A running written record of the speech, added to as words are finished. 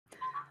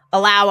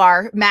allow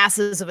our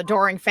masses of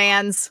adoring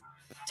fans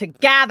to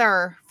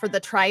gather for the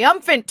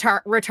triumphant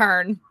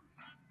return.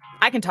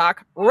 I can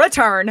talk.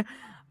 Return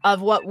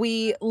of what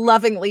we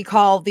lovingly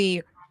call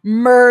the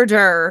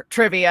Murder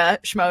Trivia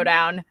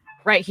Schmoedown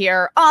right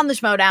here on the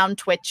Schmoedown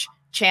Twitch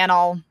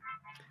channel.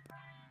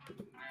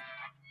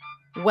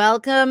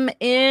 Welcome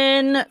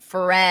in,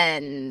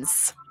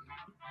 friends.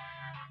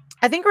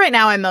 I think right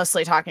now I'm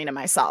mostly talking to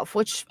myself,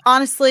 which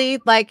honestly,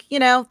 like, you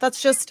know,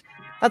 that's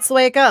the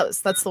way it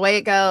goes. That's the way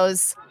it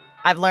goes.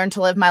 I've learned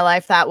to live my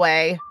life that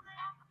way.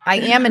 I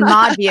am in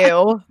mod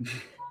view,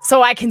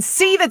 so I can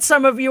see that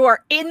some of you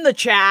are in the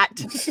chat.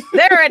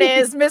 There it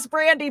is, Miss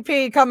Brandy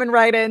P coming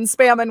right in,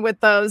 spamming with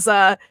those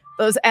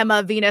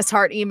Emma Venus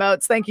heart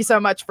emotes. Thank you so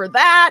much for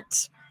that.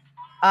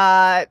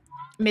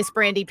 Miss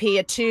Brandy P,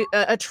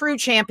 a true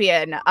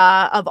champion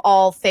of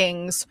all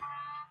things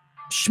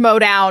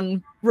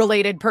Schmoedown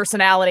related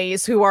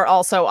personalities who are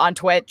also on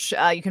Twitch.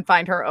 You can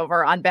find her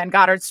over on Ben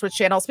Goddard's Twitch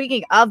channel.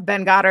 Speaking of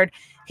Ben Goddard,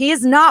 he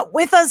is not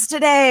with us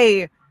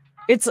today.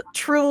 It's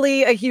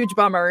truly a huge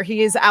bummer.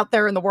 He is out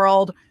there in the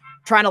world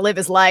trying to live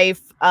his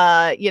life,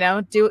 you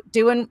know,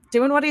 doing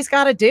what he's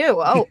got to do.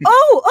 Oh,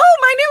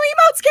 my new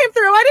emotes came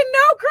through. I didn't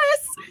know,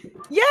 Chris.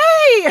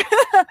 Yay.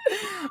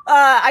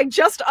 I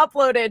just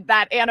uploaded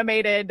that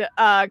animated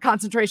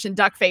concentration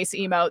duck face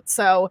emote.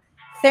 So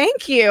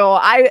thank you.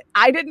 I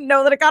didn't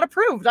know that it got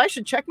approved. I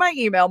should check my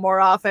email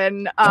more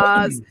often.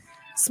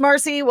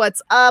 Smarcy,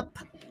 what's up?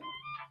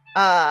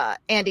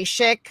 Andy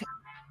Schick.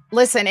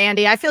 Listen,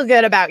 Andy, I feel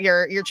good about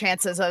your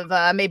chances of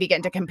maybe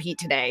getting to compete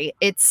today.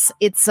 It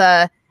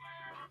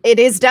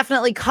is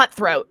definitely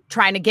cutthroat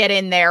trying to get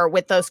in there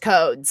with those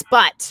codes,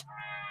 but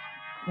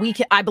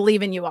I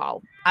believe in you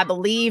all. I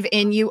believe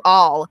in you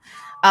all.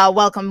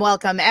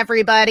 Welcome,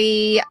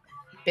 everybody.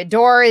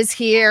 Bidor is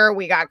here.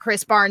 We got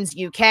Chris Barnes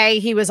UK.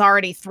 He was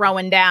already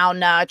throwing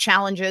down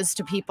challenges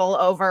to people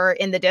over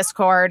in the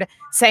Discord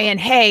saying,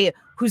 hey,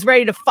 who's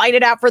ready to fight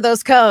it out for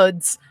those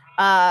codes?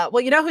 Well,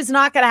 you know who's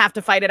not going to have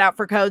to fight it out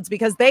for codes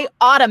because they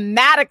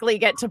automatically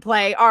get to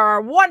play are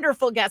our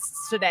wonderful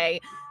guests today.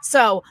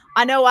 So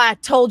I know I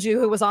told you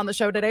who was on the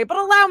show today, but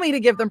allow me to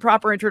give them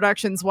proper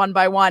introductions one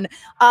by one.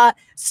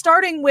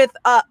 Starting with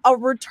a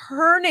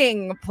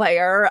returning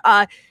player.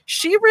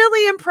 She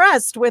really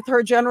impressed with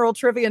her general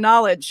trivia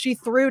knowledge. She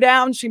threw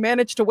down. She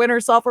managed to win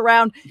herself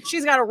around.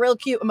 She's got a real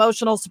cute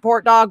emotional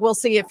support dog. We'll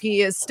see if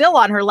he is still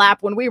on her lap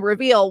when we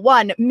reveal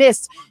one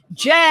Miss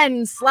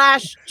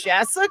Jen/Jessica.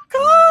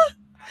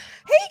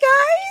 Hey,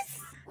 guys.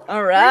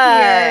 All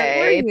right.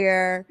 We're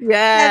here.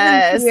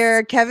 Yes. Kevin's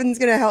here. Kevin's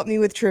going to help me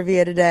with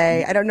trivia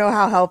today. I don't know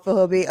how helpful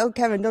he'll be. Oh,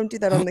 Kevin, don't do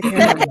that on the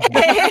camera.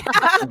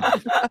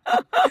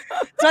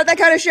 It's not that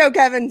kind of show,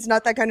 Kevin. It's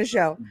not that kind of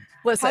show.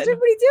 Listen. How's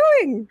everybody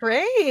doing?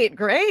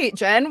 Great.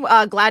 Jen,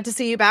 glad to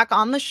see you back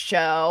on the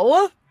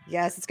show.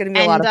 Yes, it's going to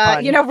be a lot of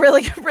fun. You know,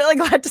 really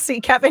glad to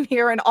see Kevin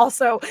here and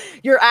also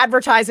your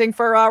advertising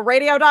for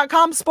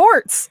radio.com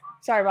sports.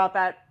 Sorry about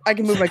that. I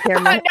can move my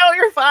camera. No,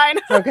 you're fine.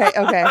 Okay.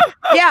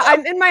 Yeah,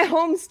 I'm in my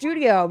home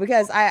studio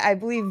because I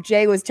believe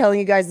Jay was telling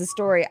you guys the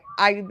story.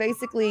 I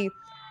basically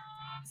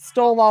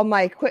stole all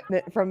my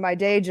equipment from my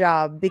day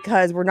job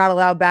because we're not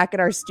allowed back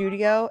in our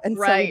studio. And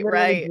so we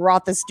literally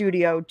brought the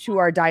studio to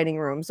our dining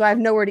room. So I have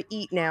nowhere to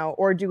eat now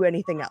or do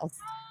anything else.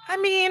 I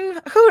mean,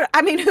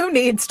 who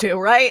needs to,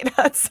 right?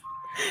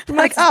 I'm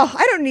like, oh,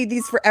 I don't need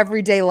these for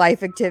everyday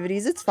life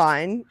activities. It's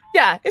fine.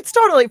 Yeah, it's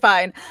totally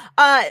fine.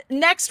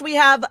 Next, we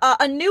have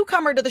a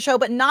newcomer to the show,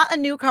 but not a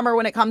newcomer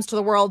when it comes to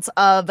the worlds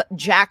of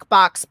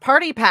Jackbox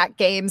Party Pack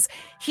games.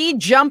 He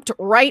jumped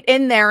right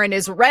in there and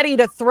is ready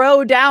to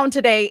throw down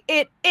today.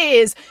 It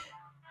is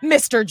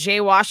Mr.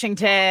 Jay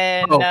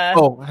Washington.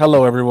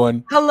 Hello,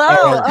 everyone.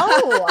 Hello.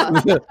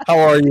 How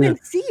are you?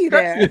 Didn't see you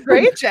there.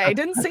 Great, Jay.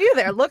 Didn't see you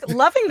there.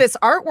 Loving this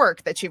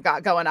artwork that you've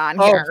got going on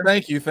here.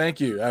 Thank you.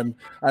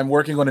 I'm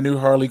working on a new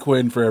Harley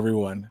Quinn for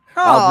everyone.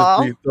 Aww.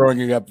 I'll just be throwing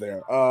it up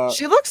there.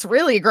 She looks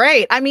really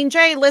great. I mean,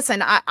 Jay,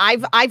 listen,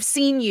 I've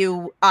seen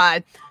you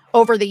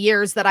over the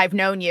years that I've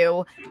known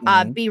you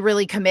be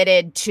really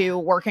committed to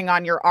working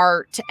on your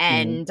art,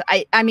 and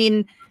I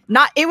mean.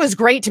 It was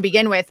great to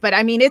begin with, but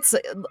I mean, it's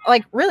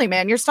like, really,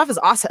 man, your stuff is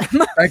awesome.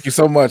 Thank you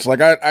so much.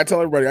 Like I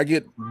tell everybody, I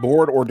get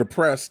bored or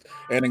depressed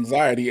and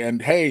anxiety,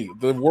 and hey,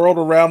 the world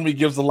around me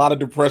gives a lot of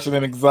depression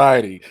and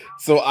anxiety.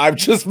 So I've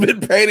just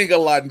been painting a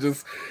lot and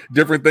just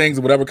different things,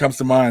 whatever comes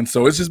to mind.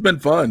 So it's just been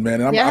fun,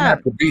 man. And I'm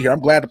happy to be here. I'm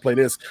glad to play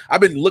this.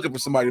 I've been looking for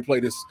somebody to play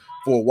this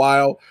for a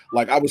while.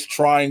 Like I was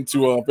trying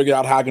to figure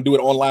out how I can do it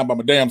online by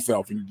my damn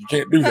self, and you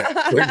can't do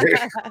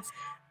that.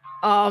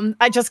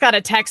 I just got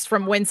a text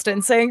from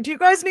Winston saying, "Do you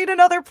guys need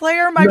another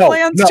player? My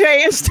plans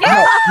changed."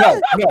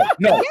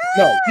 No.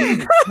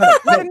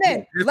 Let him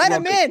in.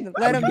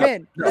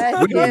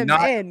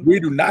 We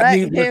do not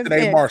need Winston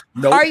A. Marshall.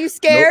 Nope. Are you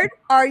scared?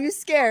 Are you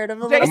scared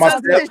of a Jay little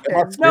says-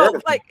 competition? No,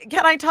 like,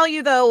 can I tell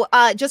you though,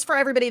 just for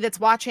everybody that's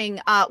watching,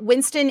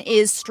 Winston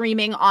is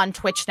streaming on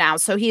Twitch now.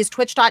 So he is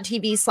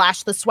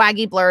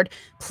twitch.tv/theswaggyblurred.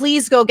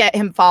 Please go get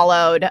him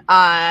followed,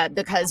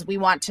 because we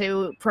want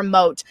to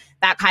promote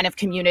that kind of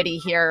community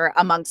here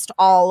amongst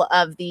all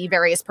of the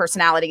various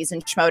personalities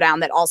in Schmodown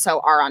that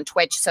also are on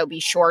Twitch. So be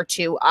sure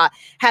to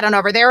head on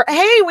over there.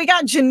 Hey, we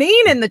got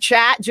Janine in the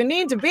chat.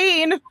 Janine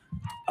Devine.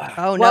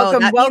 Oh no!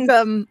 Welcome, that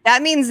welcome. Means,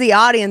 that means the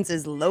audience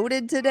is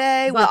loaded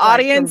today. The with,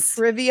 audience-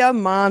 some trivia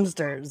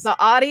monsters. The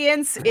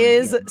audience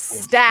is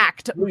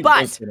stacked, Please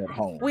but listen at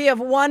home. we have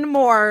one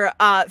more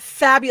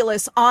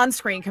fabulous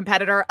on-screen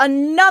competitor,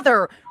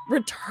 another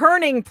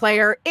returning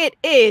player. It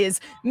is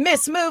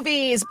Miss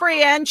Movies,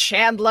 Brienne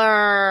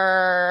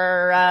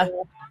Chandler.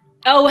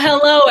 Oh,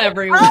 hello,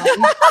 everyone. I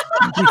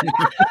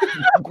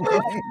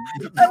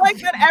like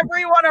that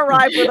everyone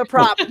arrived with a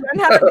prop. Ben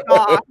had a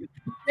dog.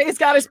 He's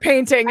got his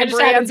painting, I and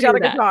just had to Brienne's got do a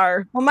that.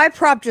 guitar. Well, my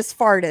prop just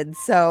farted,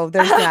 so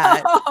there's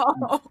that.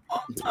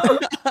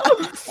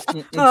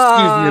 Excuse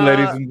me,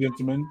 ladies and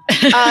gentlemen.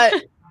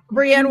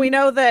 Brienne, we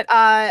know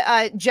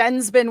that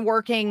Jen's been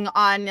working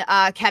on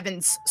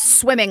Kevin's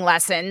swimming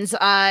lessons.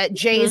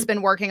 Jay's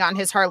been working on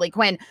his Harley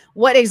Quinn.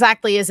 What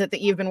exactly is it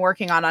that you've been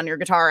working on your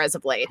guitar as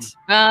of late?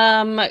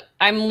 I'm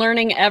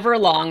learning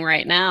Everlong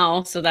right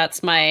now, so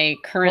that's my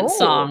current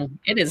song.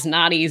 It is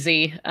not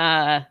easy.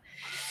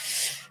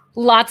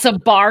 Lots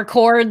of bar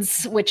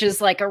chords, which is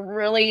like a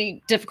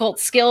really difficult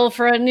skill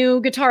for a new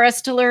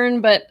guitarist to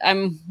learn, but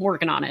I'm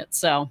working on it.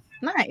 So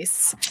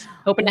Nice.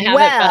 hoping to have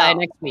it by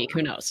next week.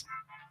 Who knows?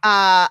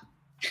 I'm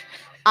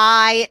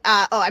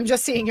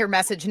just seeing your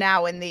message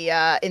now in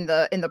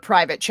the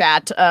private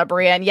chat,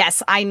 Brienne.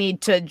 Yes, I need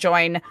to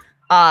join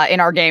in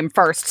our game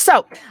first.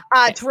 So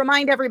to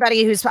remind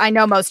everybody I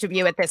know most of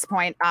you at this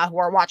point who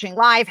are watching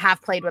live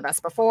have played with us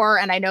before,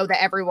 and I know that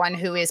everyone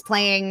who is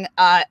playing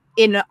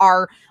in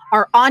our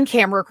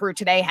on-camera crew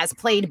today has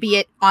played, be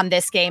it on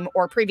this game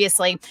or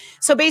previously.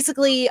 So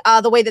basically,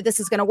 the way that this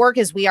is going to work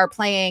is we are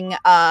playing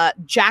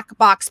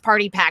Jackbox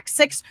Party Pack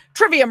 6,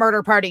 Trivia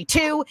Murder Party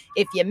 2.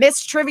 If you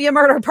missed Trivia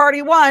Murder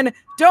Party 1,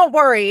 don't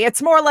worry.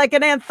 It's more like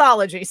an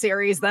anthology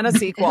series than a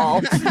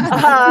sequel.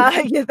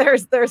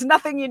 There's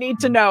nothing you need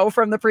to know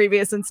from the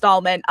previous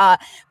installment.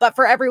 But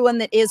for everyone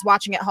that is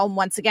watching at home,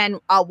 once again,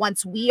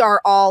 once we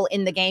are all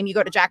in the game, you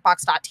go to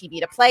jackbox.tv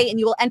to play, and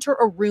you will enter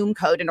a room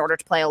code in order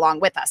to play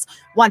along with us.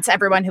 Once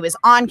everyone who is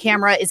on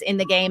camera is in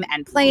the game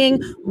and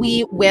playing,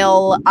 we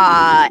will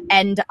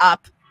end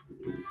up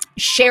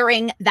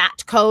sharing that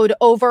code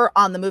over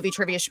on the Movie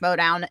Trivia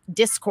Schmodown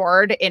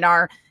Discord in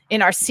our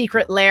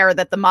secret lair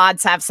that the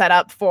mods have set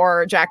up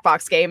for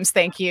Jackbox Games.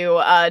 Thank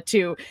you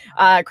to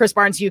Chris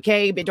Barnes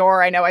UK,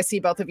 Bidor. I know I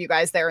see both of you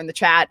guys there in the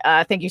chat.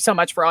 Thank you so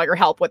much for all your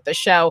help with the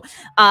show.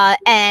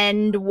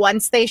 And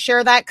once they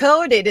share that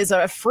code, it is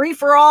a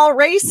free-for-all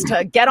race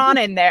to get on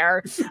in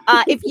there.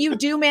 If you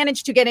do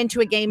manage to get into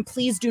a game,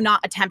 please do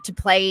not attempt to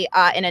play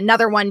in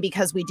another one,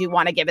 because we do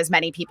want to give as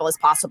many people as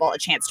possible a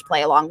chance to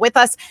play along with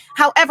us.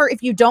 However,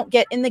 if you don't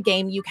get in the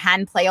game, you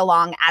can play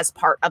along as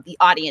part of the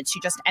audience.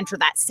 You just enter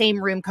that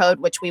same room code,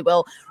 which we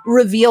will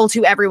reveal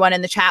to everyone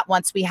in the chat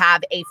once we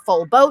have a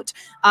full vote,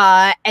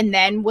 and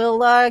then we'll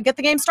get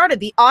the game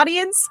started. The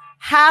audience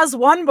has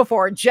won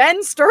before.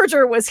 Jen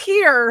Sturger was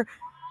here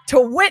to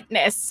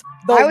witness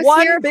the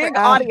one big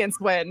audience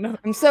win.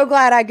 I'm so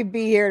glad I could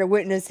be here to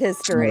witness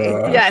history.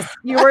 Yes,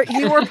 you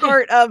were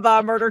part of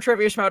Murder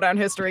Trivia Schmodown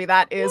history.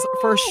 That is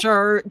for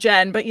sure,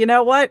 Jen. But you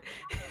know what?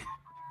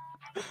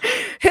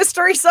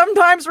 History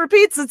sometimes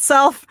repeats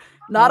itself.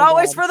 Not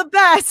always for the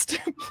best,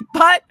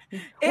 but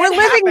we're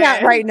living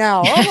that right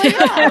now. Oh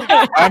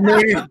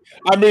my God.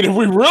 I mean, if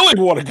we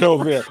really want to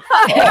go there,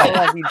 I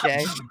love you,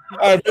 Jay.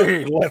 I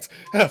mean,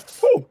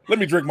 let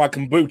me drink my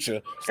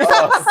kombucha.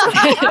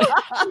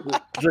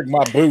 Drink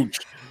my booch.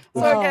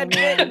 So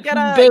again, get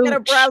a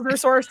browser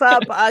source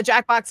up,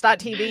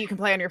 jackbox.tv. You can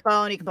play on your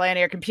phone, you can play on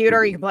your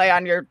computer, you can play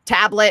on your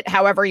tablet.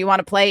 However you want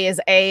to play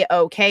is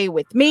a-okay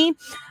with me.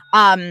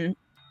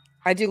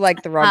 I do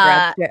like the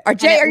Rugrats.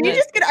 Jay,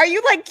 are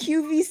you like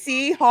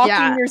QVC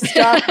hawking your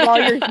stuff while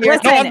you're here?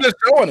 No, I'm just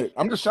showing it.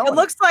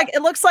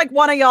 It looks like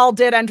one of y'all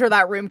did enter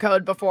that room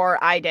code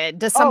before I did.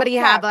 Does somebody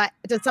have an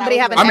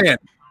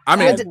I'm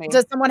in.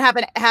 Does someone have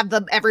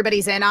the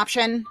everybody's in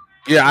option?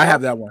 Yeah, I have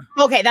that one.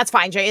 Okay, that's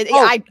fine, Jay.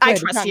 I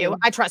trust you.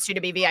 I trust you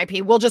to be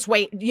VIP. We'll just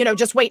wait,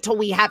 just wait till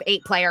we have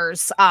 8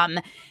 players.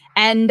 And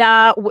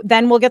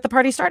then we'll get the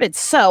party started.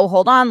 So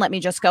hold on, let me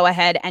just go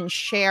ahead and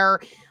share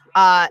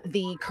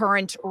the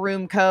current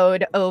room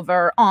code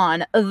over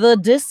on the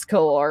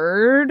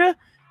Discord.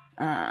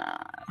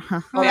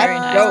 Very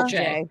nice,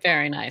 Jay.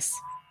 Very nice.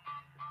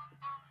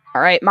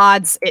 All right,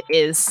 mods, it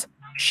is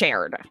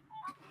shared.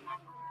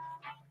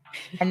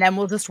 And then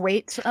we'll just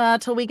wait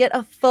till we get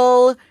a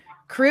full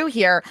crew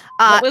here.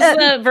 What was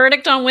the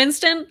verdict on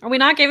Winston? Are we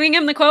not giving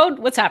him the code?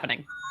 What's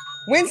happening?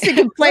 Winston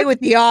can play with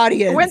the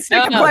audience.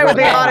 Winston can play with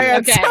the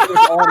audience. Okay. With the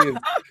audience.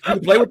 You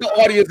play with the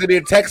audience and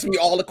then text me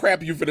all the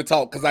crap you finna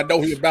talk because I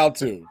know he's about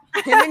to.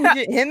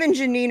 Him and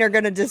Janine are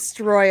going to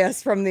destroy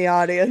us from the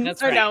audience.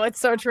 That's I right. know, it's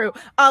so true.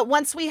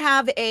 Once we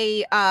have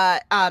a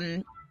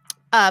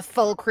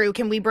full crew,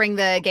 can we bring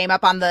the game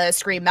up on the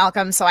screen,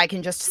 Malcolm, so I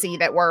can just see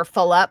that we're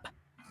full up?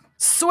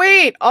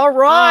 Sweet. All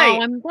right.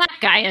 Oh, I'm that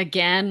guy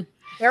again.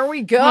 There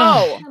we go.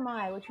 Am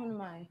I? Which one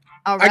am I?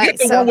 All I right. get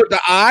the So one with the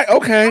eye.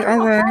 Okay, all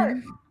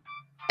right.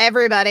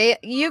 everybody,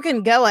 you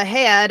can go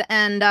ahead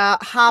and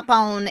hop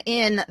on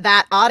in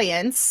that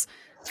audience,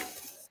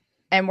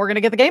 and we're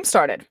gonna get the game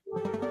started.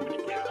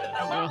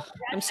 Oh,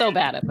 I'm so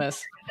bad at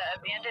this. The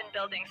abandoned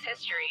building's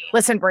history.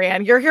 Listen,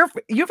 Brienne, you're here.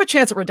 You have a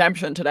chance at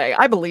redemption today.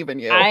 I believe in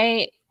you.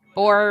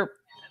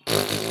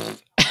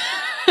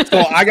 So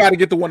I got to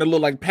get the one that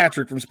looked like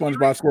Patrick from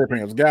SpongeBob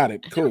SquarePants. Got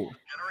it. Cool.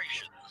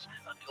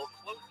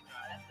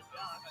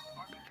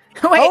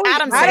 Wait,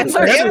 Adam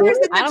Sandler. Sandler's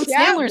in the Adam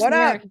chat. Sandler's What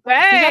up? here. He got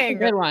the Dang.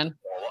 good one.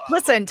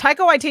 Listen,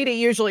 Taika Waititi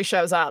usually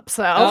shows up,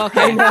 so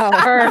Okay, know.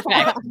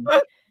 perfect.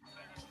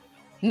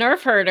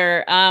 Nerf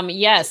Herder.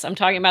 Yes, I'm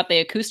talking about the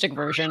acoustic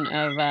version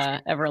of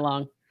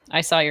Everlong.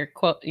 I saw your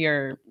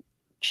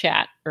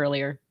chat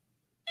earlier.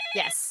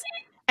 yes.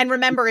 And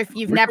remember, if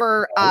you've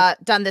never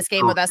done this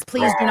game with us,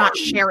 please do not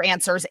share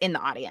answers in the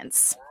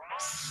audience.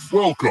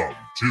 Welcome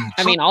to.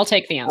 I mean, I'll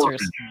take the answers.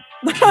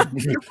 This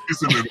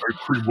isn't an ice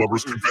cream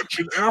lovers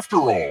convention after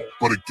all,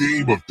 but a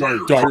game of dire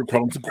Dire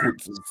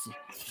consequences.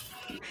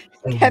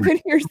 Kevin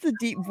hears the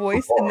deep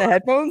voice in the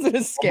headphones and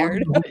is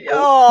scared.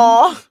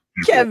 Oh,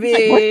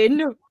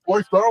 Kevin.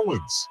 life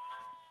balance.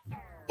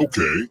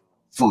 Okay,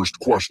 first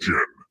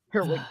question.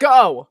 Here we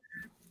go.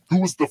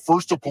 Who was the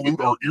first to pollute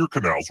our ear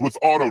canals with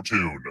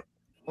auto-tune?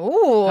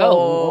 Ooh.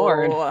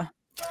 Lord.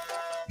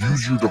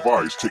 Use your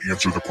device to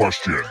answer the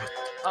question.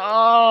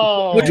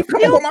 Oh. Would you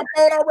come up on my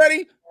phone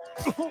already?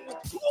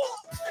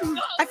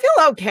 I feel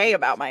okay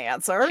about my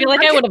answer. I feel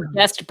like I would have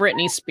guessed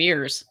Britney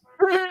Spears.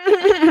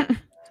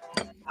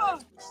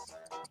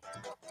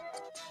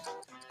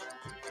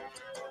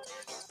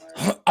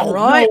 All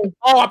right. No.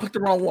 Oh, I picked the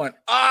wrong one.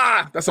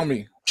 Ah, that's on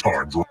me.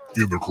 Time's up.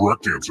 And the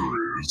correct answer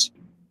is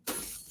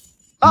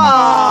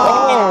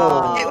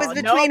Oh, It was nope.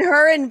 between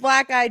her and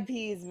Black Eyed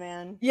Peas,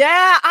 man.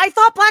 Yeah, I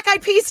thought Black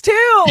Eyed Peas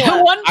too.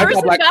 One I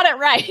person got got it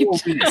right.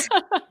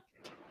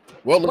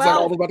 Well, looks like Well-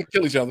 all of us about to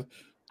kill each other.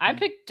 I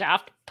picked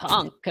Daft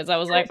Punk because I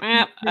was like,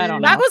 I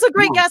don't know. That was a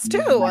great guess too.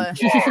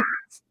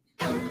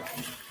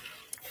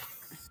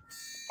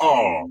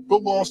 the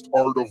lost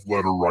art of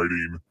letter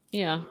writing.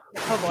 Yeah.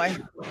 Oh boy.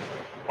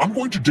 I'm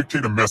going to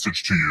dictate a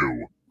message to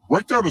you.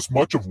 Write down as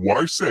much of what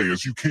I say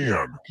as you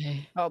can.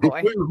 Okay. Oh The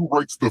boy. player who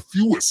writes the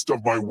fewest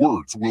of my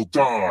words will I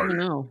die. don't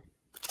know.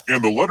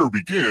 And the letter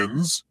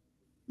begins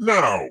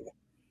now.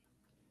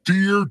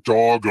 Dear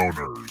dog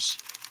owners,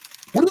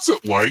 what is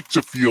it like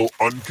to feel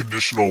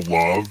unconditional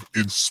love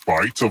in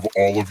spite of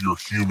all of your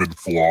human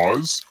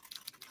flaws?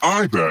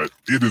 I bet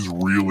it is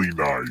really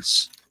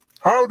nice.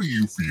 How do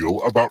you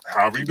feel about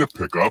having to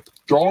pick up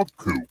dog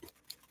poop?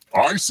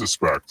 I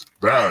suspect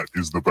that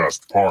is the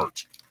best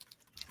part.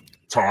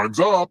 Time's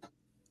up.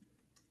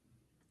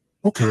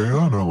 Okay,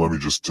 now let me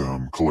just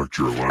collect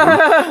your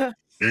letter.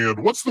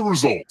 And what's the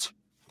result?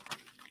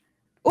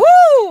 Ooh.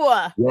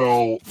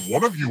 Well,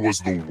 one of you was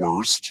the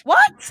worst.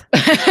 What?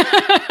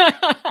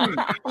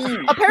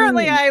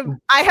 Apparently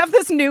I have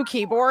this new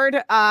keyboard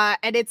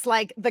and it's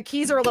like the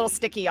keys are a little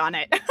sticky on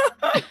it.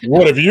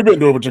 What have you been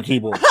doing with your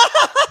keyboard?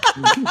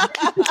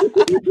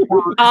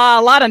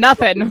 A lot of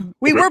nothing.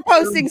 We were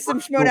posting some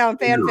Schmodown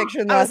fan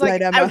fiction I was last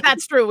like, night, Emma.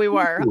 that's true, we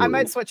were. I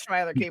might switch to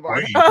my other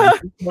keyboard.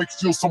 You might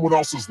steal someone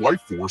else's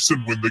life force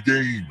and win the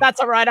game. That's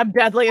all right. I'm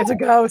deadly as a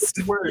ghost.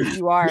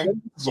 You are.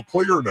 As a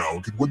player now,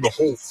 and can win the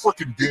whole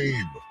freaking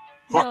game.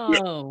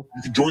 No.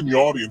 You can join the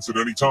audience at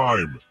any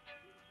time.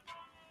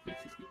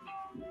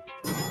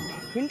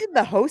 When did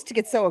the host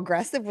get so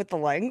aggressive with the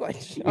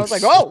language? I was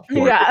like, oh.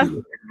 Yeah.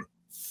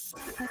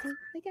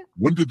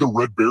 When did the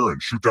Red Baron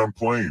shoot down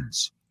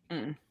planes?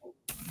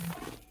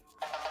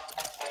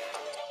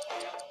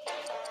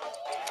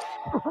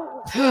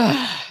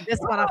 This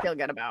one I feel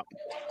good about.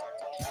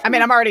 I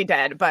mean, I'm already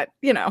dead, but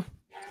you know,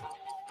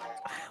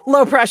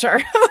 low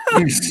pressure.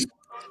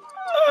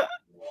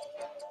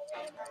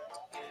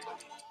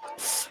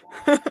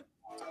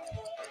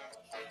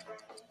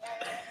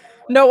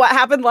 No, what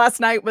happened last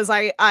night was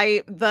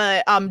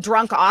the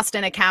drunk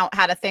Austin account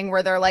had a thing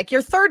where they're like,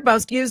 your third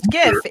most used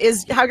GIF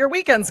is how your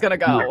weekend's gonna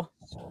go.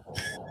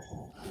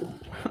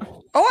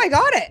 Oh, I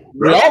got it.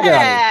 We all got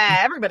Yeah,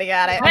 everybody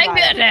got it. Thank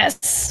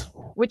goodness.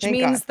 Which Thank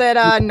means that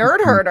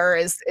Nerd Herder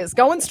is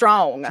going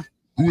strong.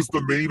 Who is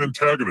the main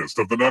antagonist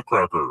of the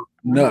Nutcracker? it.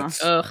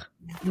 Nuts. Ugh.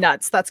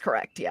 Nuts. That's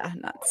correct. Yeah,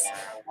 nuts.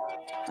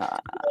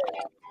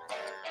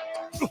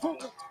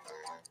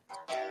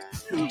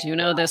 I do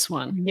know this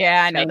one.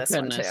 Yeah, I know Thank this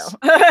goodness.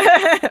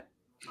 one too.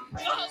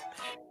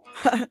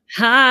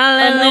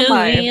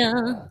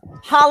 Hallelujah.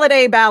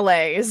 Holiday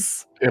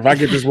ballets. If I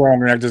get this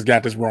wrong, then I just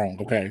got this wrong.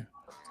 Okay.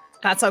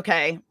 That's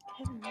okay.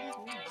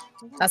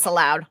 That's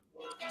allowed.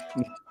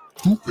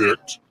 Who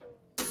picked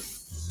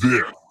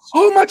this?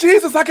 Oh my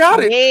Jesus, I got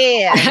it.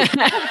 Yeah.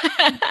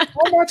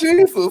 Oh my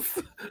Jesus.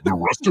 The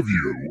rest of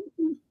you,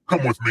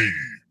 come with me.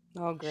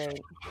 Oh, great.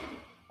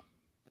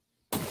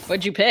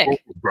 What'd you pick?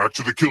 Back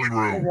to the killing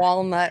room.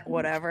 Walnut,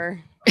 whatever.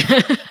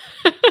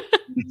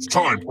 It's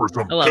time for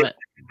some I love it.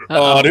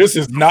 Oh, this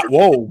is not.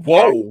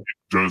 Whoa.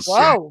 Does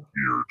sound Whoa.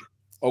 weird.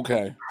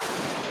 Okay.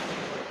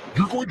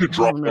 You're going to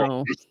drop no.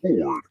 off this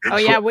board. And Oh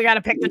yeah, we got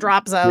to pick the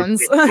drop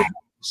zones.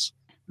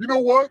 You know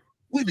what?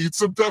 We need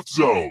some death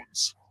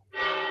zones.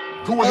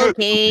 Go ahead.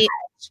 Okay.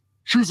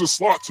 Choose a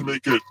slot to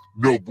make it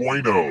no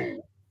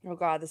bueno. Oh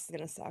god, this is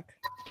gonna suck.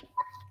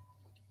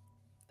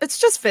 It's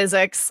just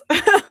physics.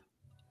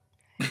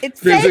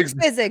 It's Physics.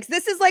 fake physics.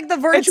 This is like the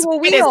virtual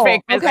It is wheel.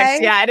 fake physics. Okay.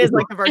 Yeah, it is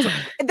like the virtual.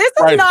 This is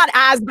Right. not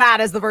as bad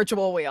as the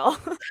virtual wheel.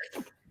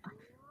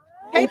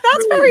 Hey,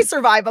 that's very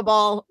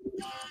survivable.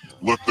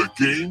 Let the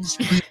games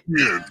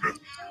begin.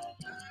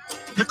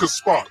 Pick a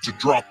spot to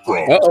drop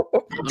from. Uh-oh.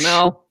 Oh,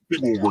 no.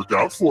 It will work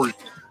out for you.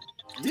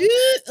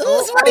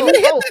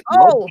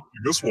 Oh,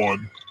 This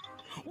one.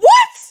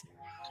 What?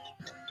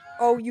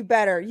 Oh, you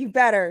better. You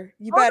better.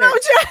 You better. no,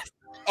 Jess.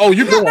 Oh,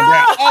 you going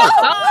down. Oh.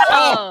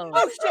 Oh.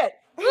 Oh shit!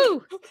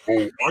 Woo.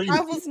 Oh, I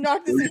almost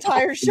knocked this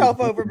entire shelf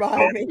over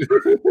behind me.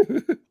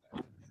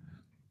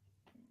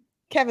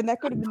 Kevin, that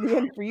could have been the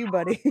end for you,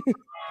 buddy.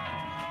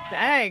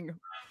 Dang.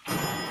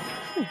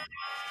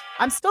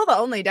 I'm still the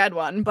only dead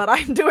one, but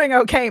I'm doing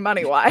okay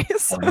money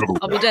wise.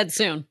 I'll be dead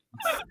soon.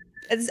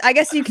 I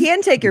guess you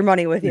can take your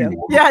money with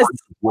you. Yes.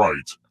 Right.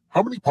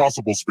 How many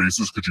possible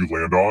spaces could you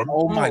land on?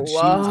 Oh my Jesus.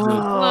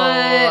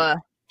 Whoa.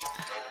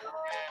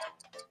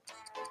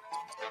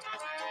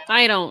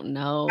 I don't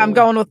know. I'm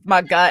going with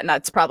my gut, and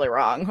that's probably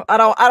wrong. I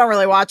don't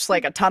really watch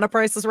like a ton of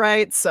Prices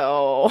Right,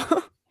 so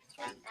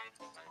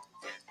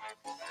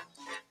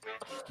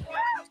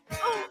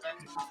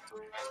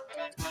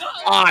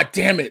Ah,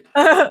 damn it.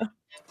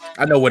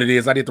 I know what it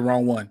is. I did the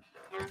wrong one.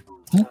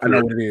 I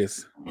know what it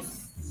is.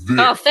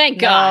 Oh, thank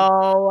God.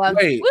 no.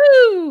 Wait,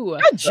 Woo.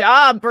 Good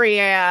job,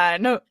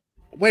 Brienne.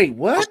 wait,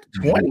 what?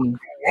 20?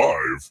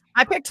 Live.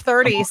 I picked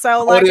 30,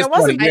 so like it is it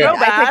wasn't 20, yeah. so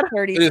bad. I picked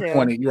 32. It is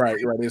 20. You're right.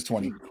 It is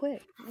 20.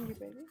 Quick. Thank you,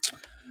 baby.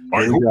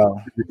 I There we hope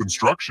go. with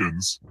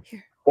instructions.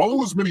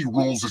 Follow as many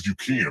rules as you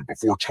can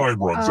before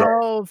time runs out.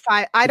 Oh,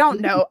 fine. I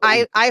don't know.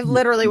 I've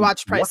literally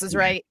watched Prices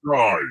Right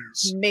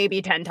Guys,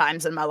 maybe 10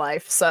 times in my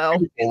life, so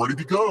it's already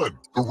begun.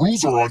 The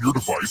rules are on your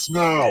device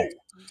now.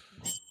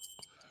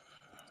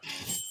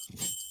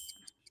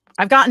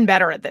 I've gotten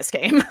better at this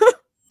game.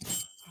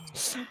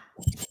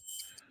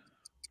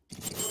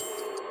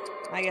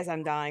 I guess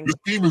I'm dying. This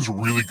game is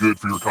really good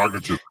for your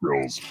cognitive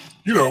skills.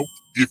 You know,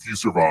 if you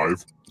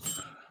survive.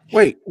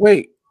 Wait.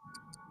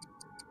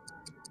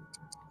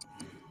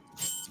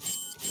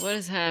 What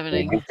is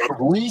happening? Almost out of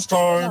rules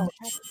time.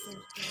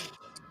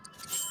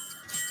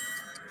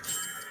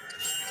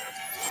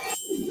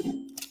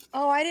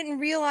 Oh, I didn't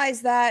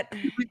realize that.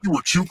 You think you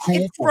were too cool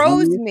It for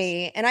froze rules?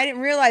 me, and I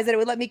didn't realize that it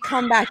would let me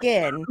come back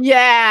in.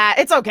 Yeah,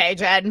 it's okay,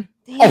 Jed.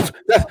 Oh,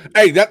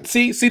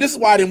 see, this is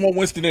why I didn't want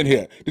Winston in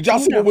here. Did y'all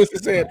see what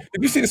Winston said?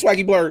 Did you see the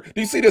Swaggy Blur?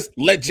 Do you see this?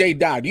 Let Jay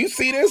die. Do you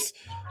see this?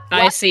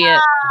 I see it.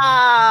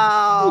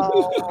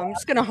 Wow. I'm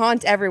just gonna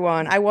haunt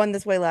everyone. I won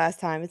this way last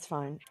time. It's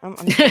fine. I'm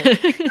good.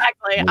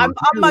 Exactly. I'm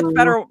much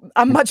better.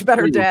 I'm much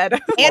better dead.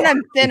 And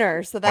I'm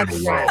thinner, so that's I'm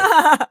good.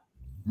 allowed.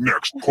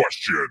 Next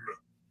question.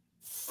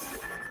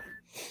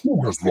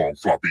 Who has long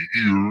floppy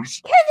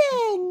ears?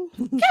 Kevin!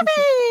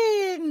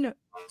 Kevin.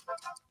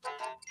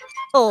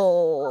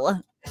 Oh.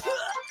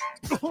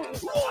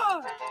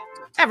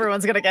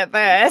 Everyone's gonna get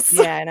this.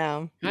 Yeah, I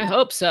know. I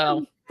hope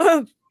so.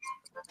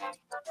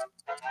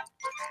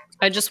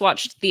 I just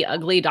watched The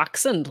Ugly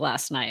Dachshund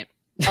last night.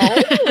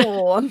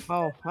 Oh.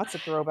 Oh, that's a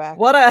throwback.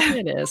 What a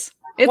It is.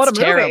 It's what a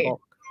movie.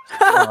 terrible.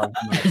 Oh,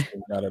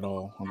 not at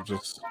all. I'm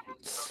just.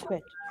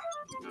 Quit.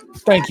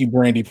 Thank you,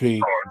 Brandy P.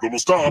 I'm gonna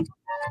stop.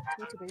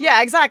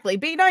 Yeah, exactly.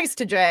 Be nice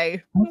to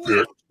Jay. Who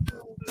picked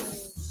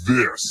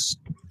this?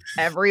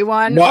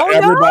 Everyone. Not oh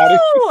everybody.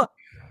 no!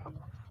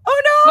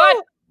 Oh no!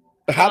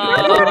 What? How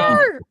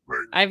Trevor!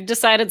 I've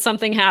decided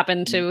something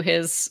happened to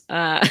his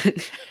to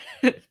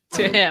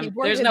him.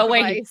 Keyboard There's no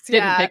way he device,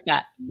 didn't yeah. pick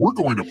that. We're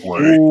going to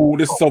play. Ooh,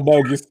 this is so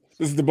bogus.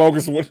 This is the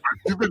bogus one.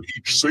 Given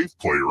each safe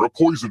player a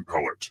poison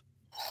pellet.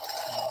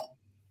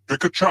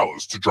 Pick a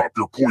chalice to drop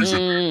your poison.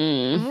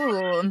 Mm.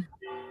 Ooh.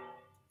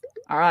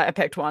 All right, I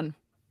picked one.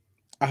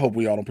 I hope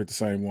we all don't pick the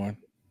same one.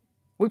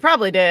 We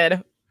probably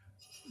did.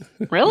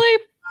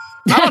 Really?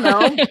 I don't know.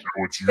 Now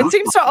it's your It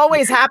seems to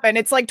always happen.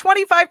 It's like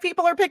 25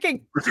 people are picking,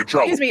 pick a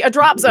chalice. excuse me, a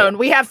drop zone.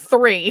 We have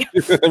 3.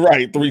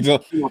 Right, 3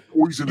 jump. You are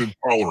poison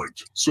intolerant,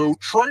 so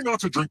try not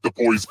to drink the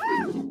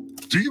poison.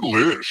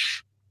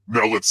 Delish.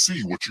 Now let's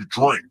see what you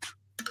drank.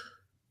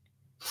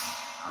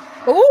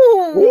 Ooh.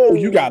 Ooh,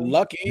 you got No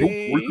lucky.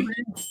 poisoning?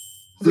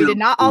 We did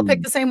not all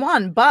pick the same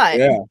one, but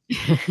Yeah.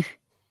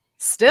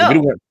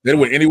 still, They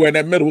went anywhere in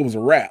that middle. It was a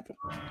wrap.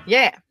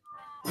 yeah.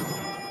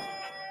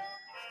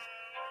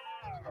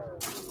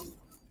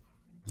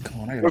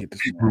 Come on, I gotta Let's get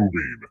this. keep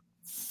moving.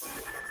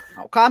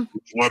 Okay.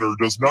 Which letter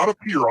does not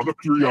appear on the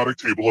periodic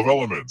table of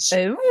elements?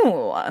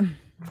 Ooh.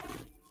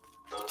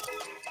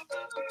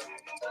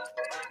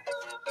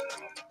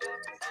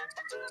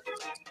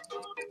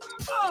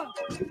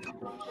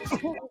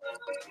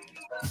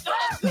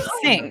 I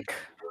think.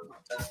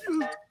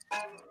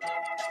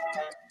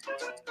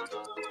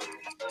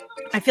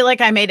 I feel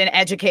like I made an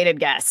educated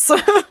guess.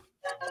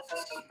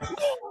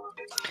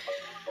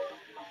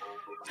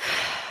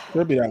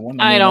 Could be that one.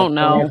 I don't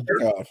know.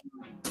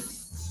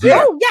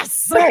 Yeah. Oh,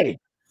 yes. Hey.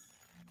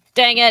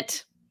 Dang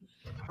it.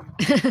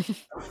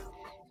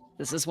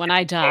 This is when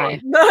I die.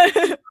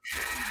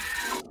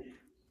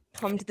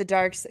 Come to the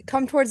dark.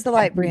 Come towards the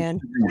light, Brienne.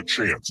 Give you a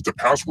chance to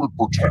password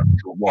protect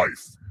your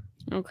life.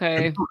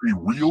 Okay. Enter a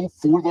real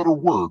 4-letter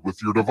word with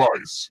your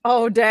device.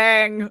 Oh,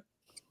 dang.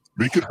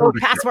 Make it Oh, hard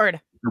again. password.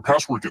 If your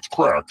password gets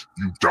cracked,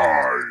 you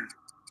die.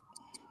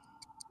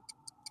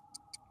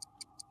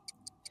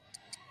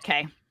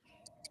 Okay.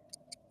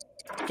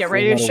 Get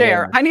ready to 4-letter share.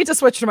 word. I need to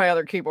switch to my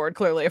other keyboard,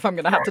 clearly, if I'm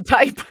going to have to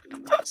type.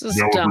 This is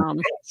Now everyone dumb.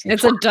 else will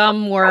It's a try.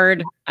 dumb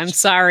word. I'm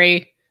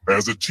sorry.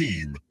 As a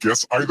team,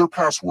 guess either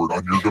password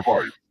on your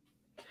device.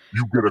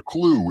 You get a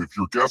clue if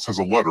your guess has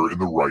a letter in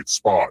the right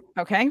spot.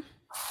 Okay.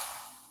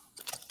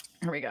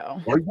 Here we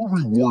go. I will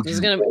reward This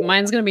is you.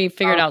 mine's gonna be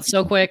figured out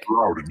so quick.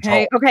 Out in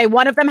Okay. time. Okay.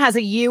 One of them has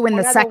a U in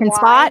One the has a second Y.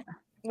 spot.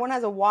 One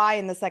has a Y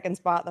in the second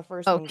spot. The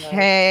first one does.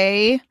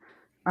 Okay.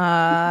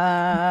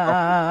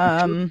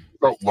 Out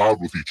loud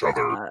with each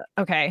other.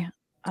 Okay.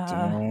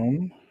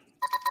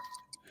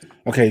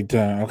 Okay,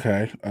 done.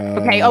 Okay.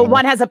 Okay. Oh,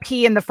 one has a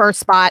P in the first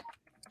spot.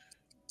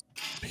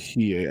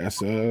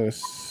 PASS.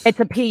 It's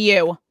a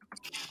PU.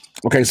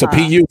 Okay, so PU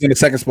is in the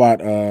second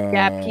spot.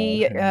 Yeah,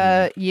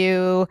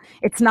 PU.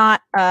 It's not.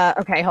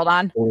 Okay, hold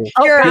on. Oh,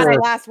 Here is got the it.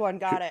 last one.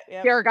 Got it.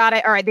 Yep. Here, got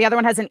it. All right. The other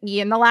one has an E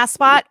in the last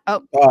spot.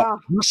 Oh,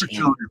 Your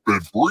security's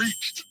been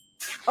breached.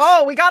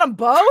 oh, we got them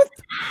both.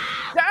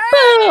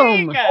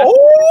 Boom. Dang!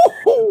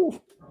 Oh!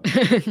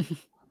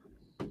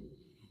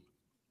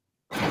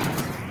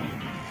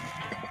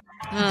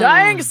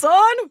 Dang,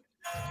 son.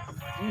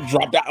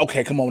 Drop that.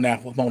 Okay, come on now.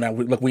 Come on now.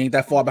 Look, we ain't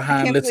that far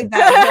behind. Can't Listen.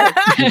 believe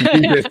that. We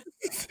can do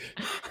this.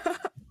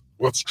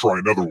 Let's try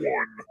another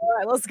one. All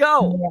right, let's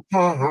go.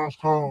 I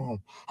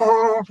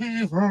don't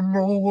even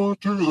know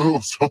what to do.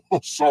 So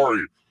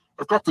sorry.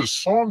 I've got this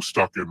song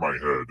stuck in my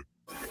head.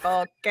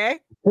 Okay.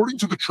 According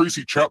to the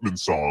Tracy Chapman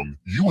song,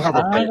 you have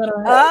a bank.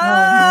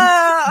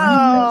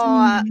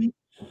 Oh.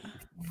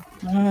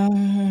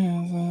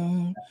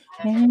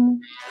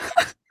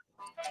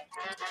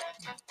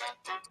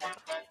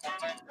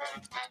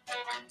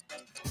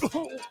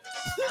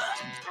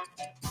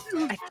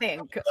 I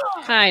think.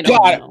 I don't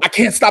God, know. I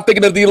can't stop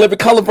thinking of the Olympic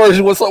color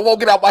version when so it won't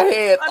get out my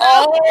head.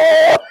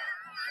 Oh,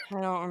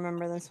 I don't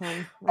remember this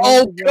one.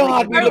 oh Really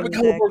God, good the Olympic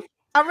color music. version.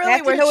 I I really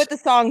have to wish. know what the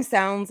song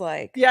sounds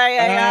like. Yeah,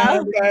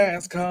 yeah,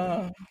 Last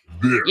come.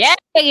 This. Yeah.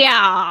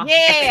 yeah.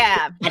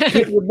 Yeah. I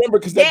can't remember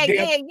because Yeah, that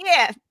damn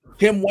yeah.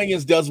 Tim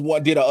Williams did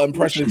an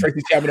impression of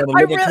Tracy Chapman on the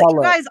I Living really,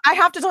 Color. guys, I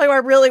have to tell you, I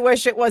really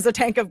wish it was a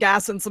tank of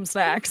gas and some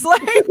snacks.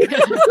 Like,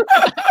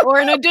 Or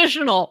an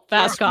additional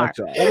fast car.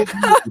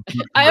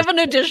 I have an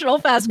additional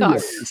fast car.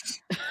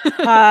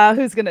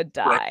 who's gonna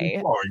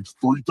die?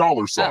 Find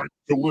 $3 sign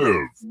to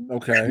live.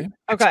 Okay.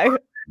 Okay.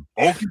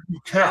 I'll give you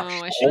cash.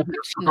 Oh, I for should all have the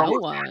picked extra no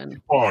dollars one.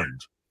 you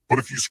find. But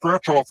if you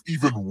scratch off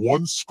even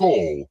one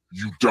skull,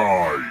 you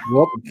die.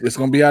 Well, it's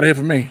gonna be out of here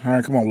for me. All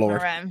right, come on, All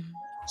Lord. right.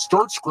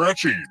 Start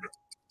scratching.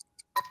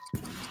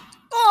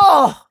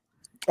 Oh,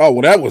 Oh,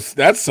 well,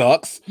 that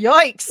sucks.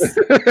 yikes!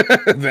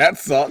 That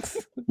sucks.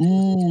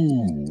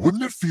 Ooh,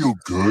 wouldn't it feel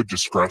good to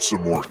scratch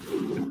some more?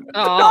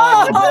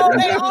 Oh,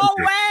 they all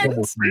Come went.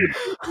 with me.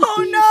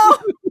 Oh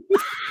no!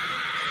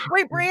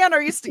 Wait, Brienne,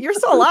 are you you're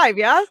still alive?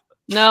 Yeah.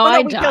 No, Oh, no,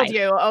 I we died. killed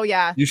you. Oh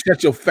yeah. You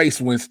shut your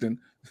face, Winston.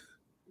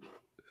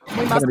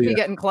 We must be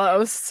getting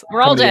close.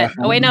 We're all Come here. dead.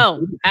 Oh wait,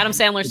 no. Adam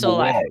Sandler's still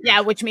alive.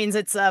 Yeah, which means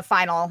it's a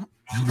final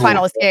You know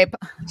final escape.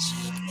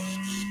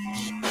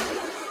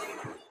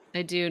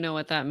 I do know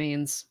what that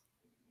means.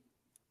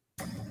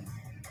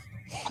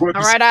 what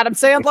All right, Adam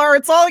Sandler,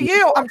 it's all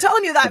you. I'm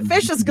telling you, that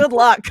fish is good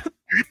luck.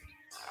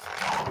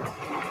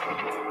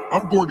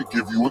 I'm going to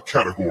give you a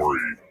category.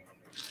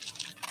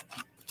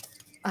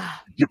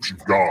 Egyptian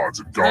gods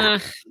and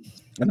goddesses.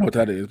 I know what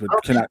that is, but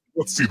can I?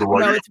 Let's see the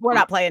right No, answer. we're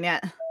not playing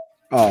yet.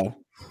 Oh,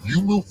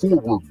 You move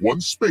forward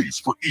one space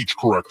for each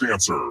correct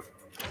answer.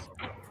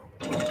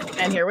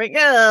 And here we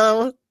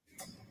go.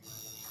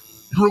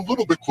 You're a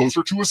little bit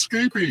closer to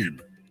escaping.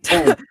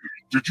 Oh,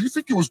 did you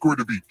think it was going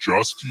to be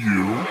just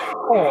you?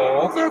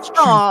 Oh, that's cute.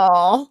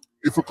 Oh,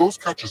 If a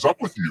ghost catches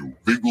up with you,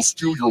 they will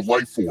steal your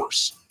life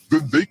force.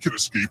 Then they can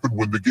escape and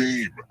win the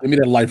game. give me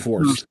that life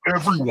force.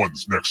 Here's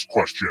everyone's next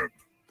question.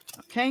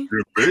 okay.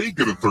 If they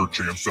get a third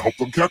chance to help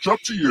them catch up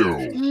to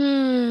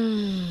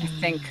you. I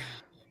think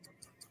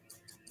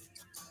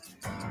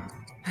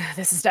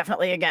this is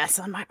definitely a guess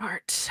on my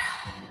part.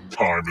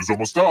 Time is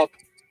almost up.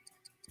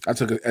 I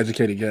took an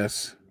educated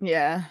guess.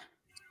 Yeah.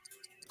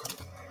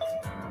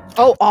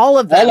 Oh, all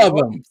of them. All of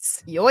them.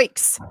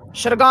 Yikes.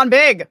 Should have gone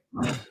big.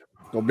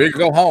 Go big,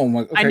 go home.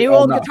 Like, I okay, knew oh,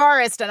 old no.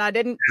 guitarist, and I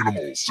didn't.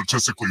 Animals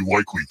statistically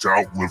likely to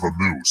outlive a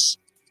moose.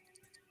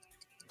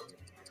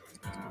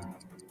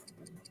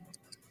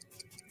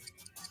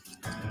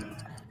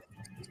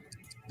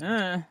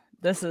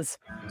 This is.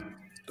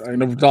 I ain't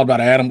never thought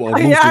about an animal.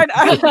 Yeah,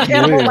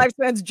 animal Yeah.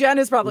 lifespans. Jen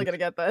is probably gonna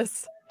get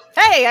this.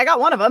 Hey, I got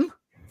one of them.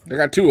 They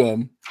got two of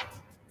them.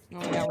 Oh,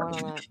 I got one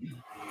on that.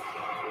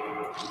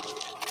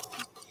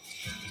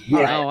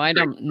 Oh, I'm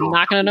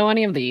not gonna know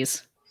any of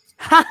these.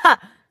 I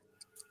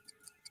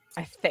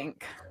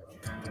think.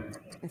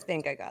 I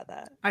think I got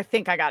that. I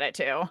think I got it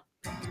too.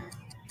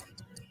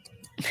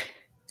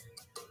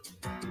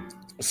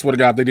 I swear to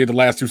God, they did the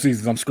last 2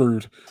 seasons. I'm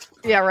screwed.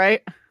 Yeah,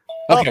 right.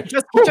 Well, Okay.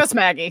 just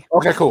Maggie.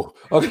 Okay, cool.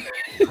 Okay.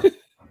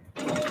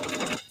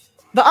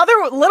 The other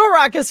Little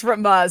Rock is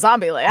from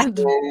Zombieland.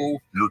 Oh,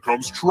 here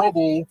comes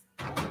trouble.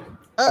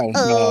 Oh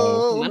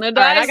no. I'm gonna All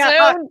die right,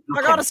 I soon.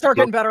 gotta start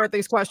getting better at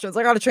these questions.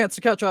 I got a chance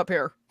to catch up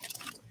here.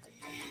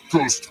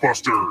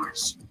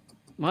 Ghostbusters.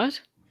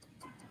 What?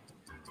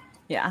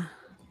 Yeah.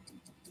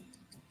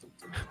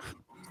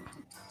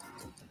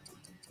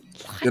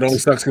 It only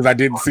sucks because I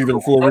didn't see the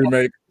full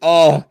remake.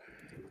 Oh.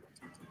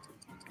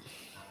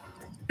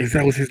 Is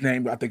that was his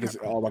name? I think it's.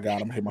 Oh my God, I'm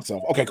gonna hate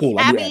myself. Okay, cool.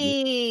 I knew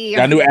Abby.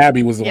 Abby. I knew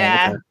Abby was the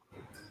Yeah. one.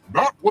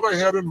 Not what I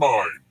had in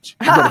mind.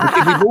 Okay. You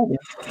better keep moving.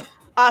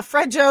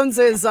 Fred Jones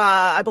is,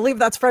 I believe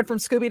that's Fred from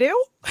Scooby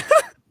Doo.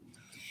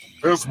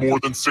 Has more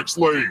than 6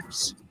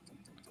 legs.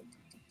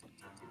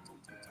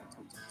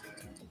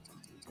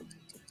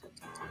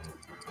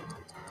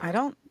 I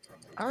don't.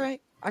 All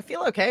right. I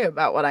feel okay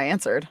about what I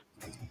answered,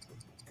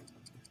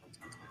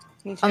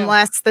 Me too.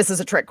 unless this is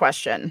a trick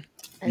question.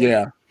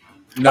 Yeah.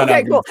 No,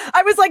 Okay, no. cool.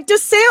 I was like,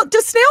 does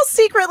snails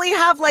secretly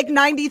have like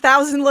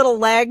 90,000 little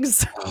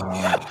legs?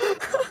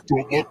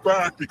 Don't look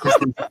back because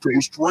there's a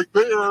ghost right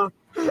there.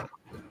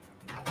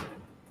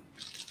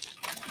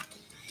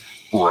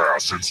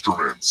 Brass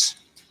instruments.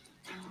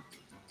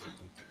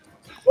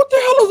 What the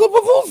hell is a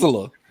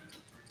vuvuzela?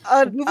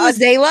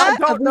 Vuvuzela? I A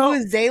don't know.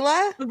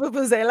 vuvuzela?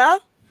 Vuvuzela?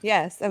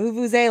 Yes, a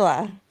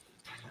vuvuzela.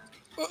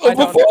 A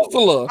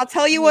vuvuzela. I'll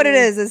tell you what it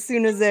is as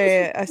soon as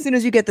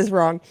you get this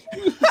wrong.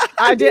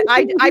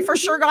 I for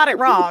sure got it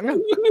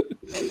wrong.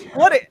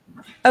 What it?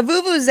 A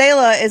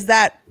vuvuzela is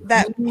that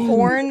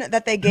horn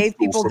that they gave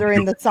people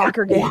during the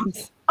soccer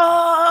games.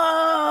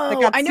 Oh,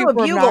 got I knew a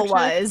super bugle obnoxious.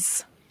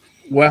 was.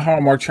 What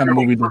Hallmark Channel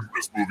movie?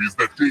 Christmas movies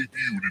that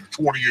debuted in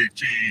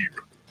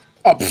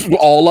 2018.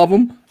 All of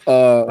them.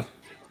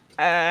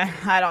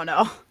 I don't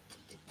know.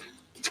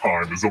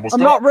 Time is almost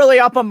I'm up. not really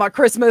up on my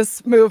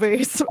Christmas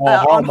movies on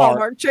Hallmark.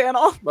 Hallmark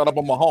Channel. Not up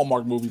on my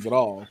Hallmark movies at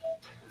all.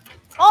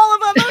 All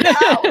of them.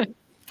 Oh, no.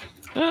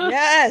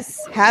 Yes,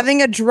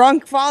 having a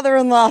drunk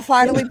father-in-law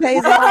finally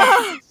pays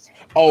off.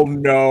 Oh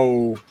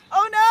no.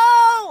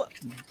 Oh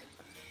no!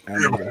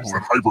 Animals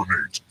that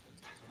hibernate.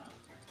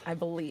 I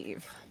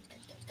believe.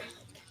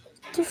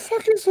 The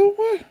fuck is the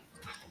what?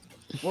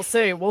 We'll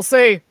see. We'll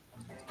see.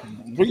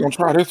 We're gonna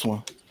try this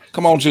one.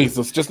 Come on,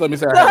 Jesus. Just let me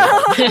say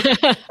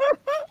I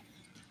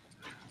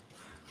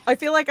I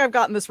feel like I've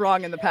gotten this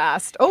wrong in the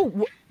past.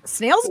 Oh,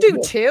 snails do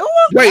too?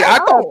 Wait, I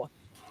thought. Wow.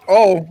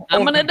 Oh,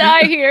 I'm gonna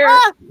die here.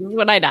 This is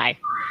when I die.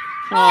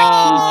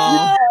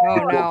 Ah, Oh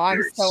no,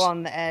 I'm so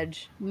on the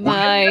edge.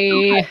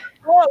 My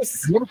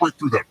close. If you want to break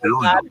through that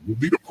barrier, you'll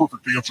need a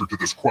perfect answer to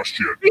this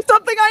question. Be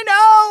something I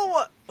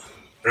know.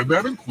 And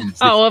that includes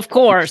oh, of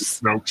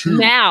course. now too.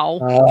 Now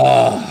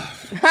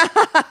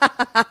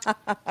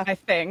I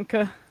think.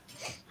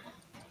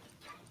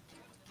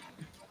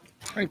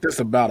 ain't this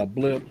about a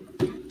blip?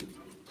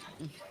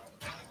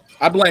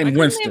 I blame I've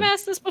Winston.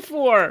 asked this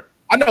before.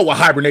 I know what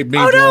hibernate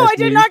means. Oh no, I Leslie.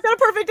 did not get a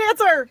perfect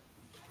answer.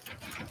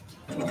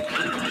 You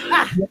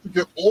have to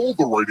get all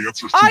the right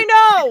answers. To I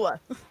know.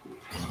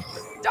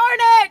 Darn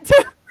it.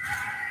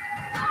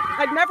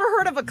 I'd never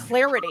heard of a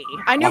Clarity.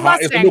 I knew It's a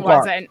Mustang new car.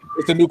 wasn't.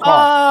 It's a new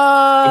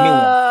car. new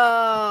one.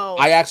 Oh.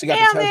 I actually got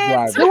damn to test it.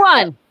 drive Who it.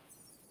 won?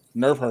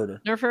 Nerf herder.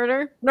 Nerf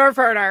herder. Nerf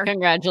herder.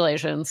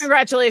 Congratulations.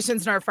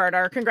 Congratulations, Nerf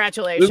herder.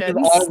 Congratulations.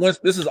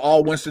 This is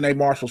all Winston A.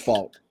 Marshall's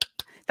fault.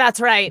 That's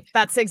right.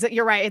 That's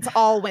you're right. It's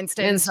all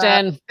Winston's.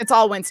 Winston. It's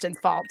all Winston's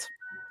fault.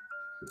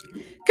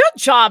 Good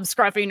job,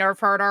 Scruffy Nerf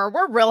herder.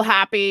 We're real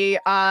happy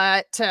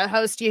to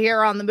host you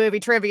here on the Movie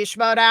Trivia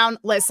Schmodown.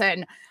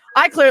 Listen,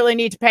 I clearly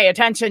need to pay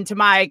attention to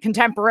my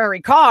contemporary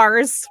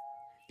cars.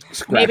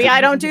 Maybe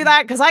I don't do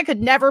that because I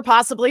could never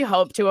possibly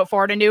hope to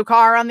afford a new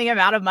car on the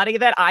amount of money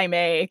that I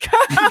make.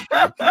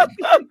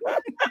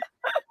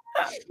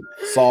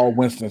 It's all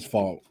Winston's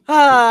fault.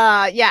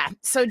 Yeah.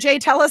 So Jay,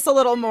 tell us a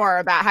little more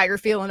about how you're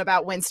feeling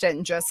about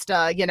Winston. Just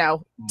As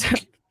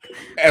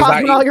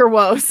talking all I, your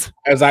woes.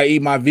 as I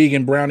eat my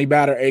vegan brownie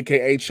batter,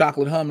 aka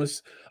chocolate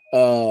hummus.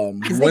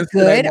 Is it Winston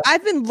good? A.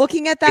 I've been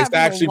looking at that. It's for the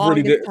actually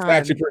pretty. longest It's time.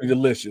 actually pretty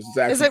delicious. It's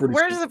actually Is it? pretty.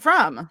 Where is it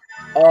from?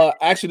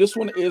 Actually, this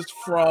one is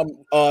from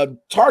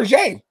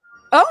Target.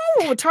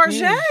 Oh,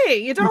 Target.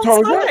 You don't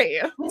Target.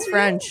 say. It's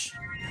French.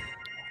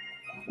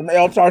 From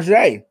El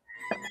Target.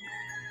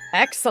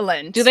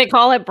 Excellent. Do they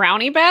call it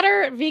brownie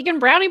batter? Vegan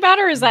brownie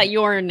batter? Or is that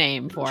your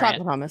name for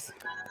Chocolate it? hummus.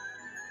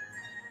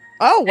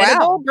 Oh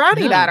Edible wow.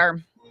 brownie Yeah.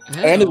 batter.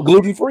 And it's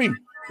gluten free.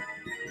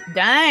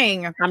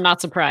 Dang. I'm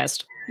not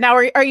surprised. Now,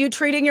 are you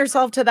treating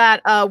yourself to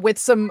that with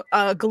some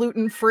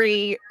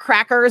gluten-free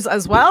crackers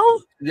as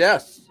well?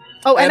 Yes.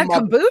 Oh, and And a my-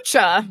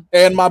 kombucha.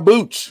 And my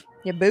booch.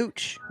 You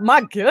booch.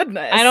 My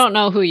goodness. I don't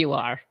know who you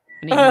are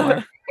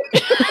anymore.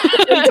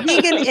 It's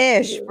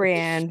vegan-ish,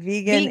 Fran.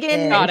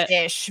 Vegan-ish. Got it.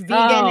 Vegan-ish.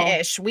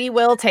 Vegan-ish. We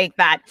will take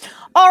that.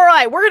 All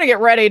right, we're gonna get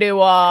ready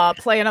to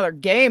play another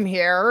game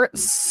here.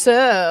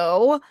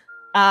 So,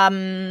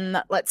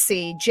 let's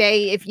see,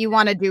 Jay, if you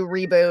want to do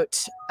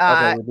reboot.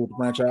 Okay, we'll do the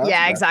franchise.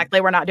 Yeah, Gotcha.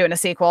 exactly. We're not doing a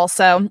sequel.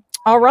 So,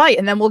 all right,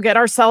 and then we'll get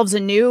ourselves a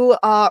new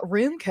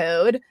room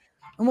code,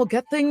 and we'll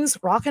get things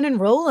rocking and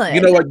rolling.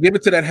 You know what? Give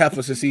it to that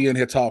heifer since he in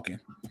here talking.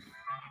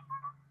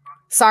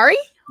 Sorry,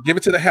 Give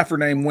it to the heifer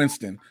named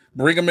Winston.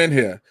 Bring him in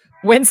here.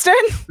 Winston.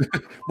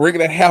 Bring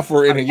that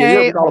heifer in here. You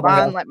Okay, ever thought hold about on.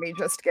 heifer? Let me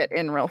just get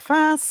in real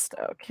fast.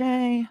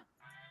 Okay.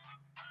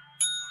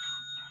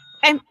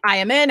 And I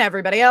am in.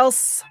 Everybody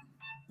else,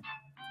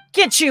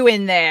 get you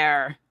in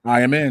there.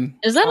 I am in.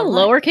 Is that a All right.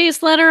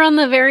 lowercase letter on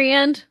the very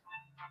end?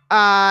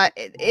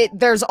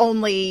 There's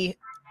only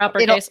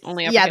Uppercase,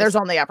 only uppercase. yeah, there's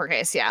only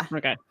uppercase. Yeah.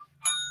 Okay.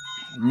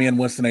 Me and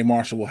Winston A.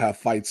 Marshall will have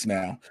fights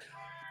now.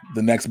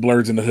 The next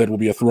Blurs in the Hood will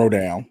be a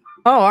throwdown.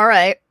 Oh, all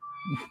right.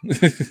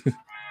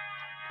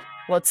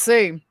 Let's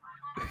see.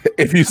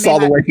 If you saw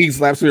mean, the way he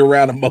slaps me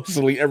around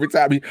emotionally every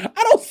time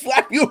I don't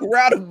slap you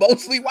around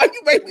emotionally. Why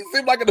you make me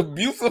seem like an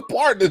abusive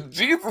partner?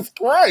 Jesus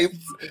Christ.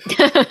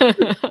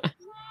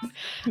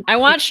 I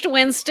watched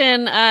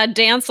Winston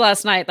dance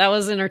last night. That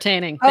was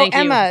entertaining. Oh, Thank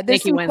you. Emma,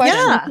 there's Thank you, some Winston.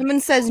 questions. Yeah. Someone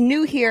says,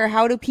 new here,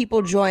 how do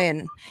people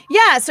join?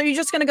 Yeah, so you're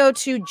just going to go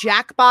to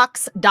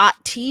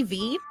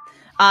jackbox.tv.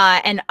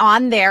 And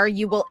on there,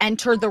 you will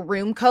enter the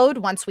room code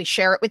once we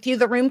share it with you.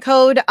 The room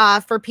code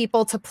for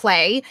people to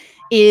play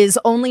is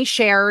only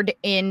shared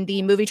in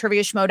the Movie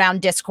Trivia Schmodown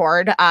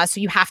Discord.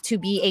 So you have to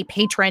be a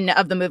patron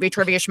of the Movie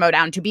Trivia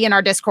Schmodown to be in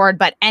our Discord,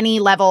 but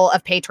any level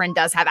of patron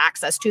does have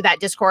access to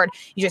that Discord.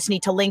 You just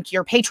need to link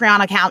your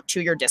Patreon account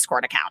to your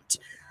Discord account.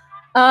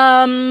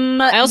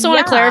 I also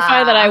want to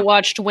clarify that I yeah.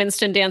 watched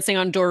Winston dancing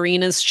on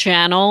Dorina's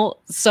channel,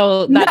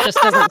 so that just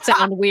doesn't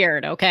sound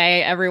weird,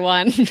 okay,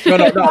 everyone? No.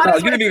 Not You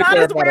as- didn't need to not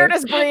as clarify weird that.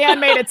 as Brienne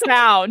made it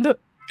sound.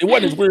 It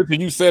wasn't as weird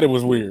until you said it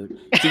was weird.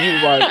 So you were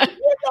like, well,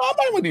 no,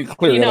 I might need to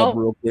clear You that up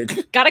know. real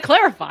quick. Gotta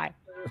clarify.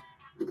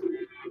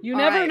 You All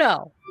never right.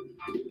 know.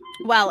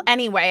 Well,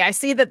 anyway, I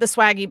see that the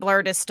Swaggy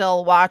Blurred is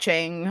still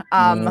watching.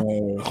 I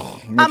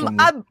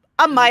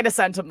might have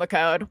sent him the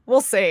code.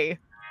 We'll see.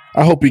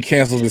 I hope he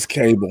cancels his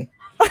cable.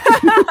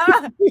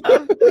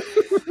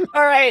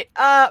 All right,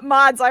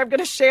 mods. I'm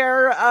gonna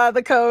share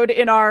the code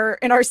in our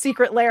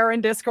secret lair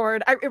in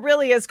Discord. It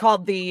really is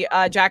called the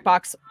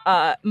Jackbox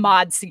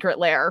mod secret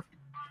lair,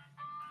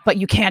 but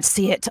you can't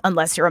see it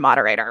unless you're a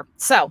moderator.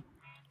 So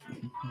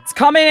it's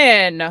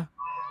coming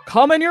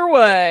your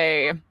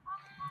way.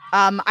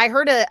 I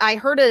heard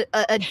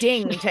a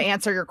ding to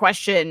answer your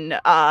question,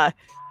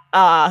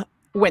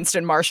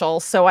 Winston Marshall.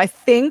 So I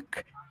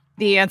think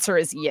the answer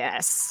is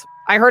yes.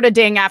 I heard a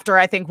ding after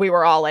I think we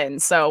were all in.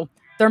 So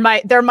there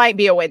might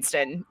be a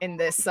Winston in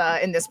this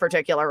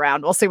particular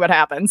round. We'll see what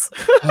happens.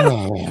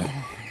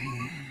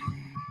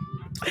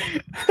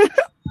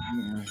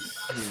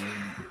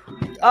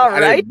 All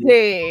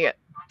righty.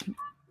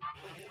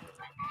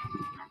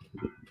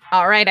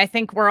 All right, I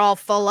think we're all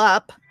full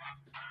up.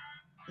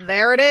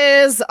 There it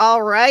is.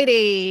 All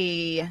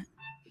righty.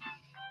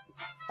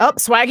 Oh,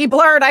 Swaggy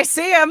Blurred. I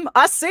see him.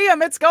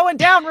 It's going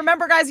down.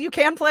 Remember, guys, you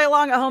can play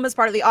along at home as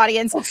part of the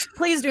audience.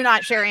 Please do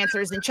not share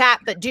answers in chat,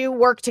 but do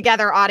work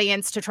together,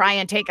 audience, to try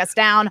and take us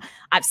down.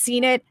 I've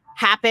seen it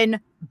happen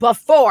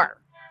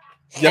before.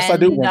 Yes, I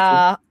do. And,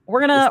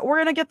 Winston. we're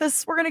gonna get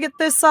this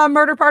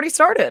murder party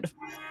started.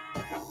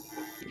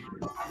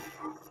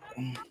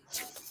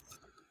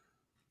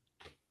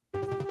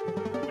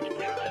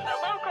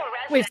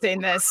 We've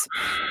seen this.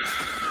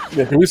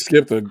 Yeah, can we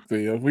skip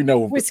the we know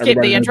We skipped the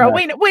everybody intro.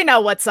 knows that. We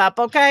know what's up,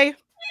 okay?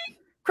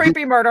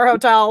 Creepy murder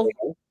hotel.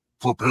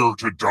 Prepare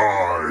to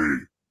die.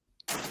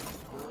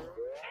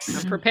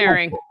 I'm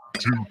preparing.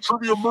 To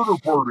Trivia Murder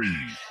Party.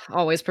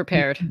 Always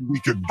prepared. We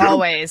can get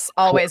Always.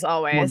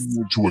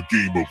 into a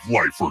game of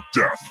life or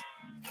death.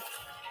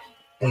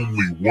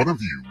 Only one of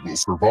you will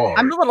survive.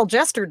 I'm the little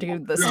jester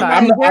dude this Yeah,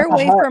 time. Is there a I'm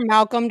way hard. for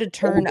Malcolm to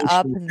turn Oh,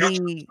 up that's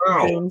the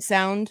now. game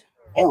sound?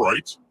 All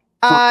right.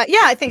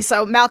 Yeah, I think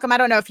so. Malcolm, I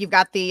don't know if you've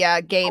got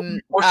the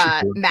game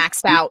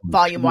maxed out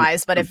volume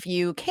wise, but if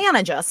you can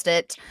adjust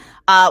it,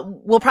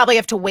 we'll probably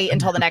have to wait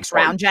until the next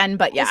round, Jen.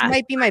 But This yeah.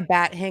 might be my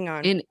bat. Hang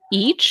on. In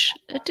each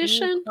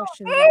edition?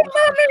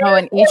 Oh,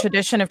 in each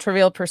edition of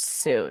Trivial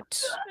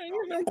Pursuit.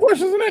 No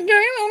questions in that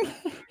game.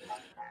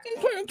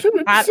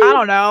 I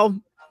don't know.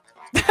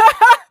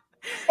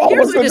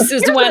 Here's This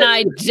is when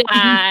I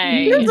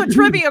Here's die. a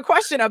trivia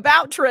question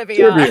about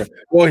trivia. trivia.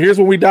 Well, here's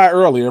when we die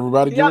early,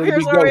 everybody. Get Yep, ready to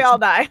here's be where we ghosts. all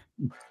die.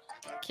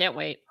 Can't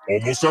wait.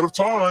 Almost out of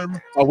time.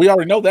 Oh, we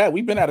already know that.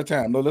 We've been out of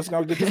time. Let's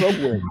go get this over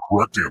with. The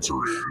correct answer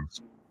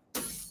is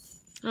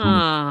Oh,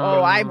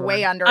 I'm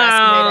way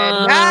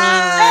underestimated.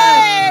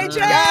 Hey,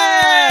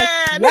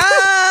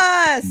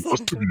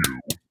 rest of you,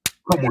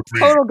 come with me.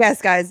 Total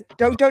guess, guys.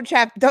 Don't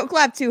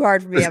clap too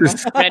hard for me, Emma.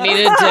 Ready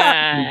to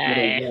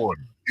die. Number 1,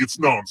 it's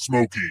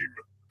non-smoking.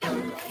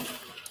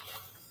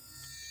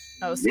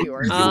 Oh,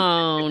 skewers.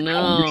 Oh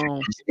no.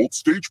 It's old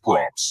stage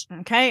props.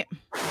 Okay.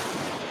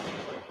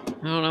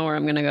 I don't know where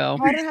I'm gonna go.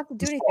 Oh, I don't have to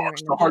do anything right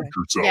To now. hide do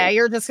yourself. Yeah,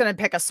 you're just gonna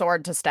pick a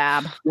sword to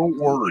stab. Don't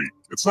worry.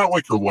 It's not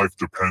like your life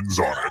depends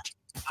on it.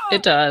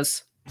 It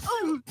does.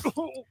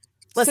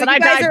 Listen, you I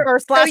guys died are-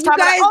 first so last you time.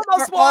 And I guys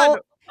almost are all- won.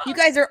 You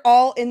guys are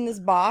all in this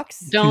box.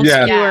 Don't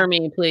Yeah. skewer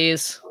me,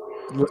 please.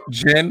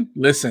 Jen,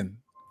 listen.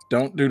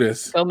 Don't do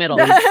this. Go middle.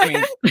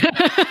 Green.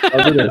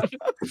 Don't do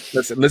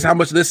this. Listen. How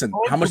much does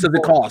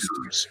it cost?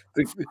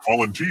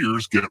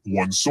 Volunteers get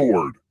 1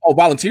 sword. Oh,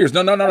 volunteers.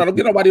 No. Don't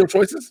get nobody else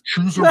choices.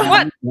 Choose a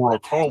room or a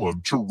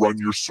column to run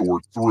your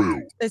sword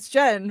through. It's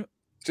Jen.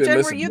 Jen, Jen,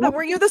 listen.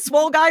 were you the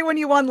swole guy when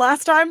you won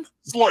last time?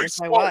 Slice.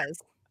 I was.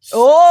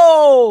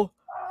 Oh,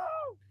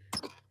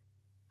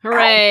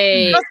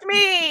 Hooray. just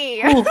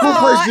me.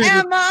 Oh,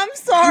 Emma, I'm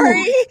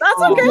sorry.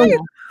 That's okay.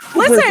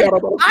 Listen,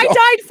 I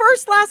died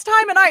first last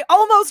time and I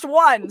almost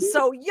won.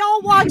 So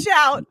y'all watch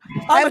out.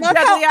 I I'm a love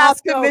deadly how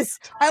ass goat.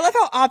 I love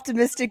how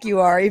optimistic you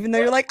are, even though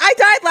you're like, I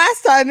died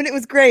last time and it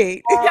was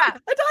great. Yeah, I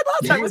died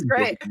last time. It was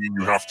great. Doesn't mean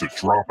you have to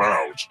drop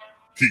out.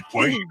 Keep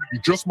playing. You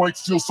just might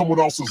steal someone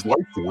else's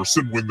life force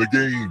and win the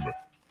game.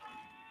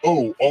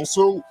 Oh,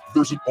 also,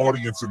 there's an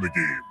audience in the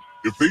game.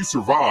 If they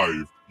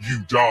survive, you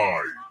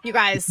die. You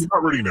guys, If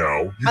you're not ready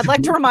now. You I'd can like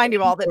do to it remind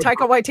you all that Taika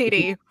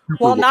Waititi, super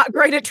while well. not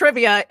great at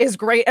trivia, is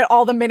great at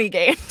all the mini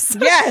games.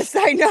 Yes,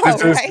 I know,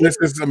 right? This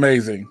is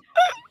amazing.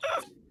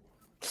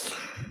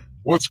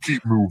 Let's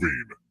keep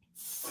moving.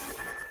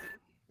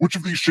 Which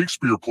of these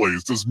Shakespeare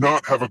plays does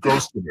not have a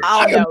ghost in it?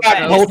 I'll I am know not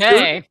that. cultured.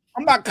 Okay.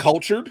 I'm not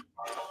cultured.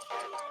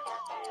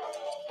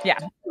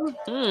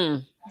 Hmm.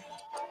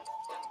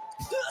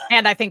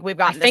 And I think we've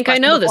gotten. I think I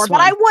know this but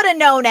I one. would have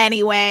known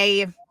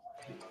anyway.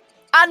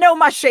 I know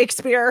my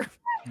Shakespeare.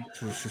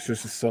 This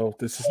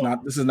is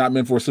not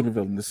meant for a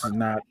supervillain. This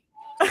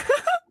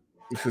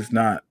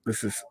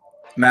is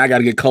now I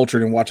gotta get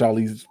cultured and watch all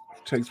these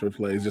Shakespeare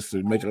plays just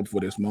to make up for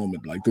this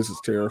moment. Like, this is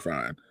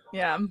terrifying.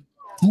 Yeah,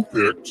 Who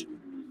picked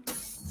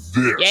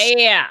this?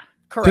 Yeah,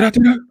 Did I correct.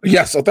 do that?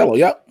 Yes, Othello.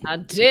 Yep, I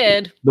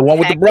did. the one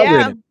with the Heck brother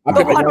yeah. in it. I The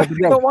picked the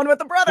one, one with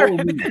the the brother. one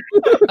with the brother.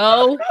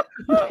 Holy.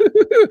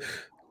 Oh,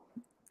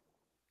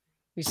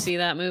 you see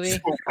that movie?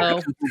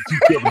 Oh,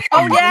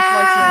 Oh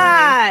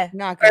yeah.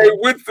 Not Hey, good.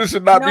 Winston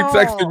should not be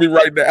texting me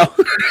right now.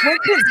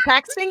 Winston's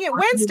texting it.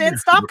 Winston,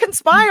 stop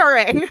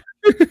conspiring.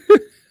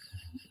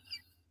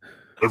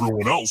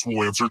 Everyone else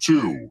will answer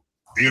too.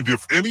 And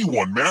if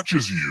anyone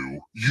matches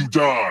you, you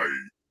die.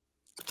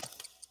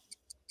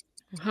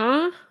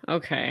 huh?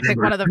 Okay. Pick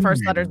one of the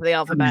first letters of the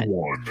alphabet.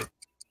 Anyone.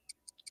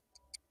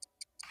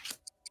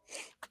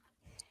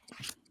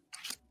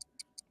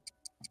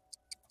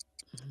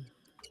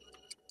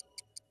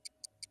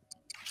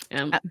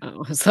 I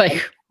was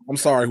like, I'm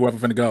sorry, whoever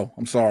finna go.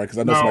 I'm sorry, because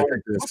I know Now, somebody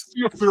picked let's this.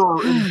 see if there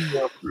are any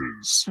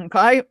guesses.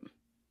 Okay.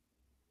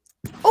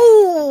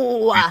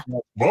 Ooh.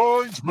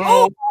 Minds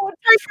Oh, melt.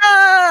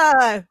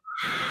 Taika.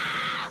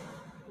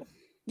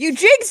 You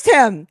jinxed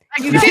him.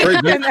 You It's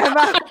jinxed great, him,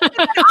 Emma.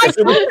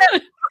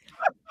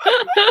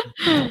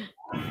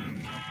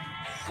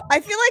 I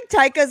feel like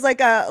Taika's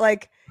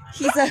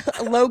he's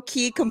a low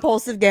key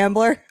compulsive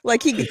gambler.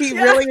 Like he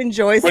really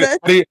enjoys But,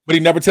 it. but he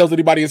never tells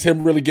anybody it's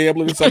him really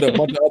gambling inside a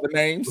bunch of other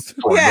names.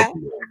 For Yeah. another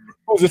one.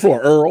 What was it for?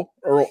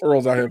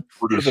 Earl's out here.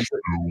 British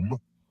spoon.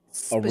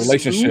 A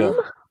relationship.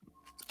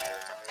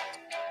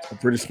 A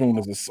British spoon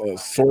is a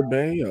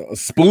sorbet, a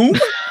spoon.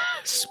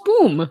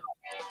 spoon.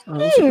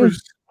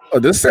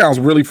 This sounds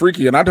really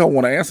freaky, and I don't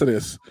want to answer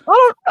this.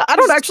 I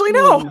don't actually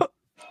know.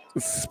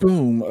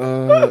 Spoon.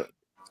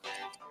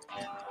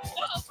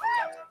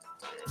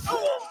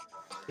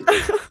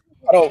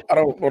 I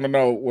don't want to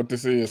know what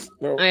this is.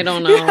 No, I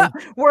don't know. Yeah,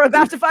 we're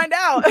about to find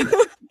out.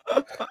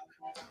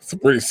 it's a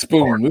British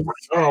spoon.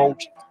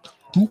 Out.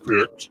 Who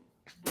picked?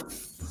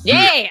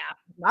 Yeah.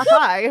 Not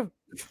I.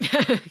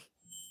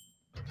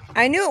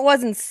 I knew it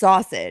wasn't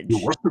sausage.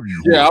 The rest of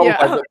you. Yeah, I was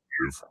Yeah. like,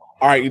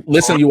 all right,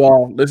 listen, you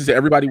all. Listen to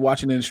everybody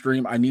watching in the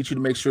stream. I need you to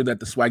make sure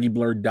that the Swaggy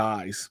Blur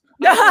dies.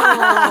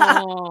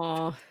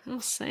 Oh, how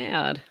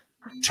sad.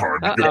 Time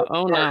to Uh-oh. go.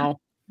 Oh no.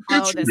 Oh,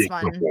 It's this real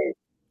one. simple.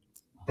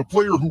 The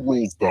player who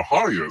rolls the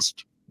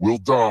highest will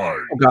die.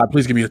 Oh God,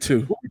 please give me a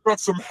 2. But we've got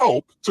some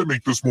help to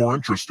make this more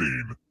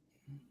interesting.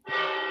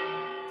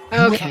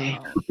 Okay.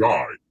 The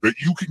die that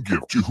you can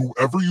give to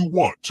whoever you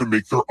want to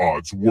make their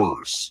odds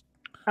worse.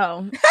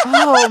 Oh.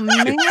 Oh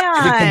man.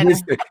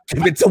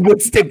 Give it to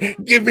Winston.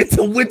 Give it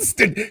to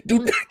Winston. Do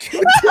not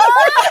give it to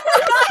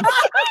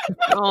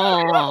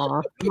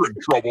Oh. You're in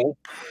trouble.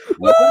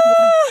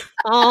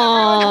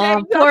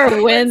 Oh,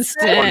 poor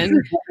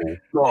Winston.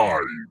 Die.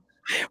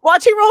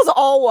 Watch, he rolls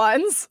all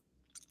ones.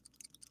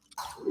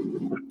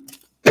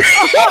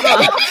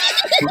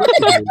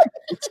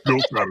 It's still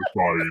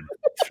satisfying.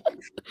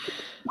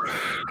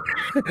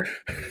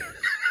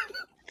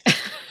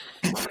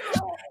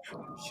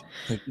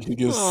 You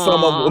give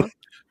some of them.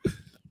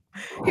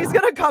 He's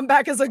gonna come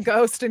back as a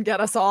ghost and get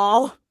us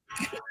all.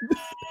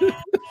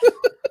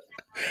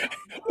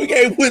 We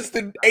gave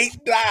Winston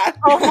 8 die.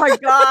 Oh my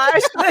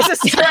gosh, this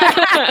is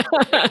trash.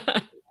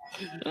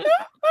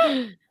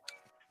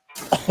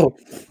 Oh,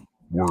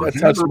 We're that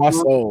here touched my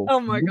for- soul. Oh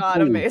my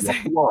god, amazing.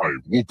 Live.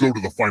 We'll go to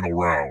the final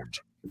round.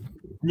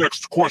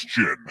 Next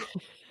question.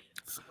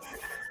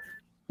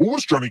 What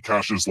was Johnny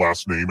Cash's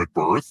last name at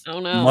birth? Oh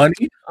no.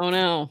 Money? Oh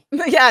no.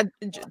 Yeah,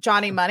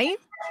 Johnny Money.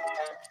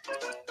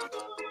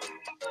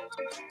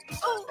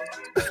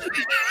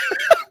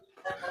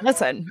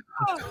 Listen,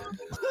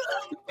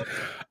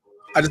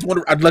 I just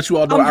want to. I'd let you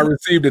all know I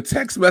received a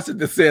text message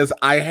that says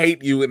 "I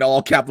hate you" in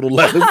all capital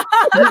letters.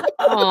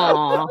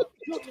 Aw.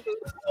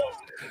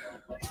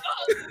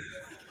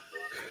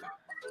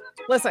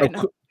 listen.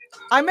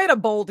 I made a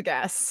bold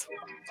guess.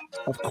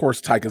 Of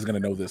course, Tyka's gonna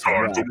know this.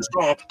 Time Wow. to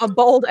stop. A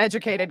bold,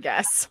 educated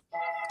guess.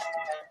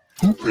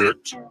 Who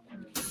picked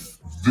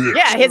this?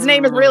 Yeah, his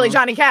name is really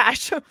Johnny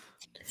Cash.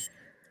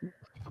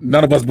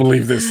 None of us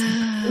believe this.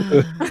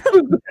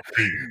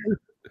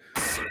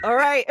 All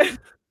right.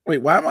 Wait,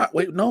 why am I?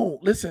 Wait, no.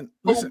 Listen.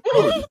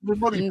 The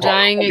money I'm part.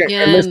 dying Okay,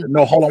 again. listen.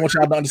 No, hold on. I want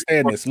y'all to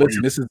understand this.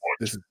 Listen, this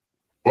is.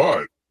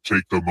 But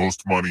take the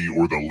most money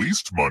or the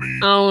least money.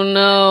 Oh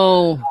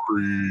no.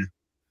 Sorry.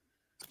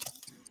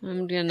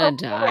 I'm gonna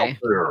die.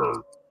 There.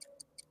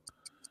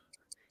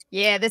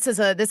 Yeah, this is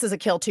a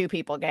kill 2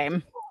 people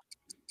game.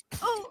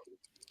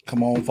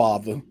 Come on,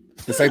 Father.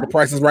 This ain't the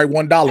Price is Right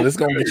 $1. This is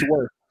gonna get you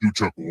work. You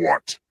took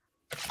what?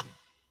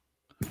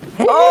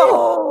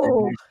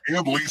 Oh,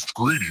 And least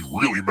greedy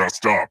really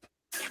messed up.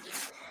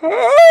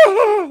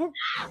 Oh,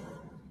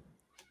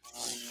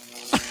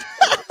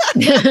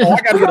 I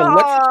gotta get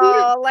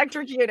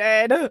electrocuted.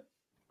 electrocuted.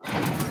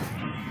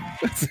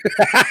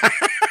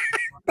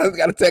 I just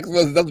got a text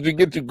message. That's what you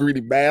get, you greedy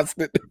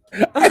bastard.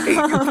 I hate you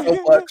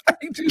so much. I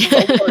hate you so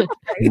much.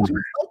 I hate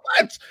you so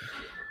much.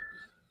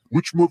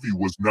 Which movie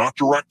was not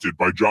directed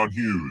by John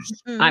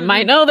Hughes? I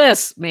might know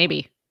this.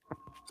 Maybe.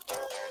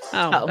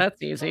 Oh, Oh.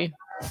 that's easy.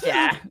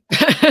 Yeah.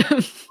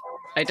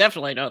 I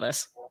definitely know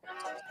this.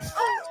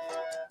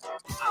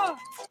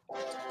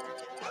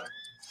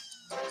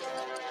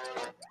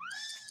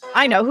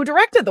 I know who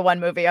directed the one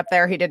movie up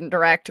there he didn't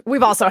direct.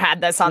 We've also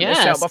had this on this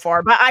show Yes.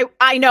 before, but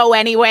I know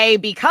anyway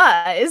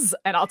because,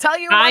 and I'll tell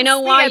you. I once know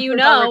the why you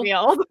answers are know.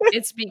 revealed.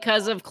 It's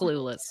because of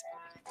Clueless.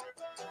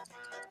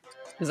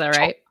 Is that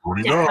right?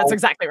 Already Yeah, know. that's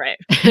exactly right.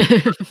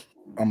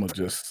 I'm gonna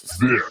just.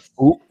 This.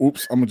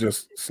 Oops. I'm gonna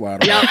just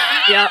slide. Yep. Away.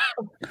 Yep.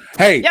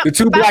 Hey, Yep, the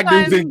two black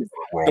dudes didn't.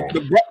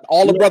 Wrong.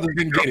 All the brothers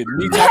didn't get it.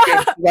 Me,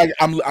 Tyka, like,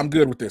 I'm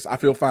good with this. I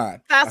feel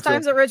fine. Fast I feel-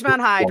 Times at Ridgemont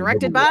High,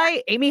 directed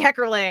by Amy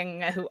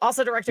Heckerling, who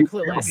also directed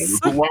Animal Clueless. was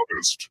the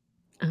loudest.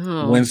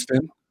 Oh.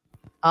 Winston.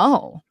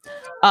 Oh.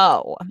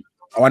 Oh,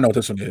 I know what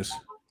this one is.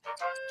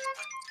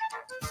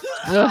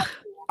 Ugh.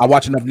 I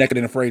watch enough Naked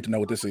and Afraid to know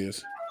what this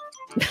is.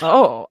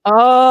 Oh.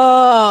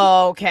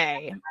 Oh.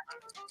 Okay.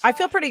 I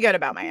feel pretty good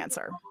about my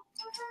answer.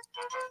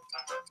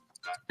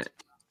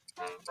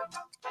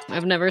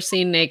 I've never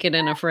seen Naked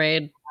and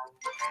Afraid.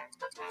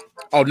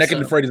 Oh, Naked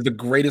and So- Afraid is the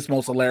greatest,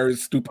 most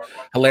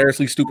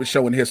hilariously stupid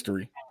show in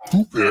history.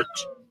 Who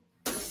picked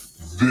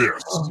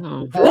this?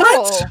 Oh.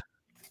 Oh.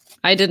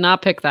 I did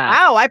not pick that.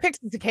 Wow, I picked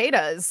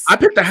cicadas. I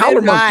picked the So Howler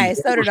did I. Monkey.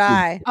 So did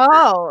I.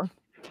 Oh.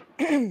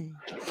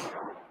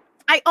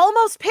 I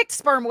almost picked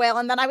sperm whale,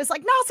 and then I was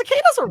like, no,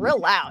 cicadas are real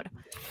loud.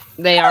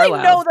 They I are don't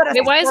loud. know that a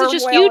Wait, why is it sperm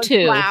just whale you is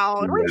two?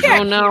 loud. We Oh,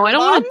 can't Oh no, hear I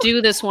don't them. want to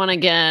do this one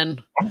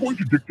again. I'm going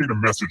to dictate a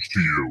message to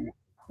you.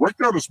 Write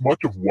down as much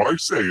of what I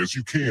say as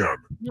you can.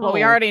 Well,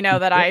 we already know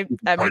that I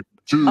am Type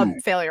 2.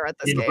 a failure at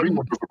this And if game.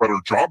 anyone does a better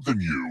job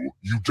than you,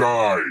 you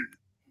die.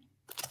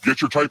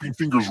 Get your typing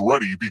fingers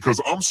ready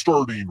because I'm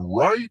starting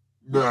right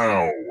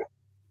now.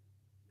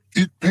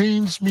 It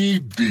pains me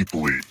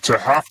deeply to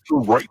have to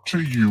write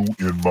to you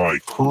in my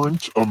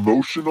current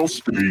emotional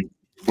state,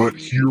 but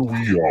here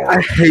we I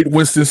are. hate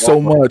Winston so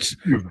much.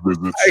 These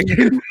visits to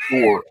the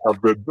store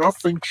have been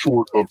nothing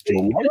short of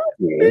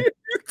delightful.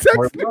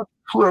 My last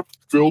trip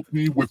filled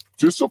me with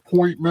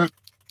disappointment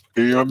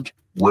and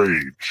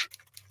rage.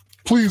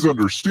 Please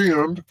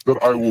understand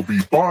that I will be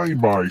buying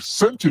my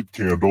scented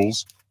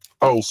candles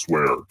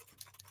elsewhere.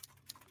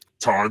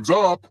 Time's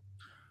up.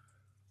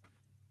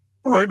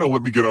 All right, now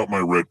let me get out my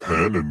red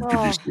pen and give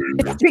you say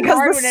one. Because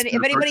Hard this- when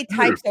if anybody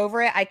types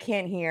over it, I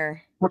can't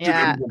hear. What did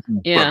Yeah. everyone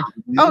do Yeah. better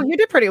than Oh, you? you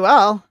did pretty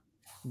well.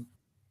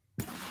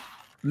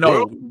 No,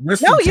 Well-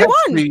 Winston No, you texted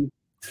won. me.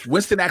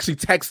 Winston actually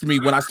texted me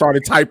when I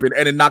started typing,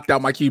 and it knocked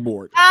out my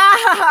keyboard.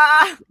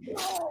 Ah!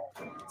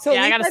 So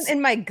Yeah, I at gotta least I'm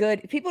in my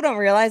good. People don't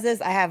realize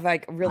this. I have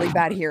like really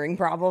bad hearing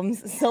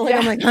problems. So like Yeah.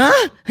 I'm like,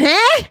 huh?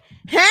 Huh?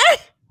 Huh?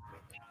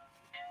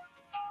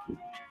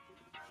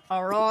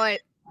 All right.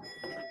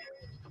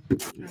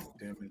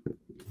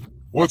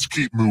 Let's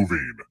keep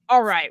moving.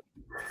 All right.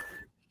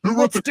 Who wrote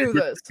Let's the do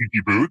this. Stinky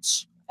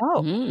Boots?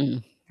 Oh,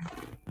 Mm.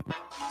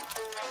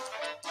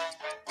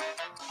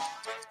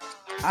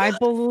 I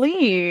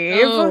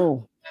believe.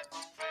 Oh.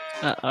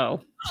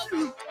 Uh-oh.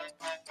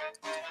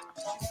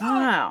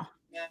 Wow.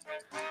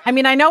 I I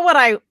mean, I know what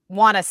I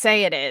want to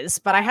say it is,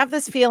 but I have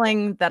this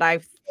feeling that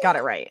I've got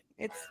it right.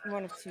 It's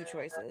one of two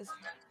choices.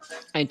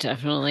 I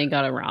definitely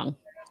got it wrong.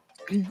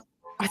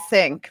 I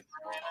think.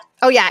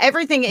 Oh yeah,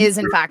 everything is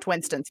in fact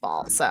Winston's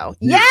fault. So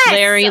yes,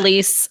 Very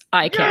least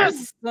I can.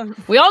 yes.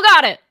 We all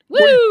got it.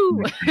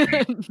 Woo!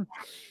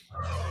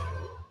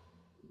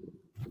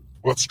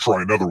 Let's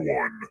try another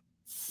one.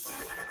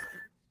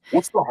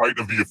 What's the height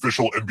of the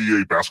official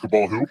NBA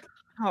basketball hoop?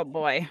 Oh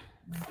boy,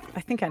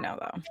 I think I know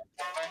though.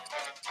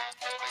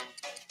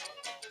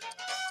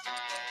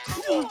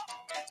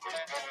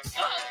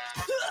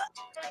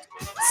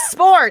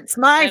 Sports,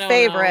 I my don't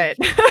favorite.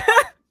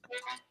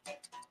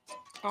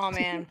 Oh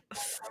man,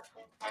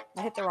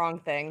 I hit the wrong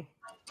thing.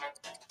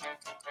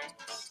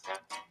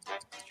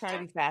 Trying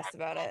to be fast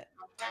about it.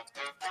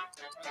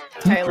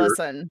 Okay,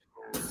 listen.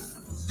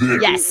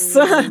 This. Yes.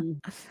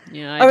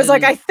 Yeah, I was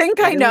like, I didn't- think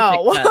I didn't pick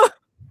know.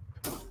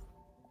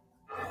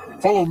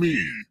 that. Follow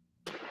me.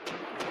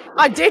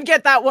 I did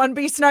get that one,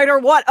 B. Snyder.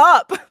 What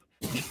up?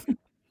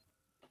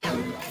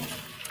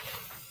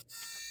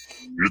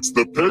 It's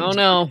the pen. Oh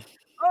no.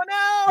 Oh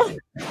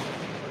no.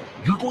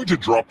 You're going to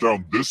drop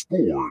down this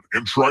board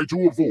and try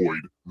to avoid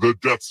the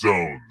death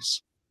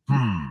zones.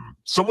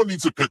 Someone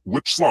needs to pick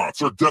which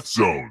slots are death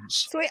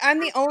zones. So wait, I'm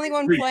the only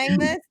one Wait, playing you-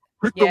 this?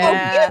 Pick the one.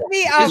 Yeah. Give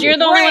me a Because you're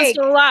the only one break.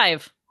 still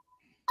alive.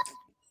 got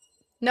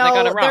No,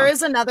 it there wrong.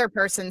 is another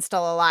person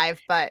still alive,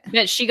 but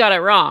But she got it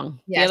wrong.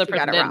 yeah, the other she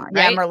person got it didn't, wrong.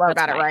 right? Yeah, Merlot That's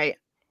got it fine. right.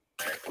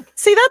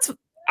 See, that's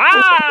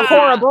Ah!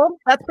 horrible.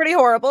 That's pretty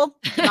horrible.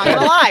 Not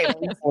gonna lie.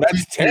 Oh,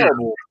 that's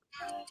terrible.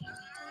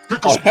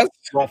 Pick a Oh, spot that's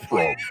to drop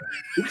from.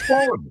 It's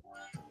fun.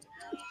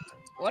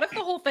 What if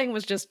the whole thing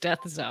was just death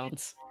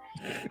zones?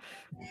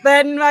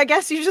 Then I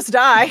guess you just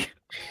die.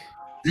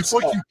 It's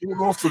like you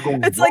don't have to go.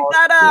 It's like walk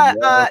that and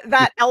walk.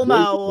 that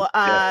Elmo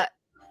Yeah.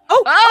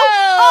 oh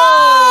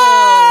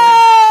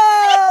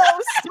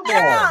Come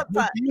snap! on,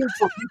 we're here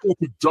for people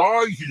to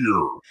die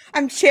here.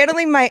 I'm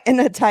channeling my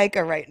inner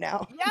Taika right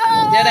now.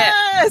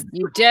 Yes!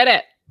 You did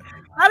it.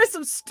 That is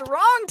some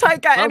strong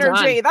Taika Well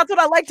energy. done. That's what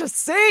I like to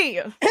see.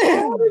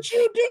 What did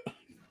you do?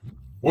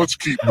 Let's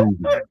keep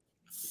moving.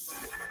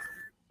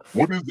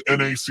 What is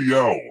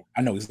NaCl?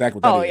 I know exactly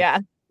what that Oh is. yeah.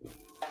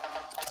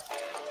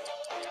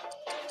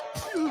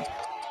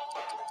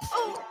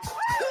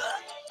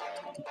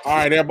 All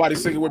right, everybody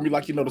sing it with me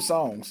like you know the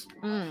songs.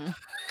 Mm.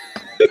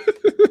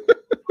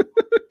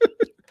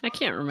 I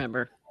can't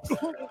remember.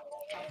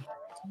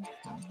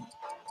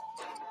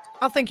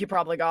 I think you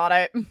probably got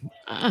it.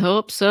 I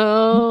hope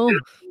so.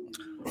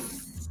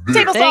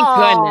 Table Thank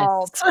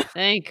salt.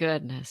 Thank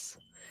goodness.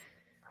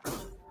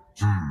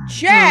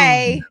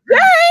 Jay!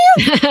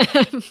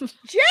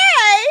 Jay!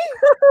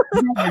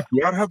 My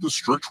dad had the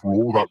strict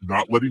rule about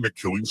not letting a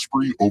killing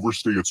spree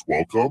overstay its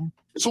welcome.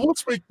 So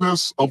let's make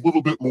this a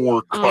little bit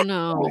more Oh cut.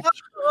 no.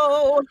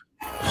 Oh,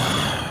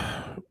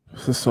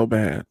 This is so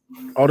bad.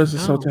 Oh, this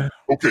is so Oh. bad.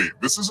 Okay,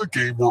 this is a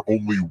game where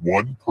only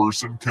one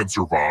person can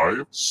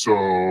survive, so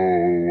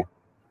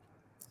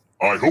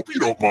I hope you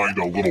don't mind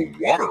a little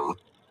water.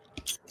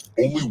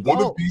 Only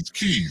one Oh. of these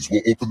keys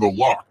will open the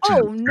lock to oh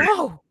your gate.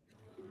 no.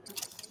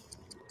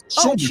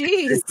 So Oh, many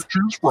keys jeez. to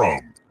choose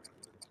from.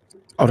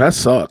 Oh, that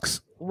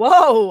sucks.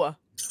 Whoa.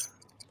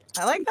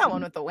 I like that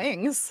one with the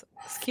wings.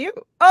 It's cute.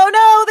 Oh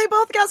no, they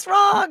both guessed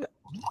wrong.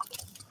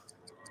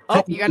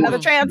 Oh, you got another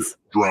chance.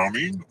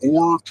 Drowning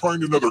or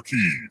trying another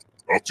key.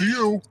 Up to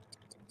you.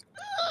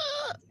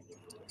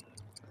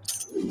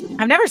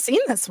 I've never seen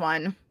this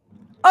one.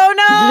 Oh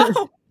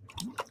no.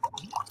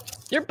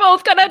 You're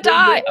both gonna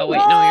die. Oh wait,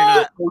 no, you're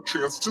not. More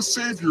chance to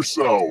save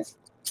yourself.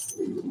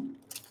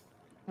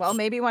 Well,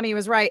 maybe when he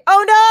was right.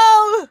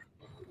 Oh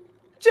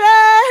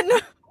no!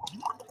 Jen!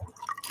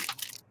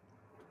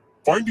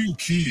 Finding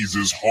keys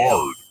is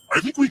hard. I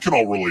think we can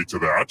all relate to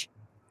that.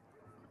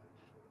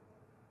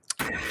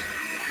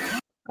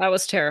 That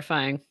was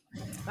terrifying.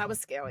 That was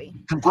scary.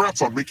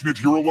 Congrats on making it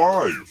here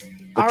alive.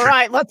 All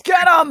right, let's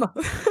get him.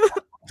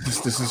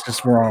 This is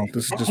just wrong.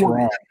 This is just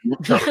wrong.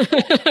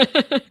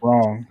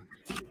 Wrong.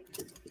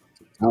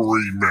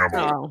 Marine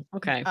mammal. Oh,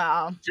 okay.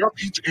 Oh, Tap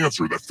each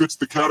answer that fits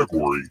the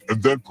category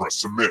and then press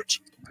submit.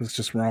 This is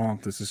just wrong.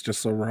 This is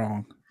just so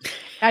wrong.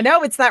 I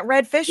know it's that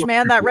red fish,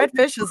 man. That red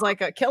fish is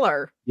like a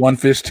killer. One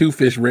fish, two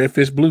fish, red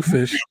fish, blue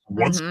fish.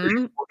 One space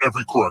Mhm. for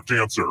every correct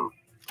answer.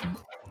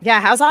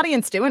 Yeah, how's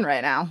audience doing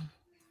right now?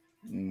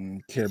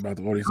 Care about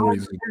the audience.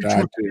 Audience who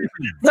died too.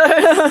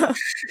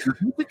 Did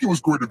you think it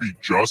was going to be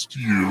just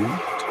you?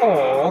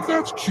 Oh,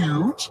 that's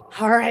cute.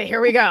 All right,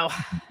 here we go.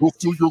 We'll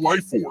steal your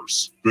life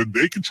force. Then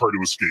they can try to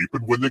escape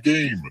and win the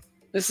game.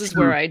 This is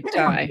where I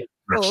die.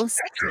 Next Oh,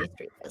 second.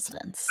 63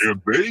 residents.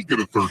 And they get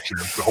a third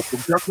chance to help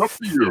them catch up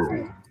to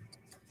you.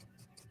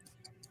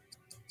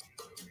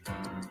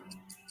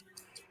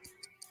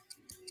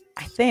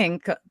 I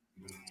think.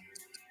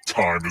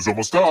 Time is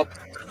almost up.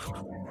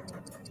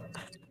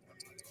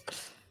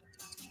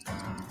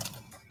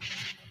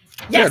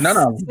 Yeah, Yes! none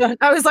of them.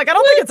 I was like, I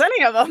don't think it's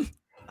any of them.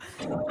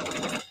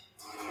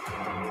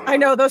 I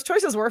know those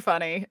choices were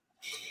funny.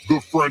 The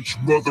French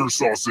mother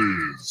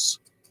sauces.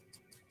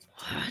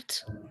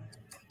 What?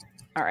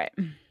 All right.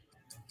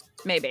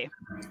 Maybe.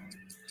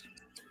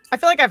 I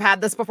feel like I've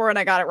had this before and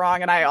I got it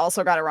wrong, and I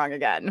also got it wrong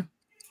again.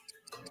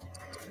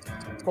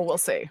 But we'll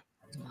see.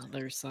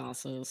 Mother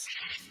sauces.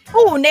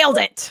 Oh, nailed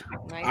it.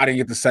 Nice. I didn't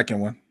get the second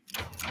one.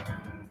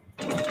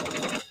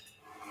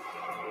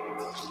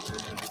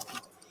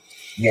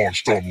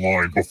 Launched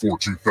online before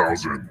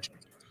 2000.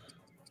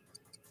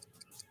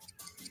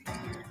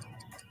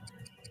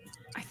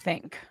 I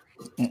think.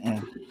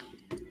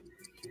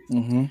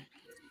 Mm-hmm.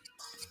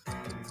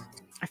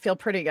 I feel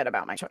pretty good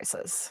about my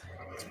choices.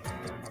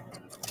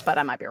 But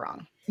I might be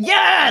wrong.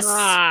 Yes!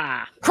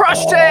 Ah,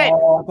 Crushed it!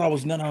 Oh, I thought it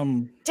was none of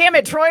them. Damn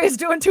it, Troy is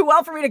doing too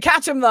well for me to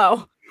catch him,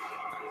 though.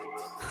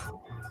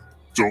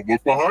 Don't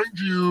look behind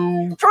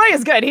you. Troy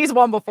is good. He's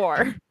won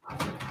before.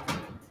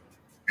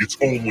 It's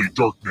only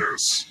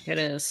darkness. it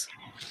is.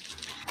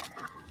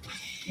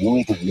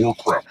 World of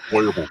Warcraft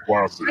playable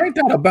classic. Ain't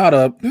that about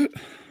a...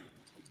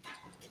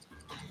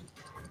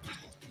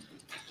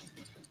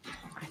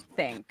 I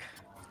think.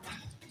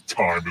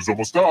 Time is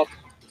almost up.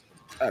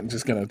 I'm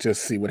just gonna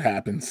see what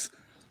happens.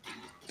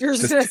 You're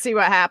just Just- gonna see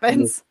what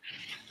happens.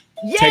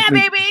 Yeah, Take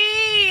me-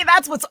 baby!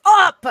 That's what's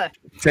up!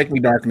 Take me,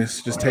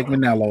 darkness. Just take me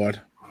now, Lord.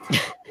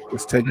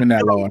 Just take me now,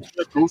 Lord.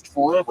 That goes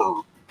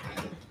forever.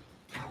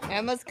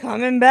 Emma's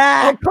coming I'm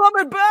back.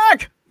 coming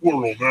back!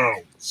 Plural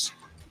nouns.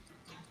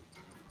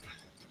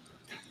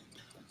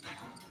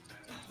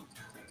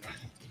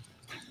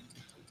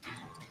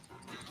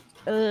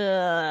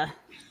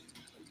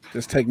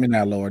 Just take me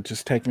now, Lord.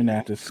 Just take me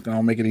now. Just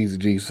gonna make it easy,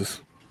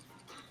 Jesus.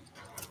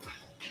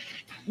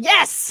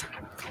 Yes!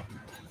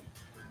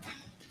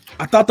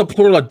 I thought the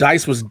plural of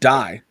dice was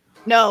die.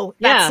 No,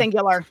 that's Yeah.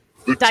 singular.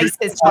 The Dice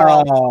is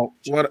plural. Oh,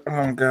 what?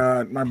 Oh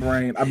God, my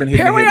brain. I've been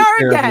hitting. Here we the head are with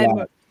chairs a again.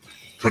 lot.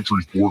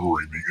 countries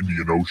bordering the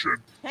Indian Ocean.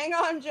 Hang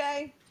on,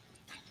 Jay.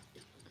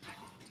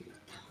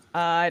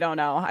 I don't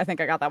know. I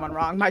think I got that one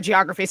wrong. My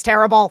geography's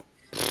terrible.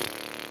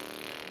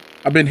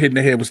 I've been hitting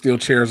the head with steel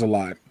chairs a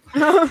lot.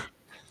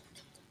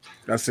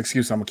 That's the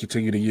excuse I'm gonna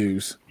continue to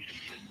use.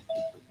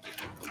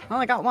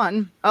 Well, I got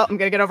one. Oh, I'm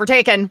gonna get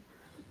overtaken.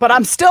 But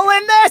I'm still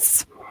in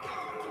this!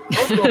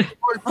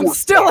 I'm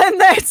still in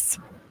this!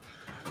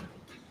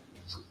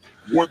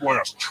 One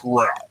last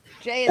trap.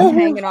 Jay is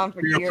hanging on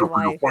for The dear answer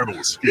for your life. final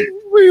escape.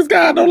 Please,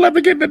 God, don't let me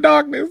get in the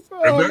darkness.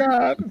 Oh And then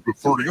God. the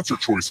third answer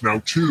choice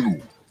now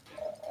too.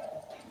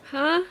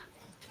 Huh?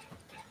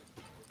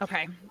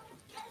 Okay.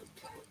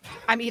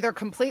 I'm either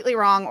completely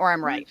wrong or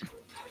I'm right.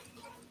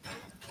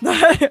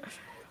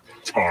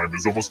 Time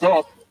is almost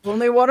up.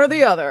 Only one or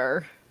the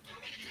other.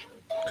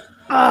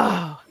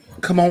 Oh.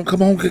 Come on,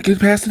 get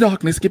past the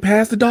darkness. Get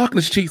past the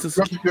darkness, Jesus.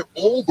 You have to get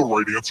all the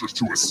right answers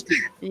to escape.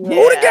 Move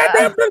the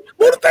goddamn, move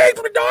the thing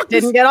from the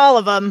darkness. Didn't get all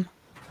of them.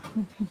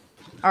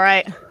 All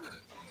right.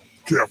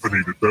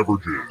 Caffeinated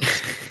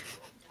beverages.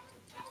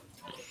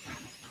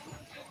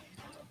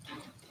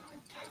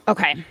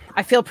 Okay.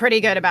 I feel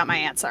pretty good about my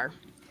answer.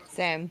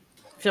 Same.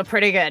 Feel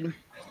pretty good.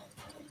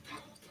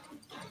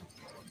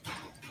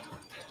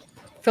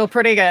 Feel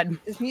pretty good.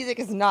 This music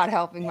is not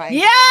helping my.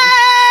 Yeah!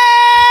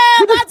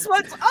 That's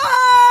what's up!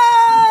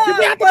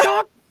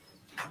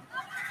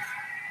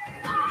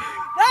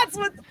 That's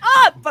what's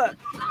up!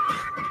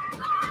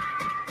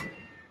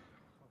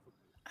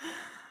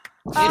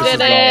 You did it.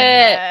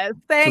 Yes, This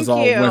thank is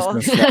all you.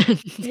 Winston's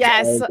fault.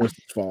 Yes, All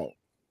Winston's fault.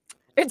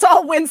 it's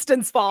all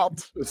Winston's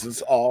fault. This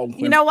is all.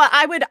 You know what?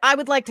 I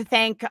would like to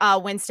thank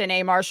Winston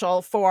A.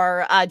 Marshall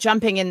for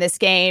jumping in this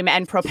game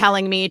and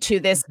propelling me to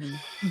this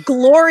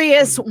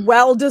glorious,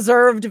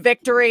 well-deserved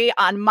victory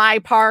on my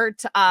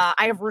part.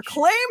 I have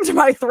reclaimed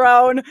my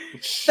throne.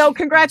 So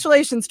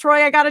congratulations,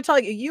 Troy. I got to tell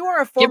you, you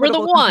are a Give her the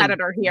formidable one.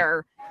 competitor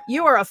here.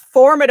 You are a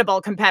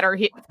formidable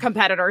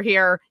competitor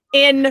here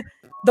in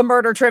the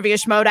Murder Trivia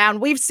Schmodown.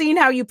 We've seen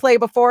how you play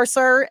before,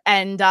 sir,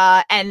 and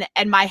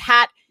my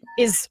hat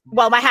is,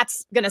 well, my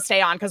hat's gonna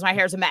stay on because my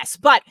hair's a mess,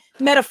 but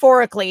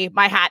metaphorically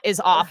my hat is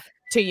off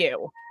to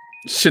you.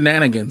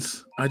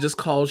 Shenanigans. I just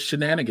called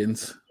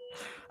shenanigans.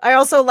 I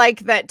also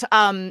like that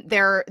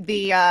they're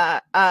the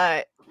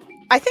I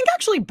think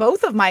actually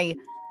both of my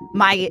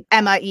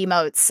Emma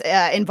emotes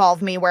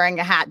involve me wearing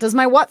a hat. Does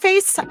my what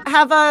face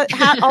have a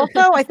hat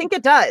also? I think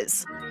it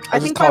does. I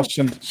just called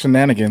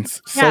shenanigans.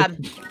 Yeah.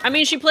 I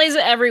mean, she plays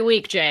it every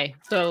week, Jay,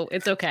 so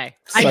it's okay.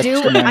 I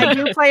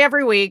do play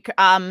every week.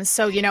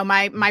 So you know,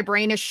 my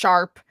brain is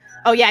sharp.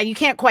 Oh yeah, you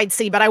can't quite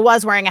see, but I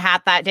was wearing a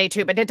hat that day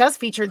too. But it does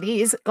feature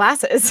these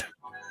glasses.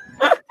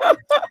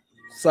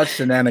 Such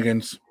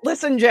shenanigans.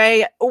 Listen,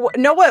 Jay,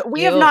 know what?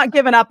 We have You- not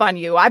given up on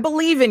you. I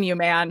believe in you,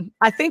 man.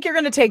 I think you're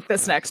gonna take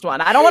this next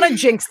one. I don't want to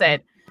jinx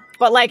it,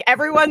 but like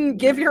everyone,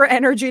 give your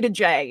energy to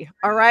Jay.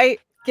 All right,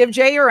 give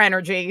Jay your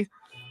energy.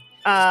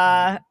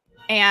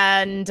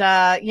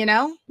 You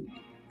know,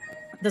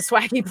 the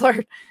swaggy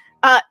blurt.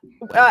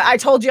 I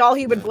told y'all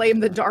he would blame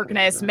the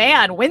darkness.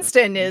 Man,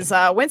 Winston is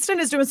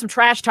doing some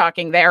trash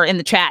talking there in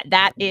the chat.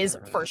 That is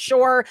for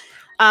sure.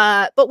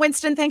 But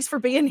Winston, thanks for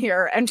being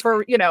here and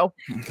for, you know,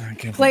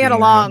 Thank him for playing being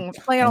along here.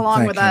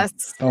 Don't with thank him.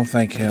 us. Don't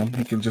thank him.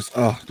 He can just,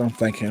 don't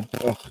thank him.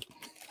 Oh,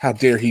 how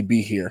dare he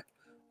be here?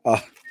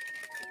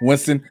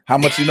 Winston, how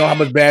much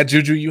bad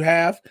juju you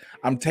have?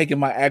 I'm taking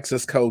my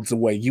access codes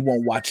away. You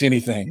won't watch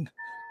anything.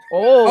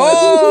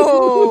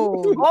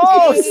 Oh,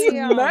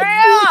 damn.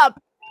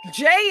 Snap!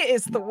 Jay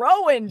is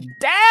throwing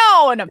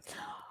down.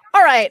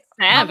 All right,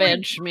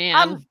 Savage,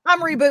 man.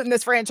 I'm rebooting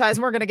this franchise,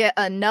 and we're gonna get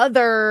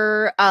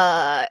another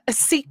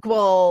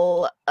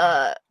sequel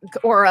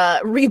or a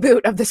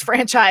reboot of this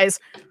franchise,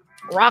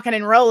 rocking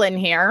and rolling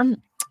here.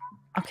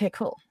 Okay,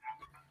 cool.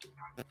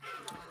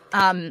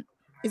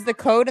 Is the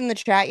code in the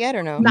chat yet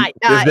or no? Not,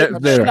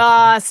 There.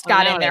 just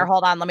got now in there. it is.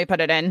 Hold on, let me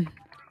put it in.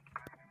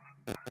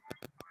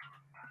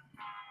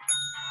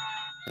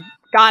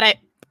 Got it.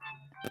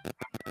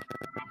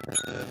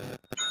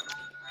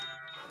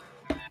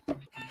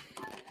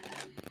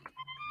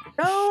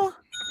 Go.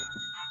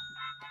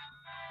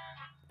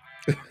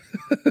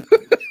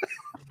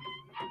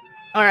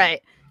 All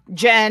right,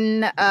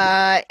 Jen,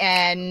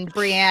 and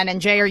Brienne and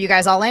Jay, are you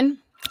guys all in?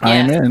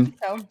 I'm in.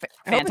 So, I hope it's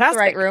the Fantastic.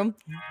 right room.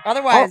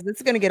 Otherwise, this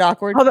is going to get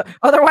awkward.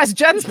 Otherwise,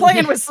 Jen's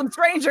playing with some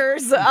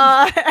strangers,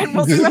 and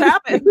we'll see what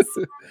happens.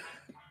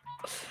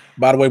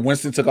 By the way,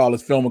 Winston took all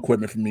his film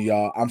equipment from me,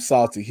 y'all. I'm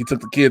salty. He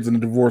took the kids in the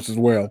divorce as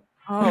well.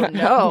 Oh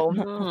no!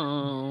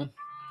 Oh.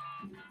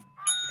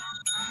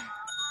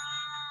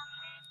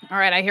 All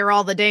right, I hear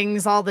all the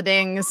dings.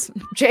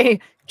 Jay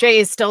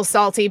is still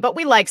salty, but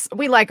we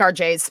like our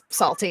Jays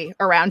salty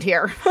around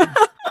here.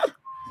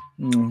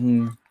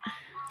 Mm-hmm.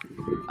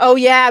 Oh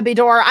yeah,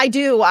 Bidor, I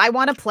do. I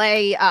want to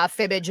play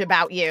Fibbage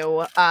About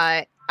You.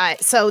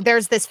 So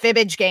there's this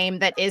Fibbage game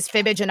that is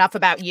Fibbage Enough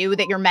About You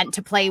that you're meant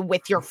to play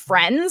with your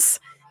friends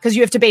because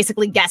you have to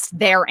basically guess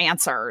their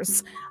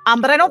answers.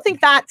 But I don't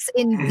think that's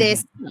in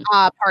this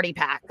party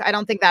pack. I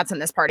don't think that's in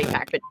this party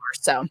pack, Bidor.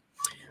 So.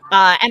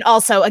 And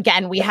also,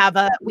 again, we have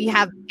a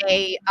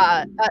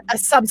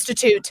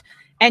substitute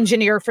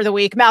engineer for the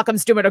week.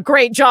 Malcolm's doing a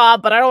great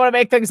job, but I don't want to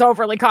make things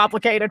overly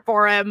complicated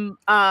for him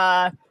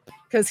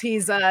because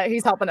he's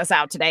helping us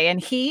out today, and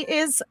he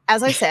is,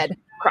 as I said,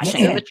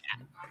 crushing it.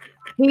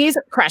 He's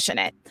crushing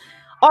it.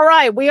 All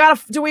right, we got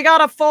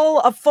a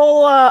full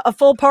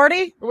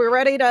party? Are we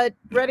ready to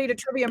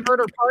trivia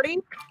murder party?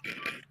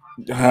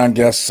 I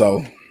guess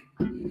so.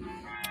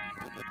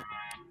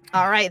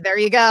 All right, there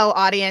you go,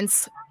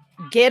 audience.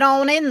 Get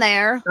on in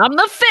there. I'm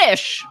the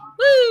fish.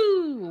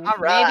 Woo! All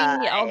right.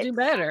 Maybe I'll do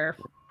better.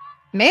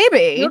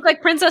 Maybe. You look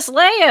like Princess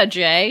Leia,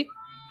 Jay.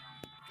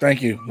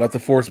 Thank you. Let the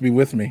force be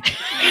with me.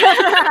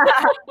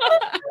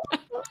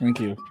 Thank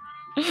you.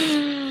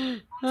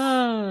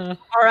 All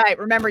right.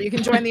 Remember, you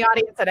can join the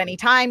audience at any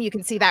time. You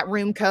can see that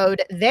room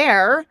code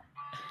there.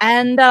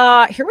 And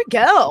here we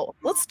go.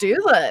 Let's do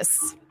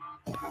this.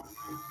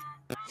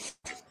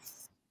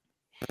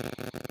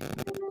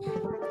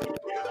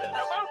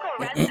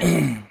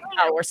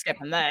 Oh, we're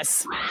skipping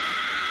this.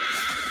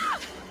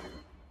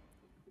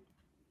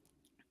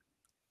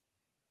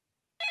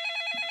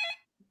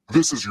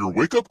 This is your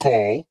wake-up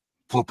call.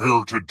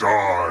 Prepare to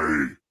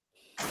die.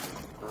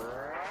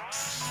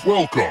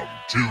 Welcome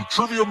to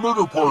Trivia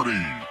Murder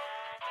Party.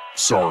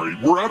 Sorry,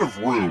 we're out of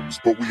rooms,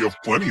 but we have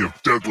plenty of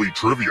deadly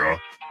trivia.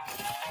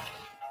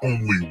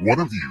 Only one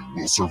of you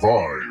will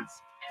survive.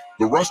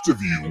 The rest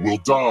of you will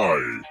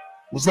die.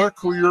 Was that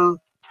clear?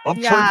 I'm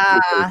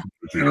trying to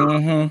here.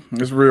 Mm-hmm.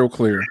 It's real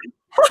clear.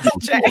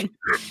 Jay.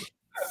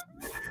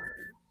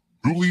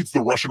 Who leads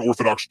the Russian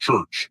Orthodox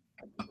Church?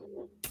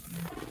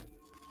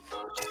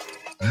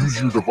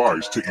 Use your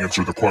device to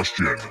answer the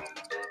question.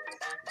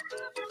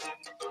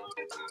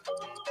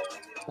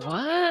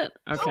 What?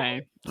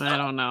 Okay. I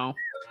don't know.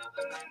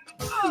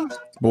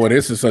 Boy,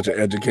 this is such an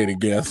educated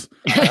guess.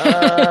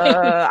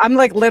 I'm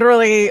like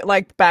literally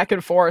like back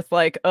and forth,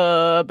 like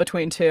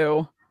between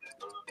two.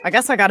 I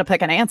guess I got to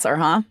pick an answer,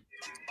 huh?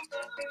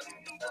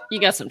 You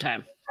got some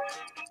time.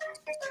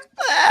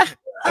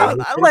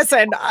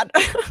 Listen,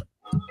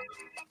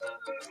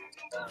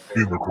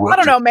 In the I correct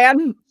don't know,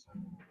 man.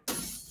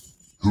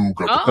 Who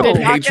got Oh. the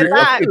Did not get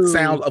that. It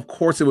sounds. Of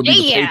course, it would be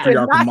Yeah. the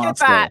Patriarch Did of not get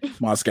Moscow.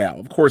 Moscow.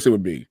 Of course, it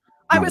would be.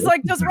 I was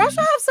like, does Russia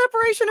have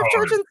separation of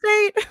church and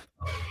state?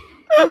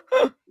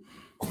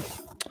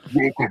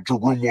 Welcome to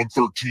room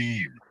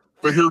 113.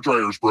 The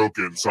hairdryer's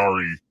broken,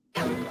 sorry.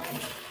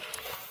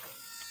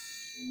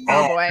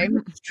 Oh boy.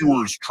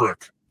 Skewer's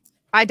trick.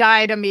 I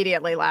died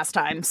immediately last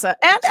time, so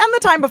and the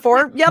time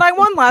before, yet I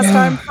won last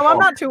time, so I'm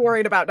not too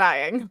worried about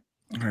dying.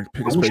 All right,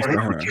 pick I a wish space I had a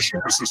behind.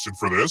 magician assistant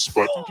for this,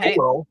 but Okay.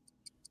 oh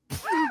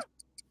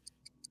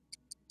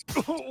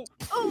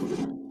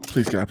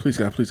Please, God. Please,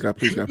 God. Please, God.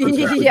 Please, God. Please, God. Please,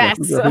 God. Yes,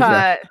 Please,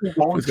 God. Please, God.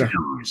 well.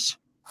 Volunteers.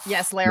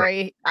 yes,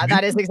 Larry.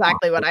 That is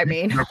exactly what I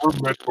mean. Never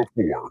met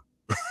before.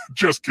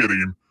 Just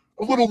kidding.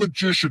 A little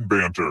magician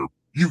banter.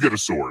 You get a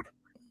sword.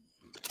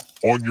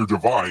 On your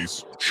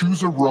device,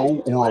 choose a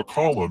row or a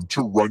column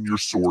to run your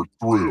sword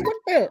through. Right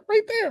there.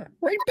 Right there.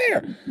 Right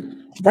there.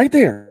 Right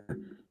there.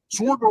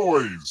 Sword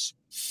noise.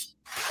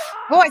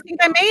 Oh, I think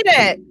I made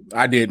it.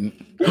 I didn't.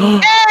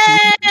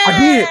 I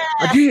did.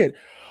 I did.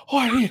 Oh,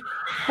 I did.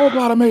 Oh,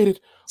 God, I made it.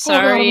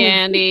 Sorry,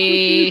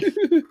 Andy.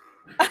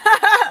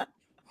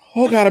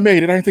 Oh, God, I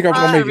made it. I didn't think I was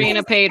going to make it.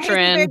 Arena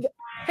patron.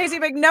 Hazy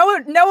Big,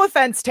 no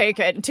offense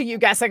taken to you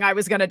guessing I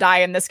was going to die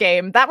in this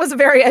game. That was a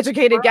very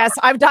educated guess.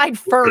 I've died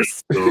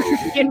first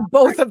in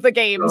both of the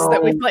games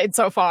that we've played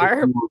so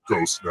far.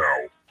 Ghost now.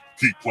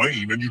 Keep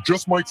playing, and you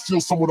just might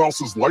steal someone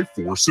else's life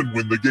force and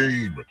win the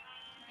game.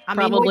 I mean,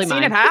 Probably we've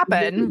seen it mine.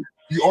 happen.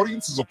 The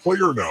audience is a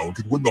player now and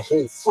could win the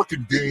whole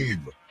frickin'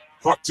 game.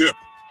 Hot tip: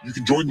 you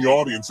can join the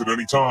audience at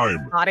any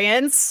time.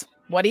 Audience,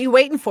 what are you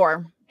waiting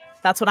for?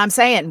 That's what I'm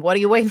saying. What are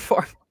you waiting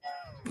for?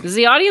 Is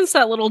the audience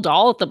that little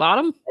doll at the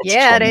bottom? That's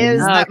Yeah, it fun.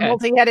 is. Oh, That okay.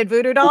 multi-headed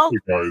voodoo doll. Okay,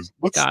 guys,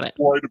 let's Got it.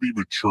 try to be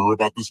mature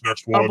about this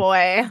next Oh one.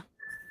 boy.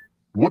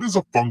 What is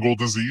a fungal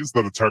disease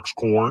that attacks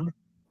corn?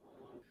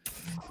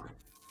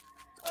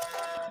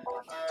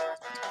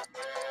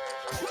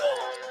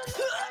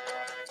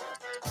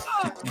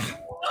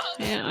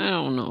 Yeah, I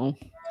don't know.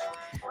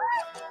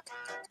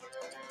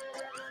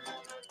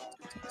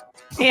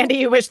 Andy,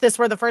 you wish this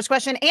were the first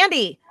question.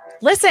 Andy,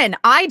 listen,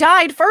 I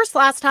died first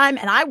last time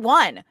and I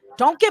won.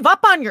 Don't give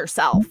up on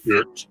yourself.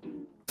 Picked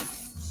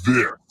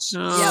this.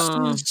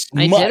 I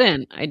Smut.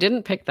 didn't. I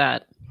didn't pick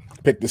that.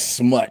 Pick the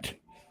smut.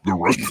 The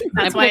rest of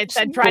That's why it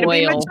said try to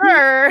be Spoil.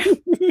 mature.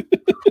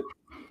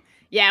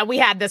 Yeah, we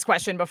had this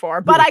question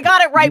before, but I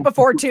got it right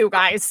before too,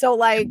 guys. So,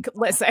 like,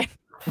 listen.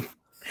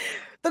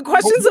 The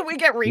questions that we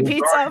get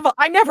repeats of,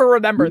 I never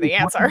remember the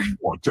answer. you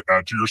want to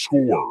add to your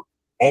score.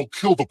 I'll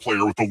kill the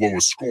player with the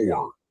lowest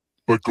score,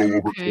 but go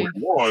over Okay.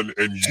 21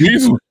 and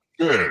Jesus. you are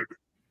dead.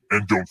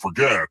 And don't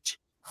forget,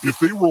 if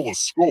they roll a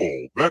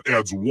skull, that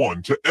adds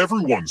 1 to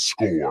everyone's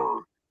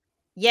score.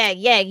 Yeah.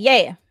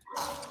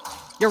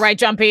 You're right,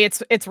 Jumpy.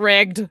 It's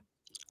rigged.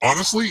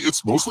 Honestly,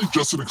 it's mostly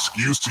just an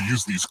excuse to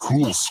use these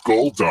cool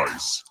skull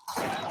dice.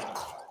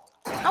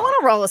 I want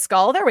to roll a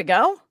skull. There we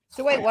go.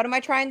 So wait, what am I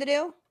trying to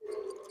do?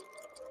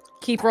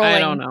 Keep rolling. I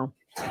don't know.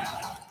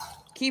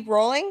 Keep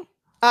rolling?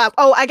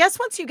 I guess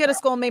once you get a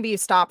skull, maybe you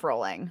stop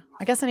rolling.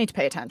 I guess I need to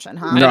pay attention,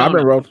 huh? I No, I've don't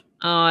been know. rolled.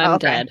 Oh, I'm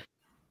Okay. dead.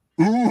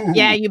 Ooh,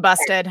 Yeah, you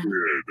busted.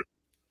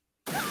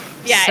 good.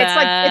 Yeah, it's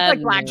like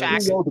Sadness.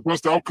 blackjack. You know the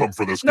best outcome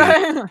for this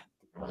game.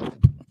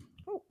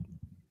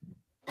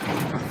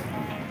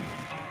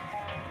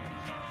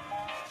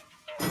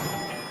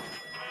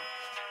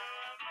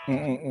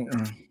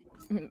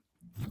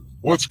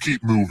 Let's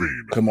keep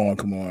moving. Come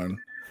on.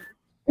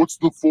 What's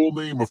the full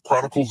name of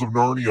Chronicles of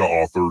Narnia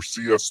author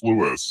C.S.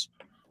 Lewis?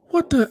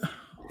 What the?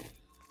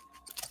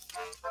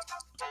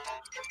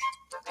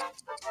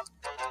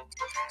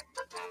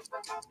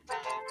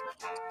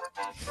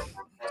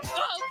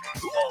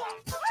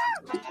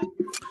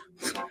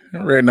 I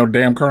ain't read no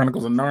damn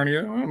Chronicles of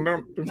Narnia. I don't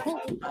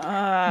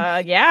know.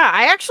 Yeah,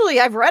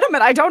 I've read him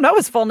and I don't know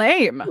his full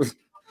name.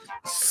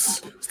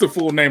 It's the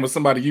full name of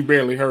somebody you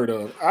barely heard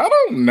of. I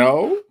don't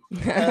know.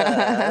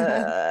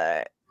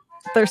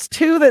 There's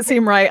two that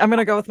seem right. I'm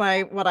gonna go with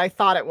what I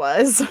thought it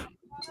was.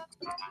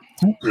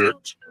 Who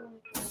picked?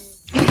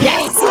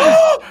 Yes.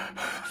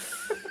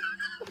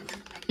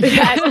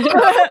 Yes.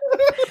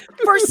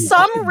 For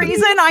some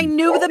reason, I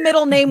knew the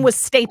middle name was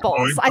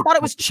Staples. I thought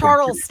it was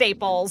Charles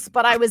Staples,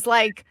 but I was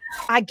like,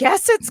 I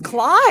guess it's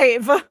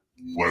Clive.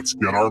 Let's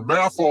get our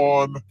math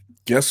on.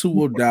 Guess who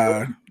will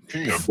die?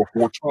 Can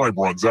before time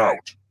runs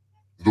out.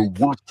 The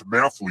worst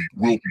mathlete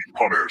will be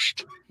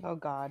punished. Oh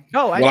God.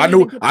 Oh, Well,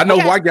 I know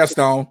who I guessed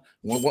on.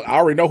 Well, I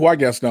already know who I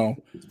guessed on,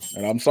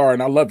 and I'm sorry,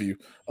 and I love you.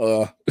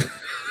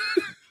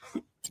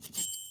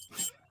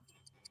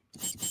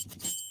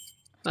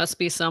 Must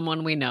be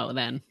someone we know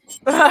then.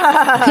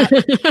 I'm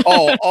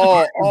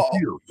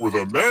here for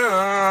the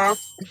math.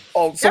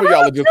 Some of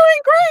y'all are Everyone's just.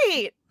 doing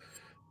great.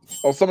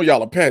 Oh, some of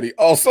y'all are petty.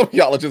 Oh, some of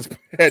y'all are just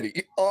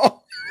petty.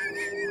 Oh.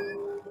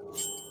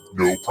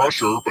 No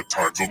pressure, but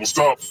time's almost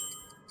up.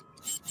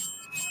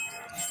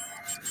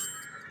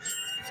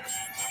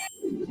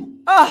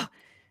 Oh,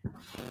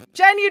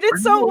 Jen, you did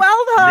so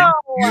well though.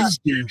 It is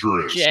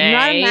dangerous. I'm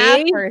not a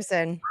math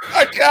person.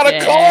 I gotta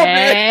call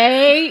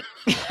it.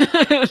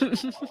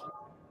 Jay.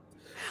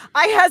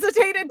 I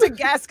hesitated to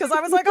guess because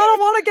I was like, I don't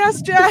want to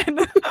guess Jen.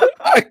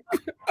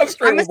 I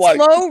straight I'm a was like,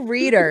 slow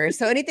reader,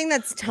 so anything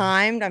that's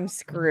timed, I'm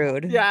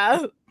screwed.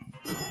 Yeah.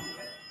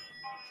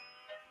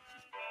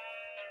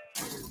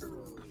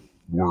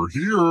 We're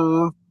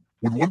here.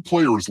 When one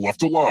player is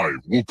left alive,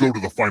 we'll go to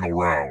the final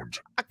round.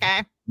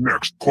 Okay.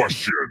 Next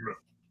question.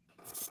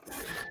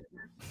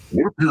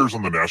 What appears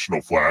on the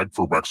national flag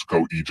for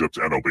Mexico, Egypt,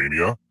 and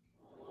Albania?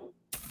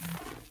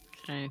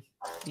 Okay.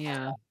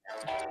 Yeah.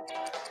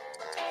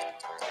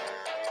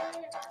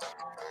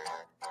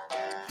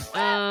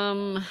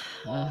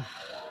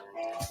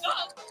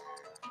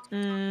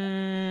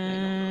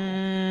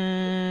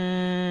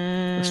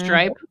 The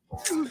stripe.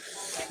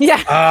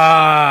 Yeah.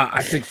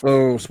 I think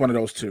so. It's one of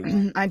those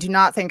two. I do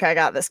not think I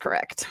got this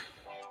correct.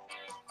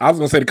 I was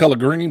gonna say the color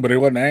green, but it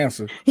wasn't the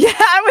answer. Yeah,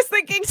 I was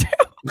thinking too.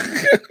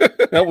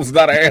 That was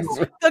not an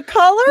answer. The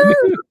color?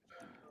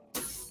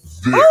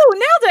 Oh,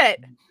 nailed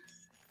it.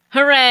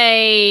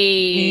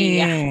 Hooray!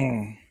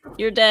 Mm.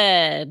 You're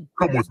dead.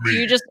 Come with me.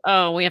 You just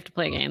we have to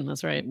play a game.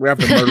 That's right. We have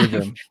to murder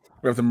them.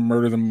 We have to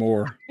murder them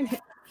more.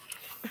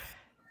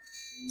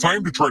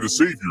 Time to try to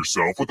save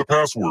yourself with the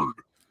password.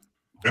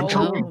 Enter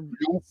a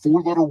real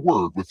 4-letter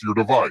word with your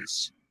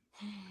device.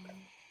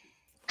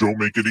 Don't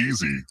make it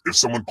easy. If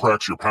someone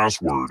cracks your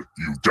password,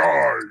 you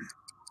die.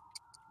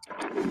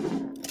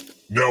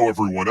 Now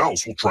everyone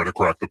else will try to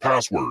crack the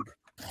password.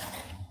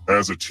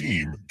 As a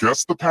team,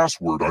 guess the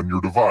password on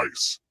your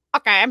device.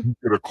 Okay. You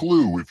get a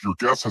clue if your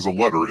guess has a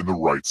letter in the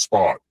right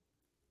spot.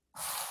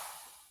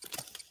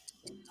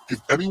 If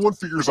anyone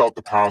figures out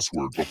the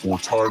password before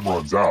time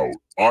runs out,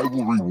 I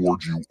will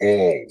reward you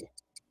all.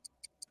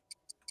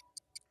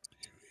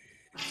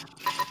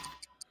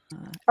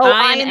 Oh,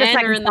 I in and the N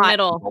second are in the spot.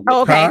 middle.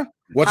 Oh, okay. Huh?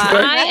 What's Uh,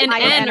 that? I and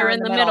N are in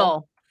the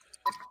middle.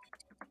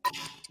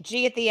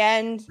 G at the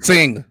end.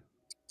 Sing.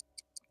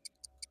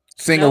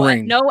 Sing No, a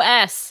ring. no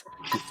S.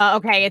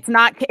 Okay, it's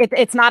not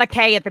a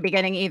K at the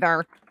beginning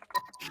either.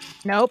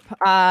 Nope.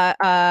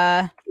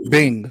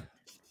 Bing.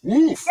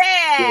 Oof.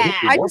 Yeah.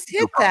 I just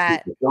hit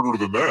that. Harder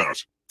than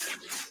that.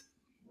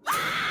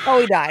 Oh,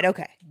 he died.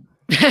 Okay.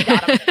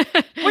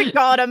 We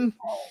got him.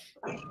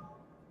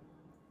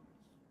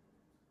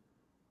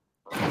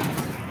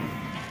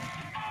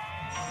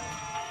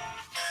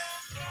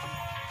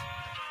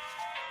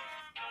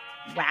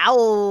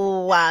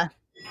 Wow.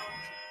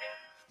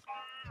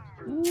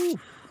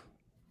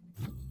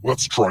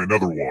 Let's try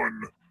another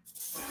one.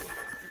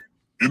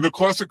 In the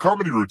classic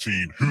comedy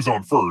routine, who's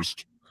on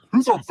first?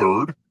 Who's on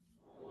third?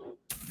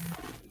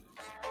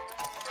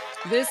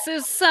 This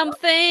is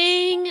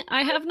something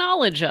I have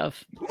knowledge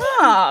of.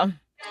 Huh.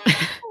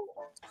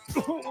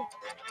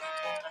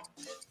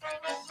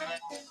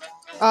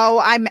 Oh,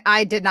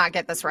 I did not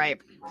get this right.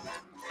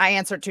 I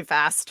answered too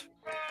fast.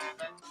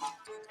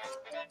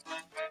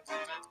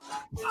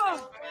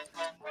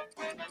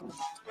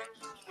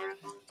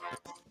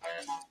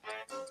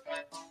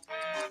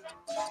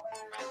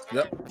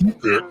 Yep. You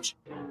picked.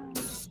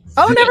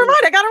 Oh, never mind.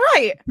 I got it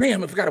right.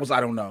 Damn, I forgot it was I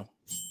don't know.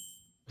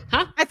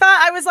 I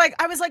thought I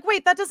was like,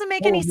 wait, that doesn't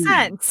make any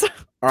sense.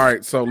 All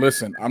right, so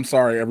listen, I'm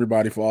sorry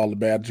everybody for all the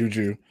bad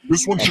juju.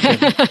 This one's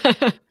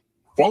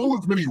follow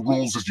as many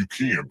rules as you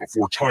can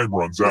before time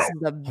runs This out.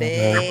 is the big,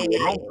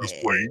 Everyone else is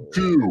playing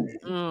too.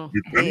 Oh.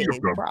 If any of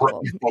big them problem.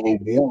 correctly follow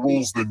more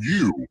rules than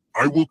you,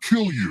 I will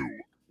kill you.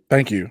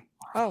 Thank you.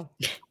 Oh,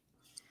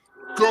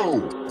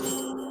 Go.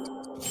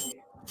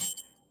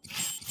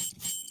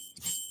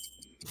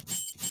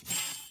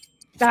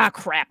 Ah,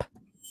 crap.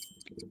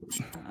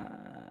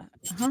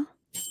 Huh?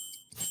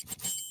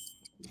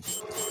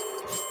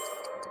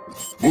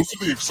 Most of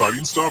the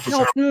exciting stuff is No,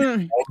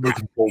 happening on the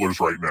controllers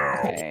right now.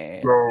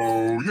 Okay.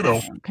 So, you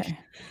know, Okay.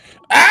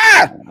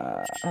 Ah!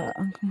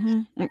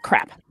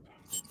 Crap.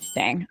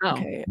 Dang. Oh.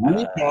 Okay.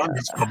 rule time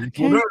is coming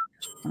to an okay.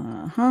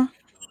 end.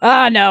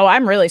 Uh-huh. No,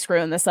 I'm really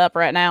screwing this up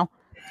right now.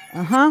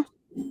 Uh-huh.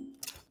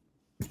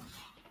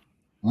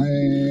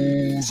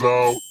 Rules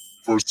out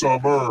for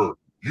summer.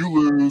 You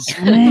lose.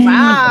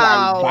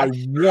 Wow. By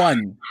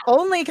one.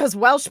 Only because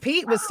Welsh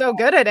Pete was so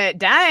good at it.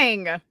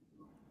 Dang.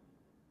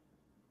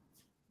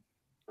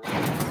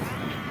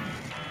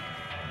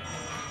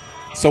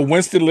 So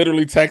Winston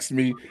literally texted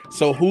me.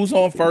 So who's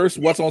on first?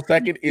 What's on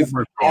second? Is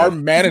Oh my our God.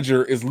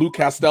 manager is Lou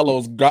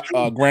Costello's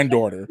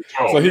granddaughter.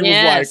 So he was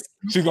Yes.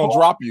 like, she's gonna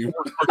drop you.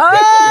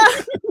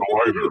 Ah,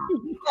 Either.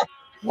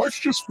 Life's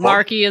just fun.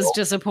 Marky is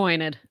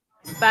disappointed.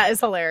 that is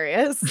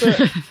hilarious.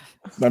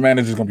 That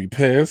manager's gonna be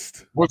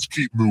pissed. Let's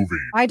keep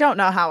moving. I don't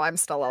know how I'm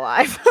still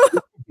alive.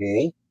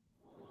 Bull.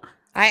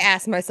 I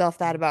asked myself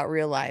that about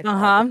real life. all the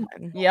Uh-huh.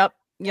 time. Yep.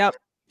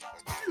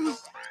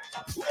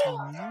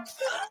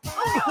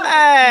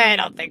 I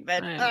don't think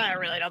that. I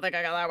really don't think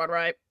I got that one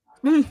right.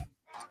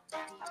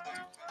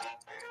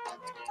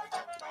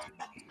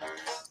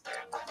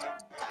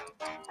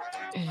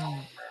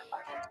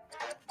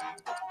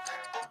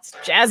 It's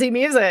jazzy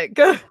music.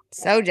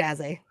 So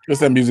jazzy.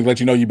 Just that music let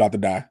you know you about to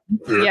die.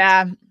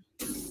 Yeah.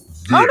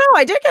 Oh no,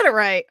 I did get it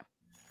right.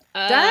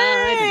 I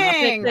did not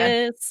pick Dang.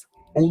 this.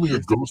 Only a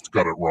ghost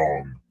got it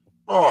wrong.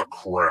 Oh,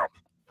 crap.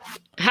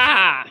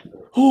 Ha!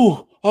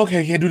 Ooh,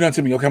 okay, can't do nothing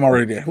to me. Okay, I'm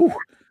already there. Ooh.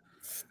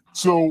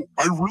 So,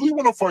 I really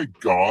want to fight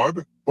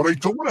God, but I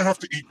don't want to have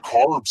to eat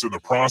carbs in the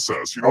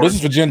process. You know, Oh, this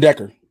is for Jen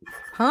Decker.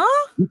 Huh?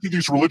 eating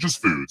these religious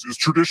foods is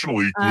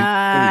traditionally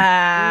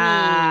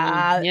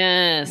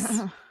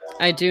Yes,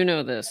 I do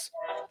know this.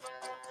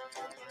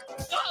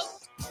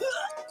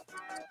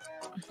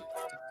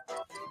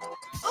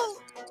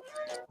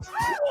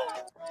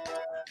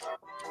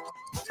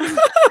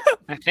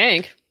 I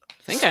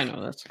think I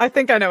know this. I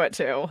think I know it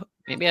too.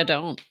 Maybe I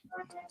don't.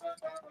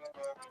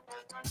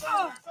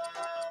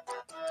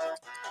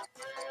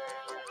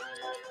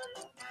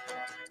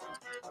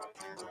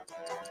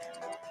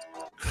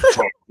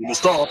 We'll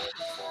stop.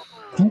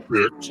 Who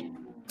picked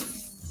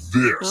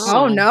this.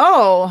 Oh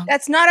no.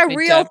 That's not a It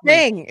real definitely-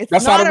 thing. It's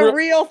That's not not a a real-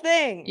 real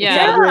thing. Yeah.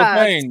 It's not a real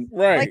Yeah. thing,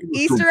 right? Like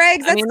Easter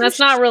eggs. I mean, that's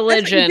not That's what you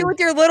religion. do with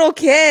your little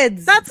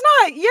kids. That's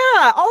not,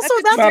 yeah. Also, That's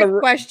a that's not a trick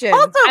question.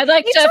 also I'd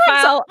like to Easter eggs,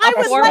 file I a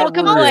would formal like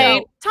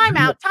complaint. Time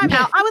out.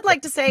 I would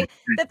like to say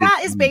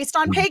that is based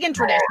on pagan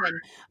tradition.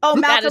 Oh,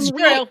 That is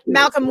true.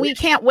 Malcolm, we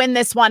can't win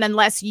this one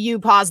unless you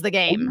pause the All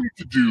game. you need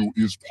to do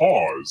is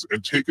pause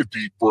and take a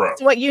deep breath.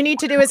 So what you need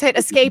to do is hit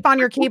escape on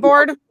your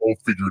keyboard, All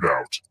figured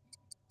out.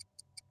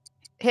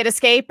 hit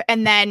escape,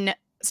 and then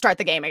start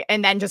the game,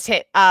 and then just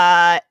hit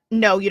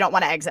no, you don't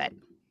want to exit.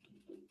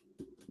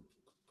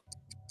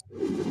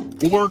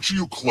 Well, aren't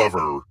you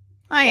clever?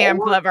 I am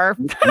clever.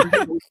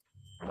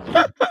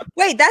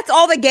 Wait, that's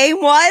all the game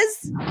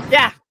was?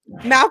 Yeah,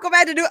 Malcolm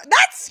had to do it.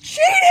 That's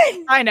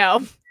cheating. I know.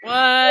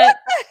 What?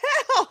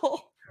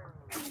 Hell.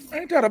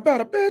 Ain't that about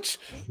a bitch?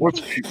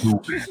 Let's keep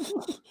moving.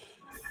 It's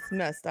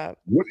messed up.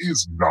 What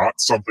is not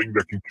something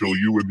that can kill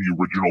you in the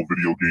original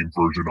video game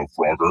version of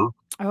Frogger?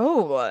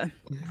 Oh,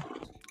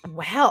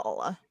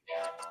 well.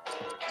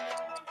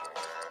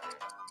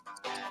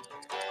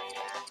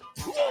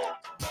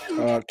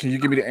 Can you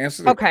give me the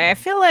answer? Okay, I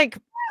feel like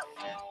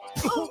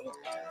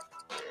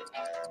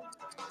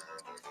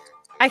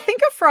I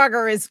think a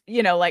Frogger is,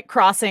 like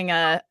crossing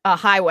a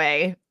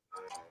highway.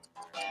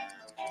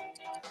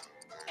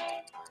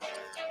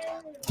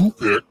 Who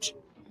picked?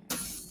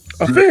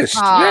 A fish.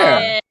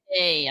 Yeah.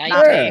 Hey, I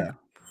Not me. Yeah.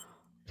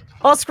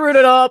 I screwed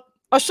it up.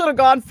 I should have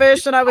gone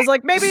fish, and I was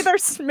like, maybe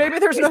there's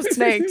no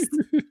snakes.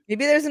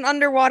 Maybe there's an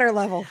underwater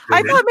level.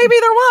 I thought maybe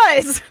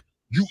there was.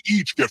 You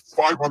each get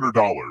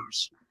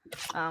 $500.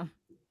 Oh,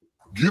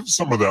 Give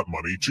some of that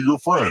money to your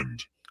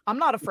friend. I'm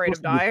not afraid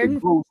of The person with dying.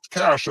 the most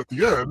cash at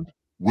the end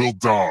will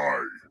die.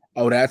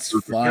 Oh, that's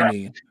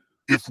funny.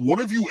 If one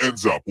of you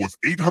ends up with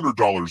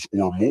 $800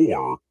 or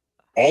more,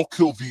 I'll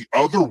kill the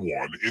other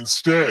one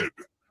instead.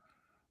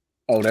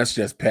 Oh, that's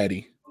just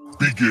petty.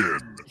 Begin.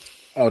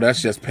 Oh,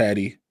 that's just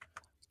petty.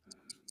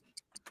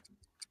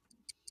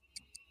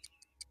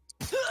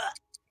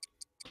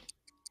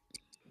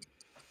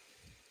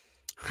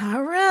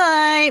 All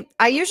right.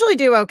 I usually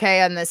do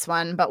okay on this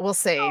one, but we'll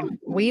see.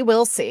 We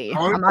will see.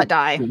 I might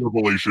die.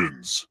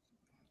 Revelations.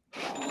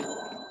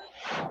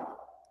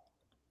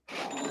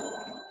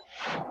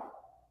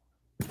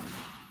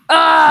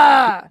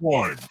 Ah!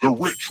 One, the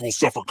rich will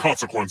suffer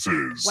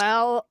consequences.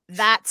 Well,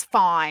 that's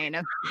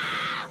fine.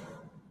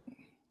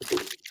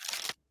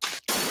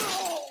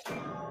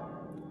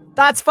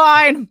 That's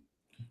fine.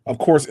 Of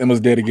course, Emma's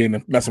dead again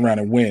to mess around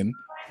and win.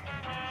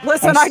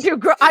 Listen, I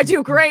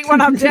do great when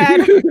I'm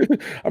dead.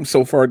 I'm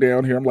so far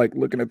down here. I'm like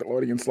looking at the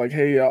audience, like,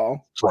 "Hey,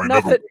 y'all." Try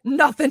another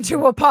Nothing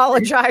to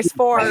apologize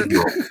for.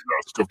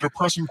 desk of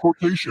depressing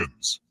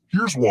quotations.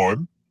 Here's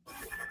one.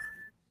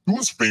 Who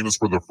is famous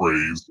for the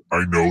phrase,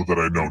 "I know that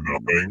I know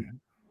nothing"?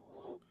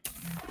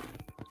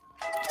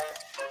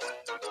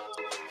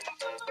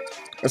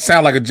 It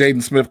sounds like a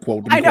Jaden Smith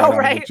quote. to be I know,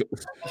 quite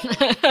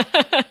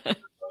honest.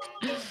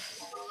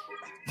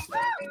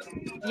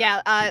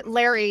 Yeah,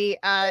 Larry,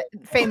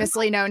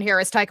 famously known here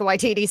as Taika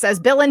Waititi, says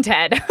Bill and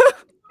Ted.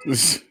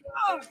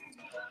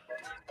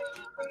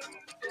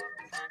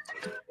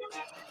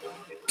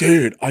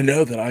 Dude, I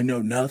know that I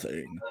know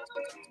nothing.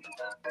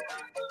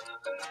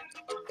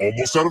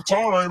 Almost out of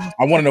time.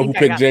 I want to know who think I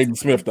picked got Jaden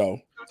Smith, though.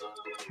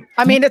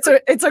 I mean,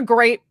 it's a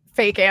great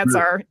fake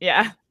answer.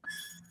 Yeah.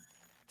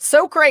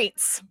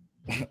 Socrates.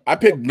 I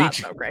picked Not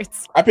Nietzsche.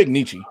 Socrates. I picked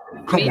Nietzsche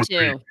Come Me with me.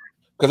 too.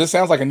 because it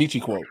sounds like a Nietzsche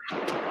quote.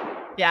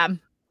 Yeah.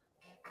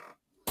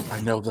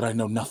 I know that I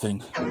know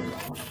nothing.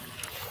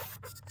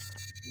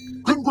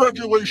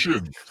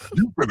 Congratulations!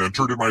 You've been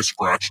entered in my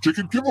scratch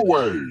ticket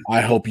giveaway.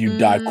 I hope you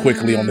die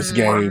quickly on this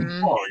game.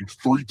 Find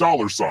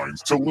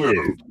 $3 to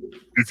live.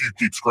 If you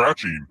keep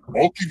scratching,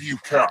 I'll give you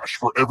cash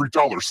for every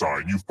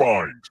 $sign you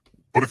find.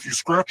 But if you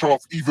scratch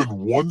off even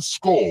one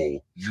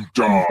skull, you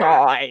die.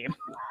 Die.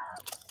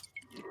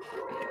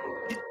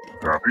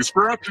 Happy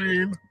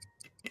scratching!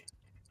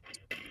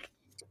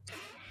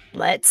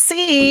 Let's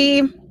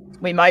see.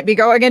 We might be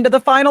going into the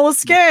final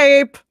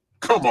escape.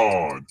 Come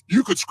on,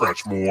 you could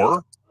scratch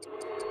more.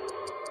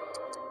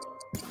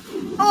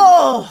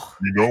 Oh,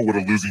 You know what a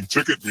losing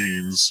ticket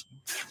means.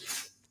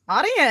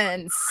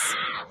 audience.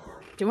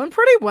 Doing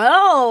pretty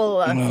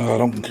well. I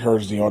don't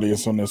encourage the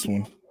audience on this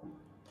one.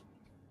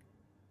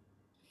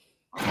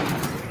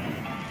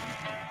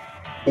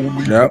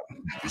 Only Yep.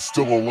 one is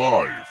still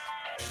alive.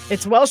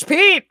 It's Welsh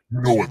Pete.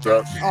 You know what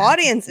that means.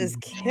 Audience is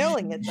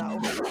killing it though.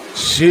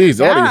 Jeez,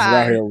 the audience is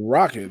Yeah. out here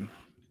rocking.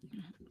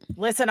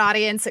 Listen,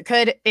 audience, it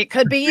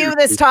could be you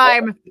this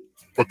time.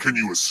 But can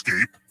you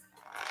escape?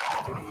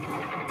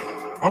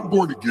 I'm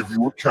going to give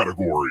you a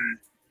category.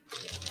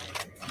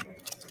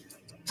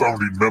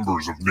 Founding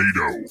members of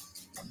NATO.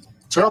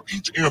 Tap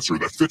each answer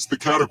that fits the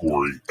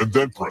category and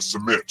then press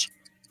submit.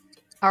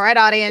 All right,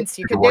 audience,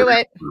 you The can do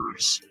right it.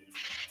 answers.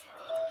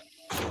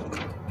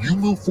 You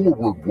move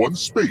forward one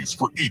space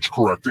for each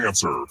correct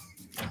answer.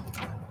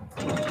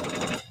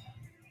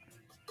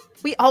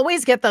 We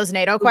always get those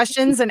NATO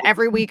questions, and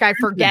every week I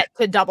forget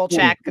to double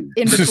check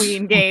in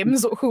between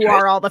games who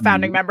are all the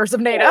founding members of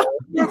NATO.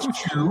 That's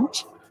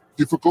cute.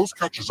 If a ghost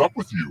catches up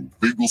with you,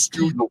 they will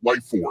steal your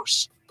life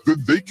force.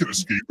 Then they can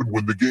escape and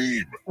win the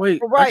game.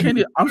 Wait, Right.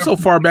 I'm so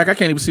far back I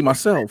can't even see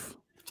myself.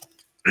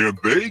 And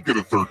they get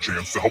a third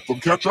chance to help them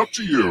catch up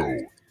to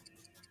you.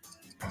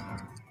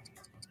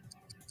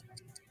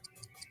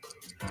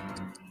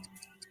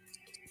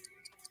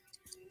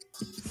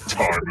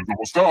 Time is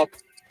almost up.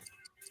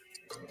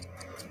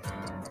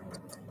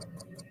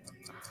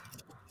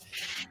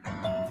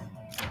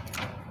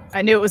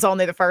 I knew it was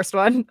only the first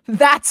one.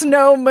 That's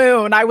no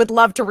moon. I would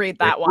love to read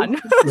that one.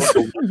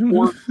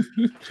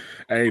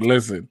 Hey,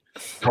 listen.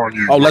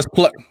 Kanye, Oh, let's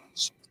play.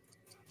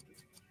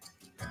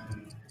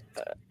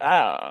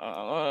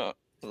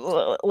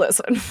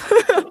 Listen.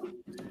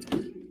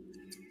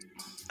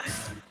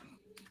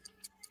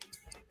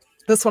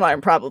 This one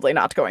I'm probably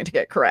not going to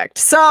get correct.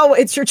 So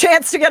it's your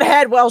chance to get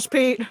ahead, Welsh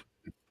Pete.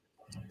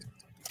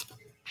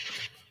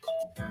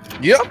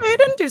 Yep. Okay, you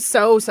didn't do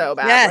so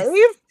badly.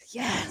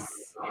 Yes.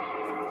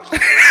 Ooh,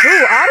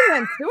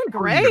 audience doing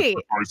great.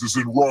 Prizes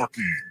in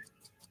Rocky.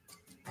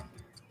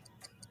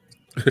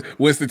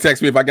 Winston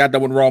texted me if I got that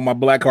one wrong, my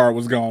black card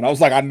was gone. I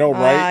was like, I know,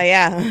 right?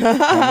 Yeah.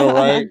 I know,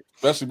 right?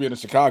 Especially being a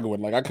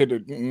Chicagoan. Like, I could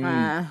have.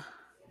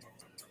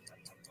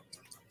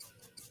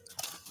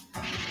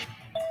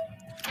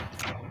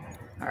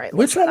 All right.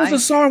 Which listen, one was the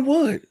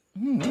Songwood?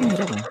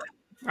 Whatever.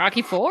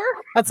 Rocky 4?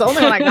 That's the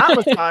only one I got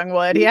was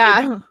Songwood.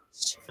 Yeah.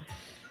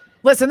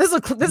 Listen, this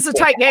is a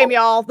tight game,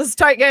 y'all. This is a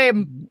tight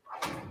game.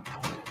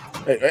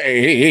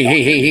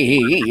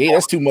 Hey,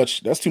 that's too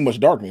much. That's too much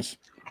darkness.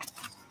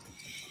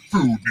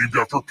 Food named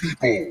after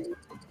people.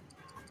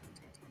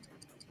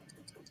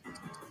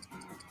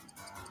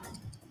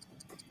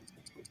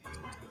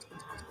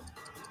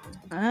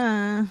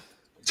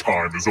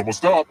 Time is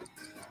almost up.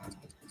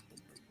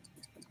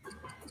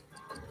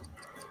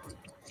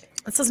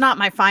 This is not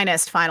my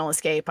finest Final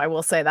Escape. I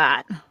will say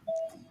that.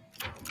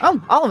 Oh,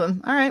 all of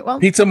them. All right. Well,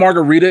 Pizza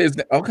margarita is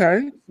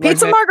okay.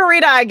 pizza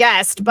margarita, I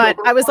guessed, but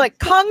I was like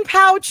Kung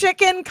Pao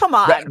chicken. Come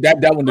on. That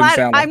one didn't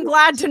sound. I'm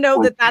glad to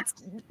know that that's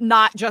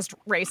not just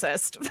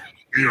racist.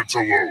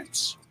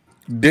 Antelopes.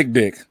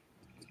 Dick.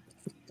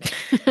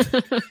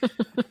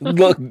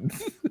 Look,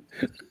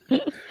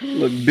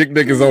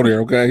 Dick is on there.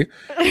 Okay,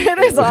 It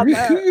is on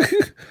there.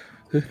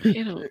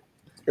 You know,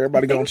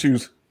 everybody gonna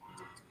choose.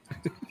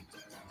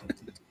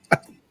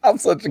 I'm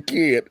such a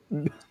kid.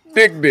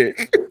 Dick.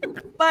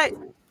 But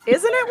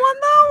isn't it one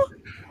though?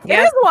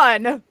 Yeah. It is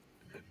one.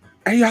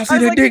 Hey, y'all see I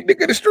was that like- Dick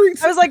in the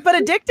streets? I was like, but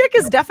a dick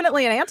is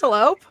definitely an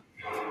antelope.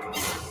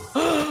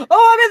 Oh,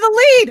 I'm in the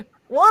lead.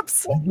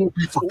 Whoops. You won't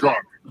be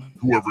forgotten,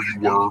 whoever you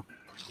were.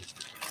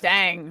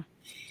 Dang.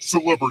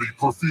 Celebrity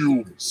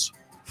perfumes.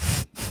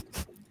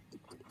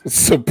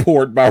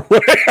 Support by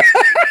Wait.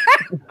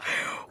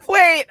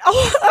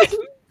 Oh,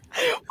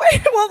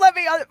 wait. Well, let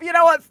me. You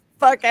know what?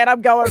 Fuck it.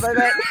 I'm going with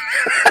it.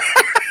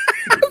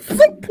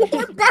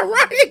 Support by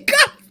Ryan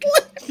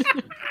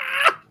Gosling.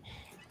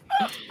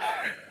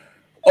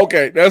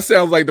 Okay, that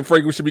sounds like the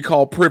fragrance should be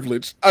called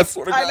Privilege. I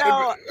swear to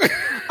God.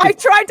 I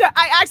know.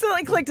 I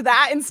accidentally clicked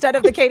that instead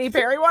of the Katy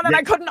Perry one, and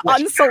I couldn't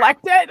unselect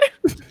it.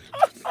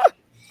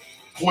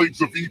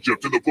 Plagues of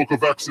Egypt in the Book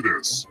of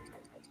Exodus.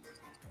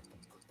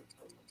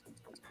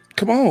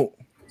 Come on.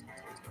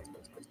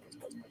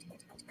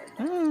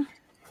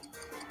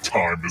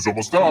 Time is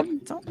almost up.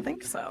 Don't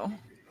think so.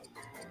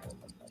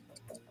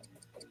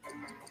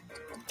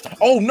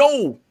 Oh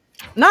no.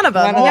 None of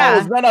them. None of Yeah. It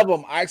was none of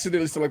them. I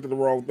accidentally selected the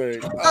wrong thing.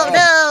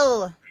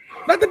 Oh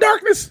Not the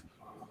darkness.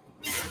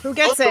 no. Who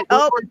gets it?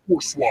 Oh,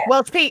 Swap. well,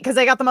 it's Pete because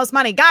they got the most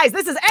money. Guys,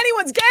 this is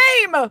anyone's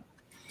game.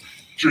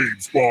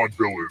 James Bond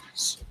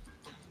villains.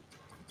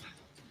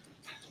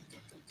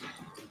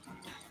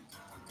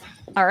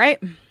 All right.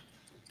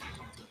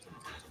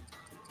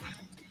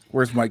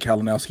 Where's Mike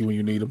Kalinowski when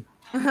you need him?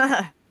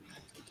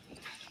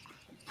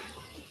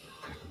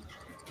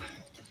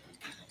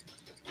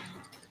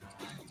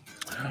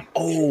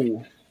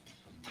 Oh,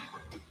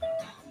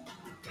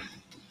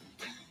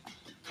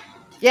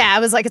 Yeah, I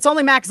was like, it's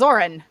only Max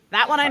Zorin.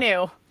 That one I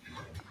knew.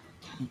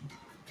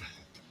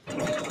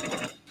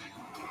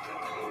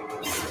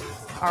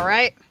 All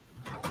right.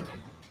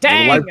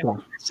 Dang.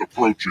 This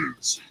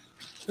approaches.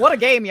 What a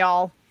game,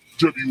 y'all.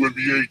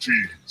 WNBA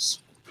teams.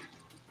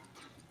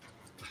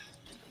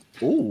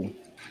 ooh.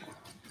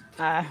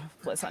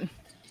 Listen.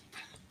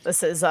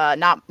 This is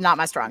not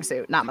my strong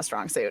suit. Not my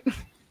strong suit.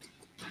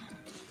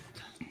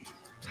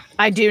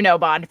 I do know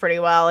Bond pretty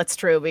well. It's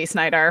true, B.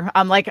 Snyder.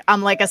 I'm like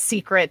a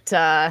secret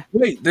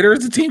Wait,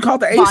 there's a team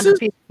called the Bond Aces.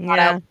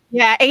 Yeah.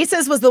 Yeah,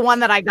 Aces was the one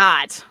that I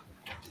got.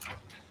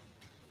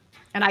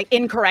 And I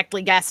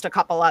incorrectly guessed a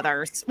couple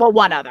others. Well,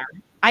 one other.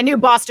 I knew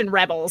Boston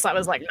Rebels. I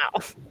was like, no.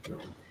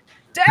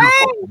 Dang!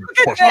 Look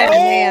at Oh,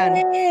 that.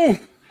 man.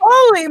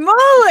 Holy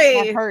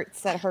moly! That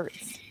hurts. That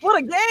hurts. What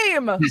a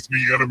game!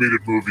 Disney animated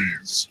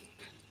movies.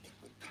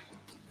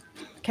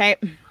 Okay.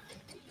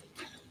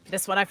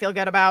 This one I feel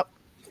good about.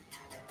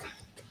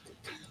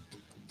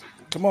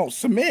 Come on,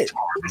 submit.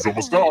 Time is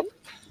almost up.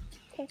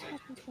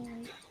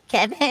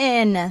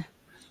 Kevin.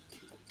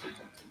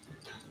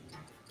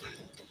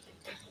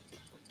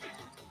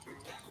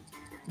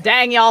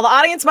 Dang, y'all, the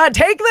audience might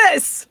take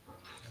this.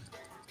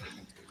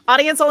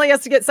 Audience only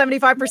has to get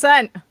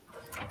 75%.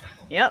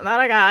 Yep, that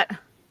I got.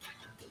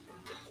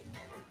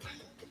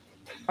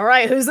 All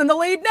right, who's in the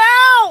lead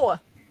now?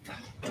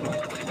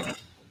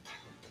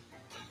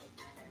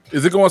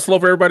 Is it going slow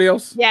for everybody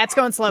else? Yeah, it's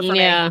going slow for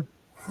Yeah. me.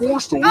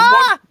 Forced over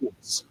Ah!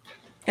 Michaels.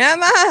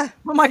 Emma.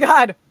 Oh my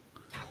god.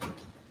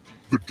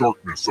 The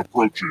darkness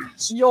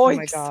approaches. Yoinks. Oh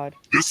my god.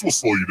 This will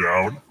slow you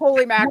down.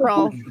 Holy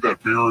mackerel. Through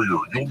that barrier,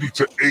 you'll need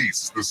to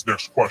ace this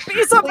next question.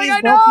 Be something Please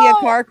I don't be a know.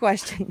 car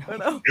question. I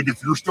know. And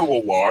if you're still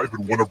alive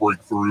and want to break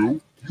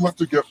through, you have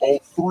to get all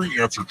 3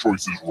 answer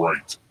choices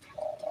right.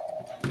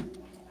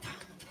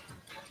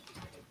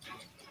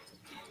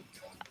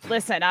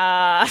 Listen,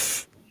 I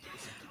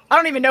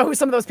don't even know who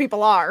some of those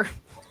people are.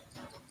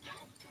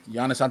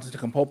 Giannis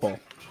Antetokounmpo.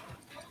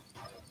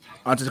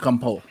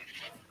 Antetokounmpo.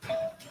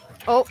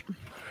 Oh,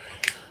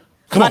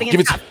 Come on, audience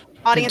give it. got-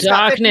 The audience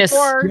got darkness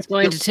 54. is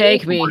going to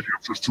take me. Right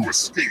answers to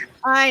escape.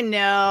 I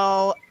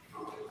know.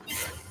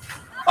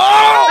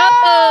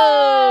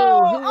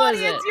 Oh, who was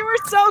audience, it? you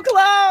were so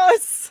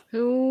close.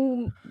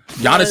 Who?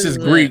 Giannis is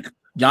was Greek.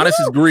 Giannis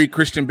is Greek.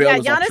 Christian Bale Yeah,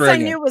 is Giannis I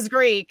Australian. knew was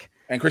Greek.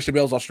 And Christian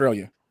Bale's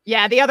Australia.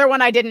 Yeah, the other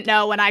one I didn't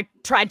know when I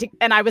tried to,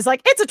 and I was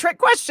like, it's a trick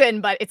question,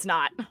 but it's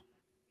not.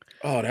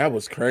 Oh, that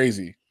was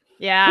crazy.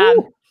 Yeah.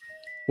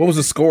 What was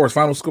the scores?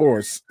 Final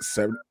scores?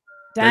 7.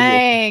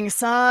 Dang, I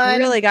son.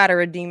 really got to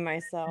redeem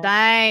myself.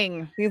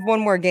 Dang. We have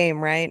one more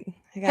game, right?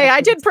 gotta Hey, I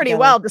keep did this pretty together.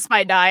 well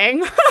despite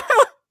dying.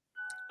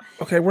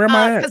 Okay, where am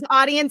I at? Because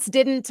audience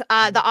didn't,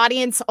 the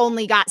audience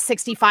only got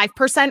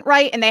 65%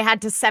 right, and they had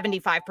to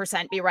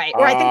 75% be right.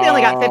 Or I think they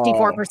only got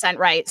 54%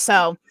 right.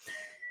 So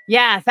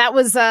yeah, that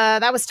was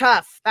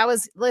tough. That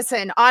was,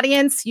 listen,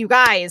 audience, you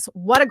guys,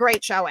 what a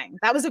great showing.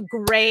 That was a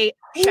great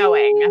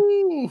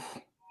showing.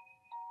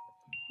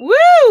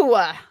 Woo!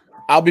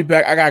 I'll be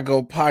back. I gotta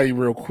go potty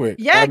real quick.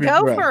 Yeah,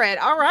 go for it.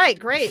 All right,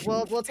 great.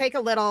 We'll take a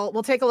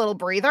little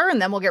breather,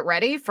 and then we'll get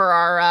ready for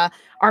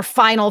our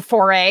final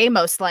foray,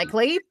 most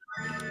likely.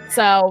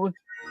 So,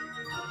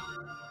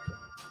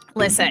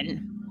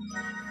 listen,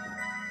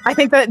 I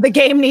think that the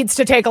game needs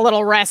to take a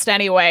little rest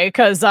anyway,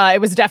 because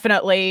it was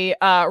definitely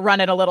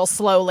running a little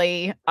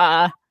slowly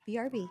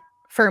BRB.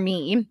 for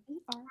me.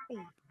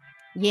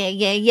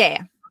 BRB.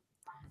 Yeah.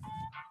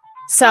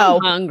 So,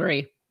 I'm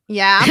hungry.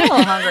 yeah, I'm a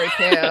little hungry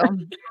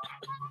too.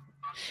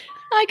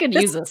 I could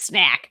use a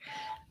snack.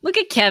 Look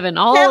at Kevin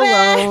all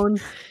Kevin! alone.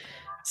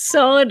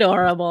 So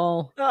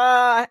adorable.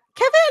 Kevin,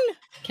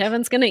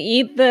 Kevin's gonna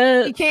eat he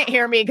the can't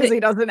hear me because he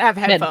doesn't have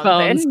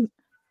headphones. in.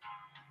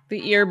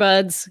 the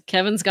earbuds.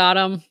 Kevin's got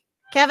them.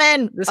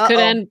 Kevin, This could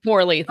end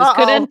poorly. This Uh-oh.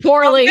 could end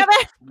poorly.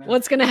 Kevin.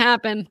 What's gonna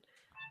happen?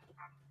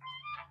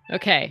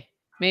 Okay,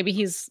 maybe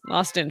he's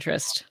lost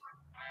interest.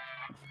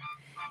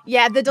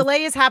 Yeah, the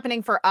delay is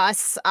happening for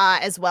us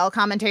as well,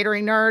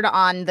 Commentating Nerd,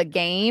 on the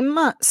game.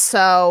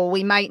 So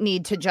we might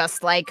need to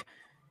just like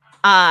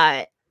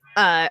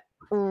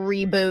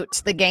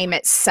reboot the game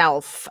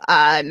itself,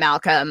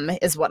 Malcolm,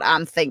 is what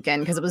I'm thinking,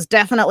 because it was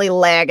definitely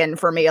lagging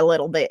for me a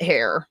little bit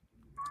here.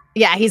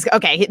 Yeah, he's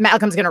okay.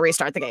 Malcolm's gonna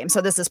restart the game.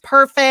 So this is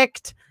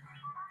perfect.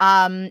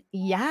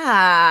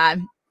 Yeah.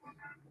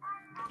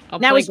 I'll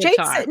Now play is Jay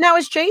guitar.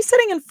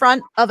 sitting in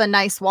front of a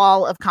nice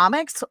wall of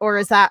comics, or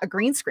is that a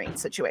green screen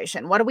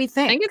situation? What do we I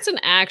think? think it's an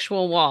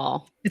actual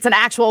wall. It's an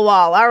actual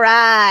wall. All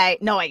right.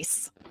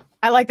 Nice.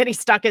 I like that he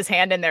stuck his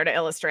hand in there to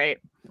illustrate.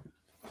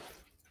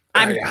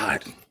 I'm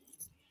God.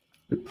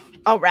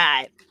 all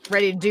right.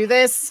 Ready to do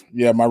this?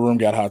 Yeah, my room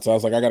got hot, so I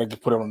was like, I gotta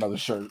put on another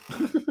shirt.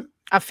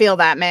 I feel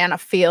that, man. I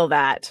feel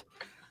that.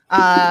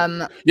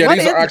 Yeah, what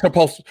these is are actual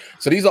posters.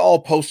 So these are all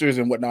posters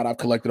and whatnot I've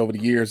collected over the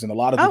years, and a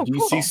lot of the Oh,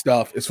 DC cool.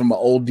 stuff is from an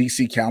old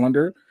DC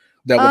calendar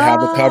that would have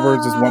the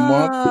covers as 1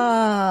 month.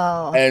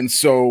 Oh. And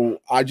so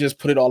I just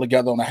put it all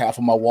together on the half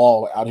of my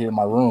wall out here in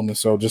my room, and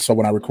so just so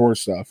when I record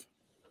stuff.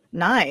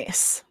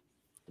 Nice.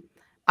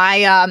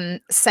 I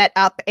set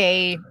up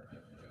a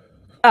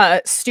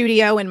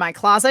studio in my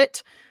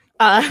closet,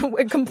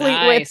 complete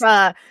Nice.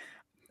 with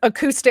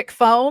acoustic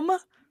foam.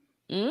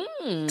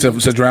 Mm.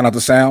 To drown out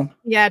the sound.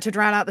 Yeah, to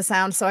drown out the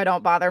sound so I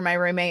don't bother my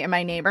roommate and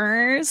my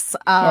neighbors.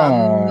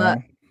 Aw.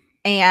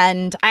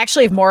 And I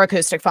actually have more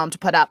acoustic foam to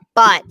put up,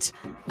 but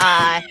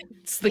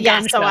It's the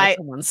yeah, gunshot,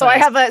 someone so I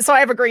says.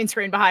 have a green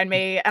screen behind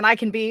me, and I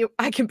can be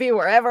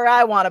wherever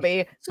I want to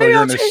be. So Maybe you're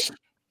I'll in the change-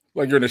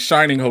 like you're in a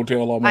Shining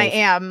hotel almost. I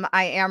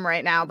am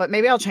right now, but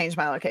maybe I'll change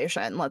my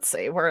location. Let's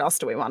see, where else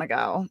do we want to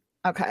go?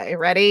 Okay,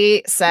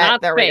 ready, set,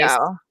 Not there space. we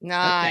go.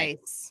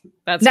 Nice.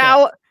 That's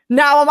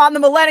Now I'm on the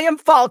Millennium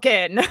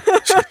Falcon.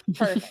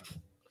 Perfect.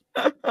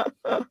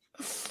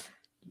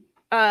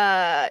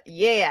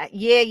 Yeah.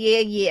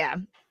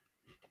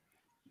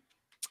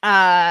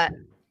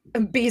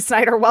 B.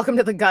 Snyder, welcome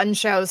to the gun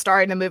show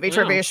starring the movie Oh,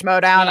 Trivia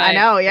Schmodown. I Right.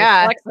 know,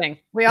 yeah. Flexing.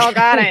 We all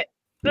got it.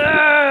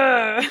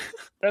 Ugh.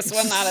 This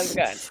one not as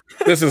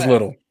good. This is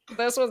little.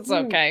 This one's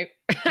okay.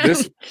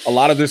 A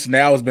lot of this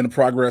now has been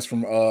progress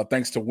from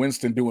thanks to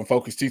Winston doing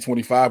Focus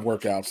T25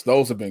 workouts.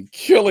 Those have been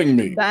killing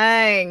me.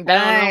 Dang, I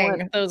don't know dang.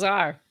 what those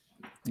are.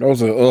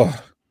 Those are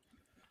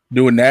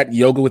doing that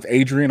yoga with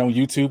Adrian on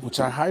YouTube, which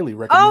I highly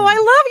recommend. Oh, I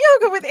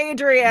love yoga with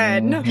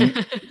Adrian.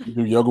 Mhm.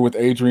 Do yoga with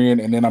Adrian,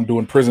 and then I'm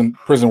doing prison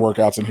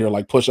workouts in here,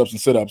 like push-ups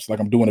and sit-ups, like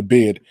I'm doing a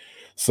bid.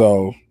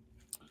 So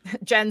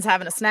Jen's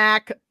having a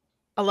snack.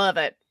 I love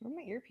it. Where'd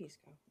my earpiece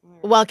go?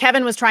 Well,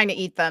 Kevin was trying to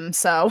eat them,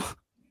 so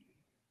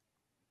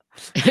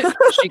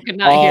She could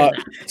not hear that.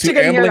 She to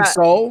couldn't hear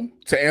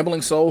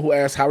Ambling Soul, who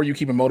asked, "How are you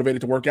keeping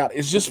motivated to work out?"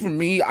 It's just for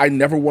me. I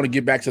never want to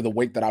get back to the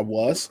weight that I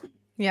was.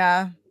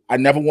 yeah. I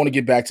never want to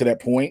get back to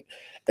that point,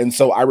 and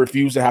so I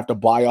refuse to have to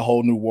buy a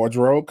whole new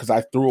wardrobe because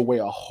I threw away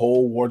a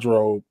whole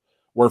wardrobe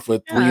worth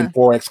of 3 and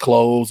 4X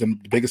clothes, and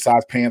the biggest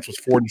size pants was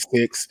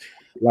 46.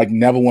 Like,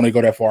 never want to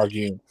go that far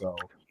again. So,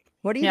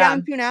 What are you Yeah.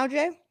 down to now,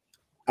 Jay?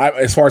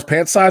 as far as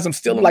pant size, I'm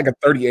still like a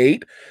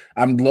 38.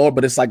 I'm lower,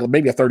 but it's like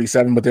maybe a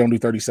 37, but they don't do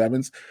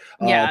 37s.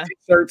 Yeah.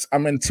 T-shirts,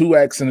 I'm in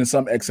 2X and then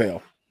some XL.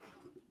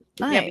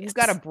 Nice. Yeah, but you've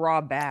got a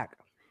broad back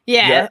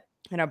yeah.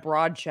 and a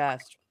broad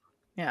chest.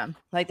 Yeah.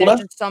 Like Well, there's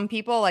that's- just some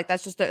people like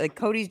that's just like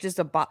Cody's just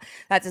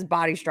that's his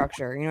body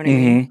structure. You know what I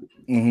mean?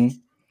 Mm-hmm.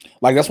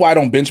 Like, that's why I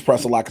don't bench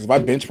press a lot, because if I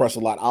bench press a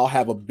lot, I'll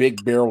have a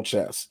big barrel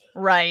chest.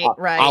 Right,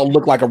 right. I'll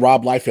look like a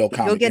Rob Liefeld You'll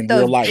comic get in those,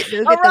 real life.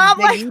 you'll get Rob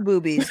those big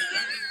boobies.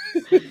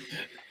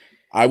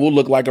 I will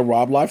look like a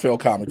Rob Liefeld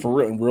comic for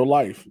real in real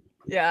life.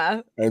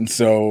 yeah. And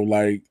so,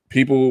 like,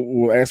 people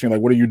will ask me,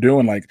 like, what are you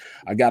doing? Like,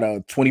 I got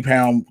a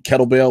 20-pound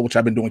kettlebell, which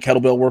I've been doing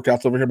kettlebell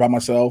workouts over here by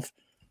myself.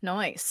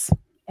 Nice.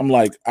 I'm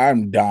like,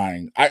 I'm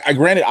dying. I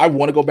granted, I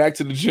want to go back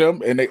to the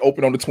gym, and they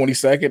open on the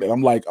 22nd, and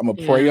I'm like, I'm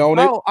gonna pray on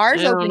it. Oh,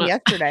 ours I don't opened know.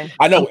 yesterday.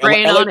 I know. I'm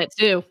praying on it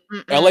too.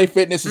 LA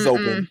Fitness is Mm-mm.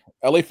 open.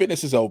 LA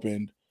Fitness is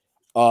open.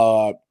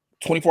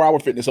 24-hour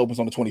fitness opens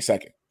on the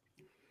 22nd.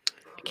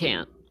 I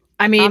can't.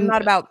 I mean, I'm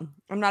not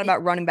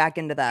about running back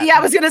into that. yeah,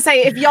 I was gonna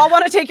say, if y'all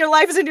want to take your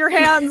lives into your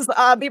hands,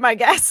 be my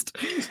guest.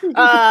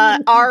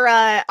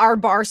 Our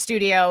bar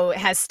studio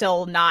has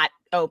still not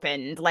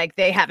opened. Like,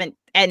 they haven't,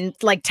 and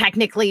like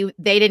technically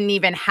they didn't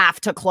even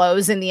have to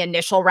close in the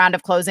initial round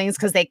of closings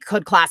because they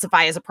could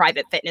classify as a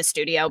private fitness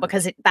studio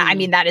because I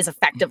mean that is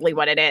effectively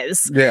what it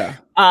is. Yeah.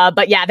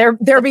 But yeah,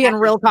 they're being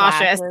real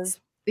cautious. Classes.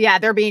 Yeah,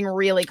 they're being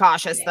really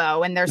cautious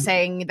though, and they're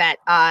saying that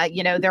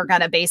they're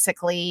gonna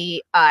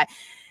basically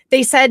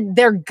they said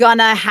they're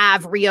gonna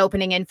have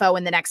reopening info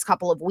in the next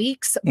couple of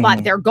weeks, but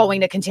Mhm. they're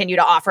going to continue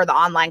to offer the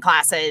online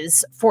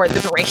classes for the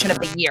duration of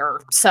the year.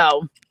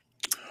 So,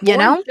 you Lauren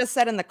know, just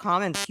said in the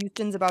comments,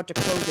 Houston's about to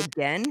close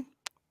again.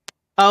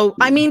 oh,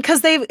 I mean, because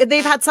they've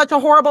had such a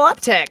horrible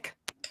uptick.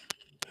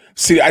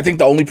 See, I think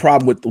the only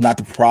problem with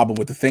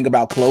the thing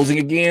about closing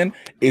again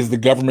is the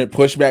government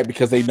pushback,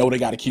 because they know they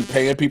got to keep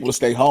paying people to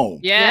stay home.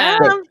 Yeah.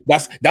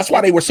 But that's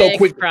why they were so Big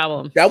quick.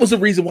 problem. That was the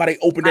reason why they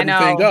opened I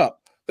everything know. up.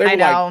 They were I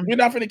know. like, you're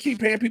not going to keep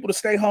paying people to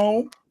stay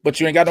home, but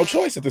you ain't got no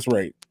choice at this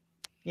rate.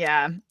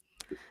 Yeah.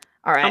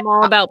 All right. I'm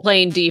all about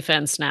playing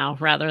defense now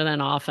rather than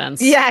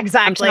offense. Yeah, I'm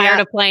exactly. tired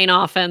of playing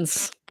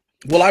offense.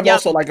 Well, I'm Yep.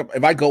 also like,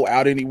 if I go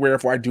out anywhere,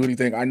 if I do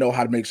anything, I know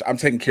how to make sure I'm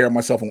taking care of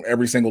myself on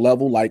every single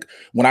level. Like,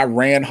 when I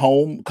ran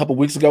home a couple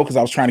weeks ago, because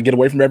I was trying to get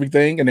away from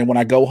everything, and then when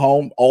I go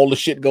home, all the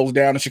shit goes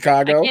down in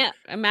Chicago. I can't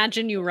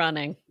imagine you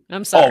running.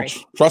 I'm Oh, sorry.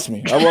 trust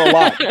me, I run a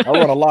lot. I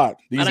run a lot.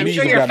 These But I'm knees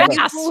sure have you're gotten fast.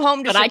 better. Flew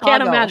home to but I Chicago.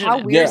 can't imagine How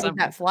it. weird Yeah. was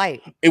that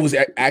flight? It was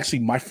actually,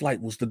 my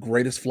flight was the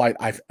greatest flight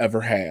I've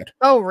ever had.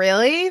 Oh,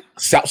 really?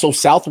 So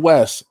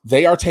Southwest,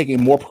 they are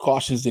taking more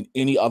precautions than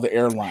any other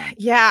airline.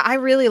 Yeah, I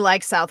really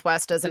like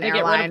Southwest as Did an they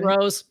get rid airline. of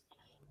Rose?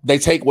 They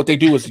take, what they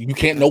do is,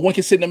 no one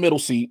can sit in the middle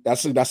seat.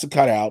 That's a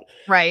cutout.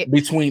 Right.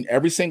 Between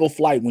every single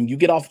flight, when you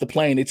get off the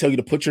plane, they tell you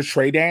to put your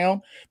tray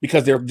down,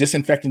 because they're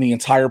disinfecting the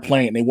entire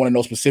plane. And they want to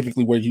know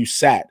specifically where you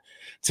sat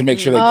to make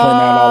sure they clean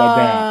that all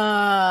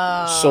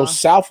down. So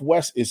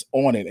Southwest is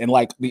on it, and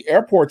like, the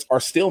airports are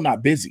still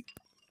not busy.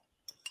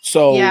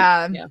 So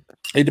yeah.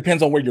 it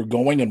depends on where you're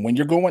going and when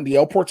you're going. The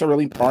airports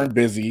aren't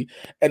busy,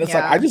 and it's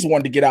like, Yeah. I just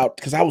wanted to get out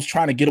because I was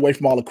trying to get away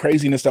from all the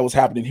craziness that was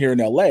happening here in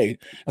LA. And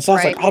so I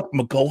was Right. like, I'm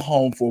gonna go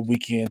home for a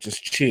weekend,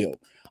 just chill.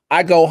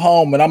 I go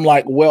home and I'm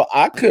like, well,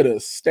 I could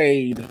have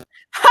stayed.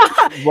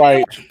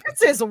 Right,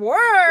 This is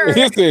worse.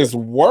 this is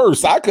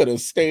worse. I could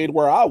have stayed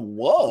where I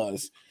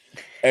was.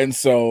 And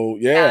so,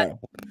 yeah.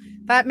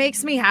 That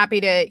makes me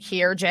happy to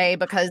hear, Jay,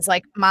 because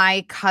like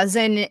my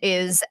cousin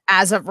is,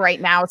 as of right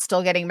now,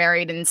 still getting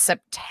married in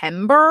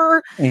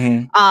September.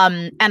 Mhm.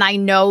 And I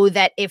know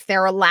that if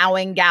they're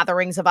allowing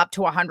gatherings of up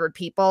to 100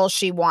 people,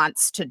 she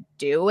wants to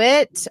do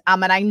it.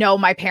 And I know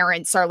my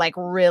parents are like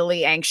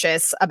really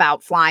anxious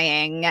about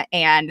flying,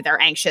 and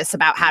they're anxious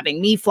about having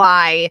me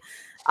fly.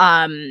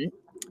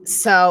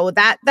 So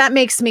that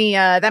makes me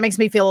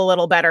feel a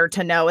little better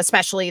to know,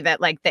 especially that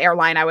like the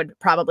airline I would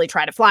probably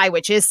try to fly,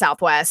 which is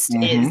Southwest,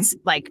 Mhm. is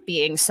like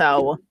being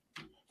so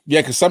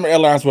Yeah, because some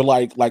airlines were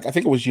like I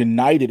think it was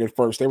United at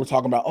first. They were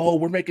talking about, oh,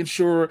 we're making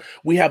sure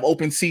we have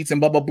open seats and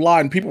blah blah blah,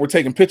 and people were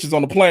taking pictures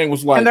on the plane.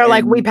 Was like, And they're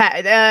like,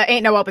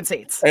 ain't no open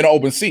seats. and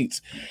open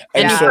seats,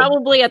 And Yeah. you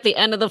probably at the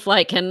end of the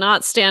flight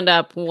cannot stand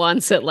up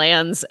once it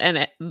lands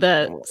and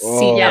the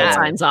seat Yeah.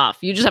 signs off.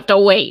 You just have to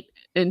wait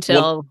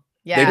until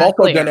Yeah. they've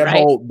also clear, done that right?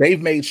 whole.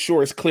 They've made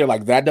sure it's clear,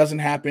 like that doesn't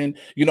happen.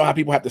 You know how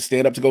people have to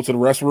stand up to go to the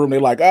restroom.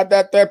 They're like,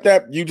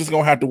 that. You just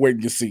gonna have to wait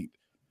in your seat.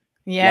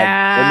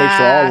 Yeah. Like, they make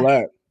sure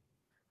all that.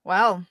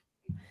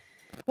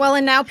 Well,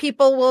 and now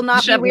people will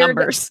not be Shove weird.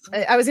 numbers.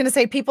 I was going to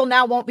say people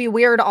now won't be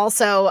weird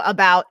also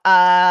about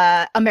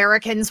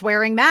Americans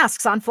wearing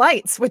masks on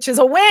flights, which is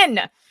a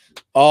win.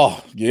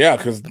 Oh yeah,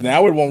 because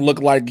now it won't look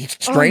like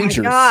strangers.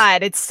 Oh my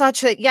God, it's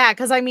such a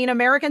because I mean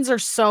Americans are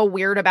so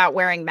weird about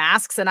wearing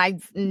masks, and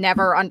I've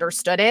never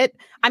understood it.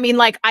 I mean,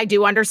 like I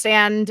do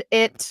understand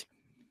it.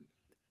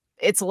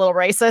 It's a little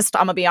racist.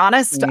 I'm gonna be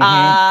honest. Mhm.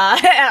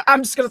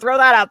 I'm just gonna throw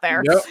that out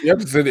there.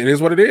 Yep. It is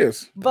what it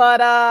is. But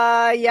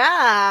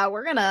yeah,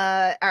 we're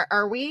gonna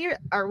are we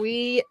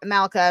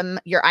Malcolm,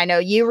 I know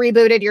you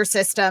rebooted your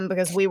system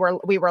because we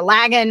were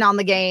lagging on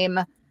the game.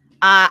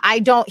 I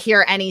don't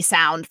hear any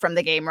sound from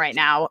the game right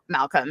now,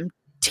 Malcolm.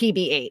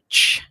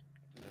 TBH.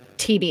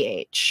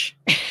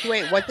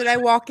 Wait, what did I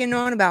walk in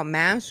on about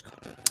mask?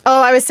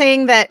 Oh, I was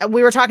saying that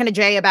we were talking to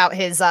Jay about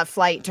his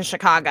flight to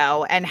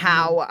Chicago and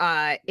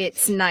how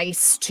it's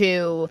nice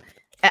to.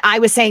 I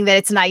was saying that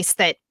it's nice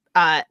that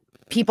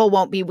people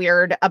won't be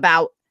weird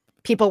about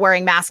people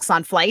wearing masks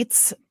on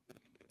flights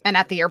and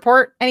at the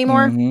airport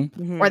anymore,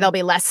 Mhm. or they'll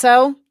be less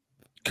so.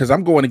 Because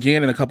I'm going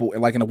again in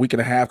a week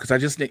and a half. Because I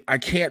just think I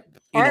can't.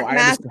 Aren't I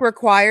masks understand-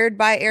 required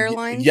by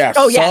airlines? Yes.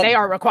 Oh yeah, some- they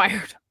are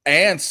required.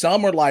 And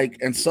some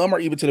are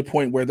even to the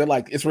point where they're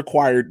like, it's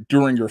required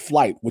during your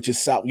flight, which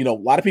is a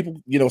lot of people,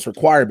 it's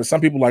required, but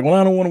some people are like, well,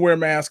 I don't want to wear a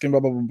mask and blah,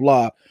 blah, blah,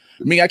 blah.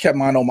 Me, I kept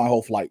mine on my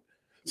whole flight.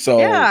 So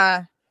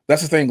Yeah.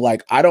 that's the thing.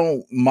 Like, I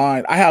don't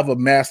mind. I have a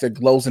mask that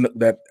glows in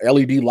that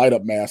LED light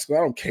up mask. I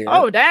don't care.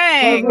 Oh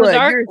dang. Good,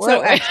 dark you're so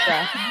blue.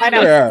 extra. I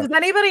know. Yeah. Does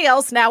anybody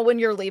else now when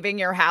you're leaving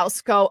your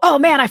house go, oh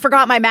man, I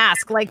forgot my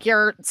mask, like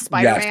you're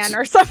Spider-Man Yes.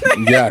 or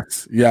something?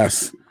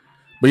 Yes.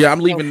 But yeah,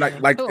 I'm leaving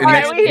like All in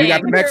right, next, we we got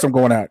hear the next. I'm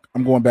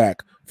going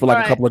back for like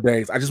All a couple of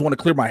days. I just want to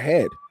clear my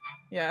head.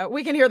 Yeah,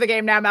 we can hear the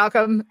game now,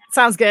 Malcolm.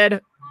 Sounds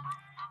good.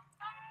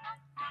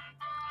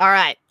 All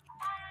right.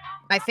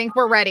 I think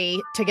we're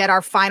ready to get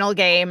our final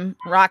game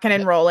rocking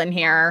and rolling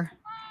here.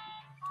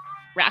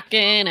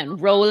 rocking and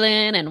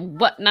rolling and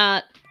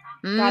whatnot.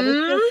 God, this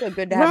feels so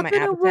good to have my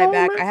Rockin' and appetite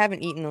back. rollin'. I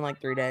haven't eaten in like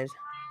 3 days.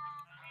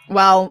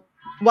 Well,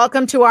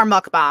 welcome to our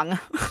mukbang,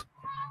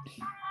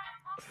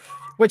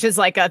 which is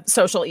like a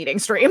social eating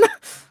stream.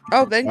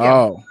 Oh, thank you.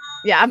 Oh,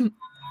 Yeah.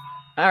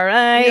 All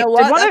right. You know Did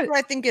what? one That's of- what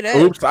I think it is.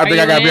 oops! I Are think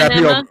I you got in, VIP.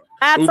 Emma?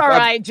 That's Oops, all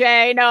right,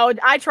 Jay. No,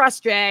 I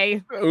trust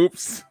Jay.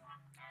 Oops!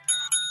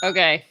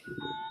 Okay.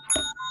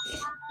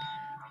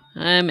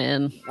 I'm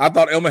in. I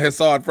thought Elma had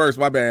saw it first.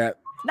 My bad.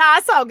 Nah,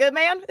 it's all good,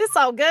 man. It's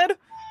all good.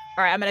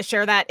 All right, I'm gonna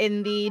share that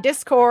in the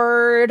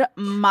Discord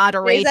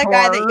moderator. He's that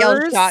guy that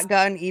yells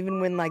shotgun even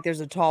when like there's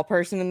a tall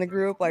person in the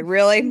group. Like,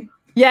 really?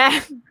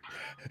 Yeah,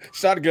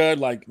 Shotgun.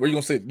 Like, where you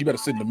gonna sit? You better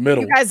sit in the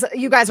middle.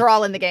 you guys are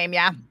all in the game,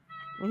 yeah.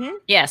 Mm-hmm.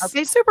 Yes.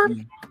 Okay, super.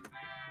 Mm.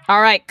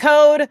 All right,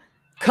 code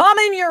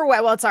coming your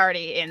way. Well, it's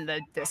already in the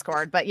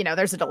Discord, but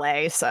there's a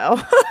delay, so.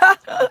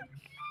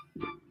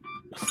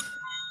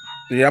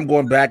 Yeah, I'm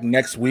going back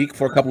next week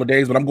for a couple of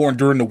days, but I'm going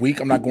during the week.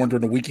 I'm not going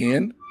during the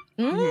weekend.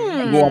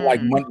 I'm going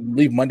like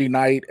leave Monday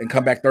night and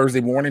come back Thursday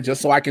morning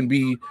just so I can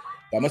be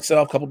by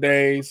myself a couple of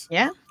days.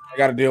 Yeah. I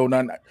got to deal with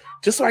nothing.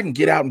 Just so I can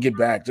get out and get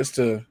back. Just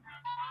to.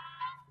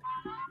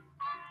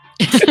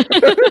 It's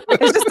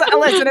just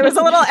listen. It was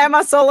a little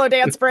Emma solo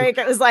dance break.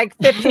 It was like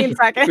 15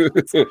 seconds.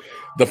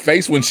 The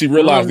face when she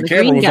realized Oh, the the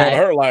camera green was guy. on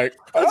her, like,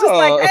 I was just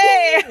oh. like,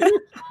 hey.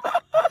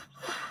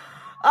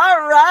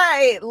 All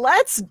right,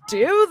 let's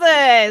do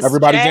this.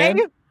 Everybody's Jay. in?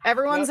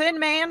 Everyone's in,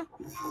 man.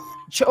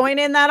 Join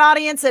in that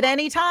audience at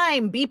any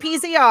time.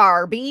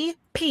 BPZR.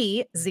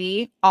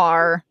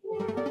 BPZR.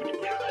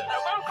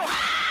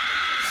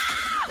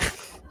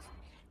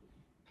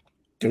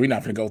 Okay, we're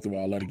not gonna go through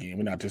all that again.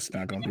 We're not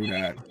gonna do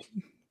that.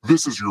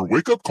 This is your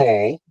wake up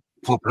call.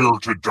 Prepare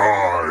to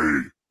die.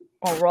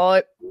 All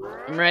right.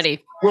 I'm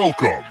ready.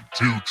 Welcome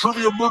to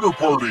Trivia Murder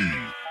Party.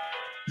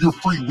 Your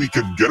free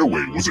weekend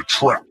getaway was a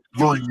trap,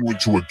 luring you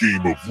into a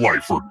game of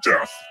life or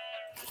death.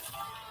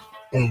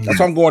 Only That's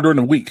why I'm going during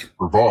the week.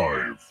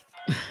 survive.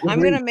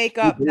 I'm gonna make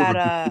up that.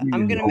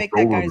 I'm gonna make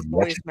that guy's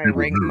voice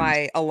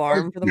my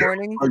alarm for the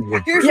morning. I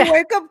went Here's Yeah. your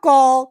wake up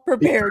call.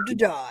 Prepare to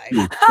die.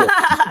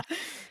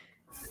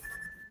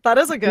 That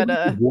is a good.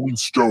 Rolling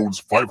Stones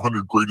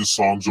 500 greatest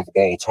songs of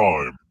all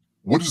time.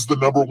 What is the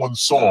number one Oh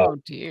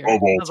song dear.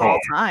 of all Of all time?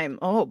 time.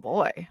 Oh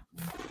boy.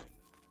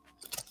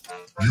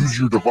 Use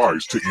your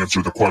device to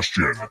answer the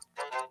question.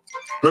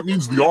 That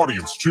means the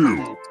audience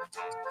too.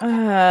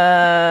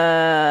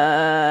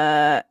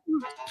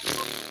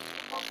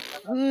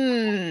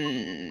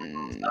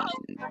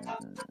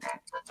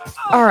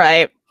 All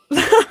right.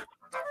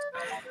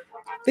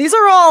 These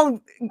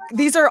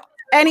are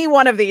any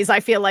one of these I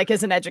feel like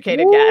is an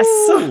educated guess.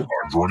 I'm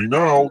running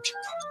out.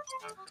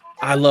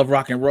 I love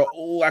rock and roll.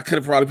 Oh, I could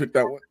have probably picked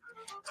that one.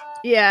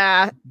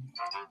 Yeah.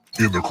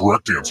 And the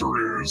correct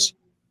answer is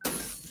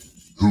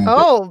who?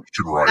 Oh,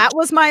 Right. that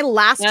was my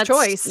last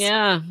choice.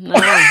 Yeah. No.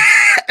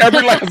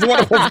 Every last one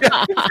of them.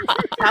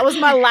 That was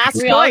my last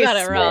We choice. all got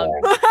it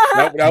wrong.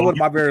 That was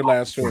my very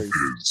last choice.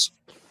 Is.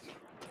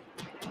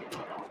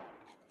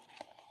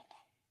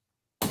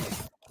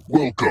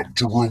 Welcome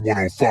to room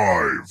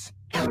 105.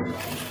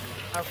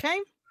 Okay.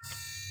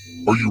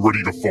 Are you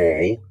ready to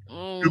fall?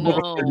 Oh, Good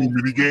luck in no. your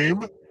mini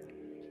game.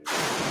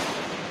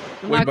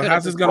 I'm Wait, not but good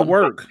how's at this gonna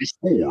work?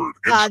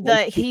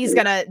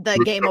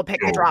 The game will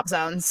pick the drop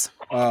zones.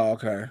 Oh,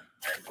 okay.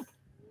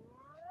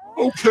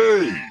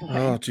 Okay.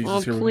 Oh, Jesus. Oh,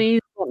 here we-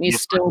 please let me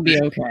still be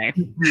okay.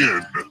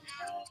 Begin.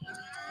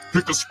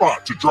 Pick a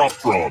spot to drop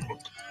from.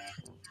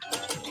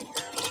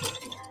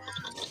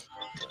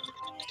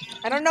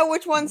 I don't know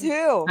which one's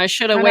who. I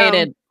should have I know.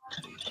 waited.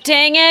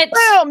 Dang it!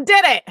 Boom!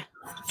 Did it.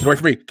 Get away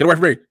from me. Get away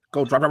from me.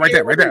 Go drop it right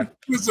there. Right there.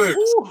 Physics.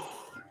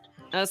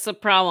 That's the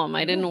problem.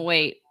 I didn't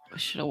wait. I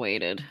should have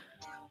waited.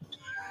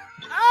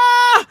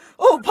 Ah!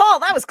 Oh, Paul,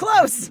 that was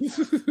close.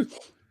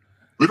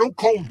 They don't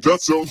call them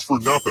death zones for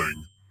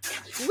nothing.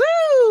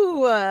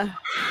 Woo!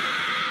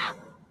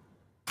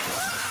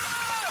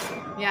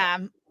 Yeah.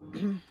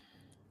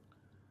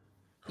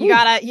 You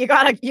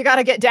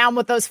gotta get down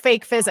with those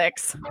fake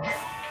physics.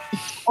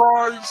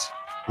 Guys,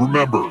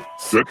 remember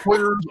that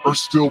players are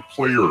still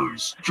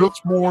players,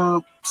 just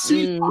more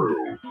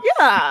see-through.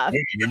 Yeah.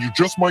 And you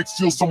just might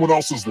steal someone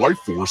else's life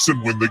force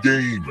and win the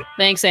game.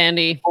 Thanks,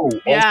 Andy. Oh, also,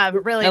 Yeah,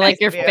 really. I nice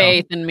like your of you.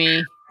 faith in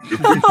me. if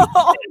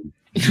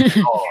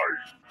we die,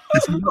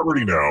 if you're not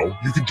ready now,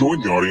 you can join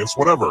the audience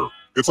whenever.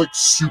 It's like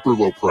super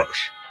low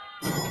pressure.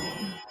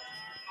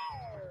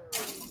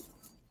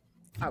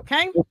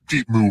 Okay. Let's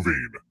keep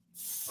moving.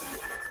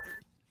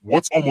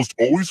 What's almost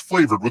always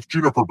flavored with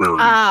juniper berry? Oh,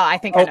 I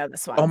think I know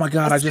this one. Oh my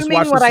God, I just Assuming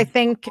watched what this- I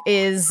think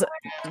is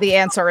the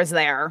answer is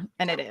there,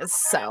 and it is.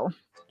 So.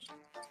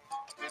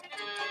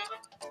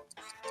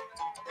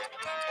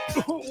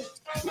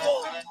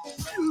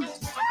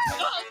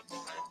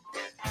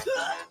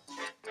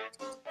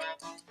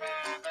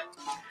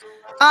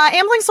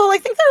 Ambling Soul, I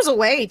think there's a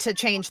way to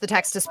change the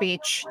text to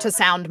speech to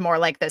sound more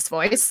like this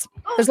voice.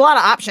 There's a lot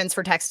of options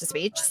for text to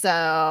speech,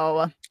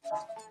 so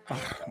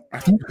I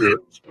think It,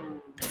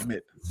 damn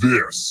it.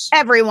 this.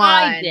 everyone.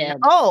 I did.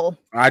 Oh,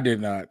 I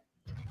did not.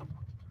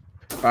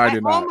 I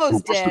did not.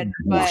 almost What's the did,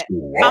 worst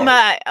but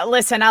one?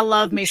 listen, I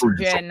love me some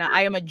Sure you gin.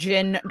 I am a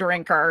gin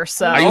drinker,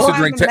 so I used to I'm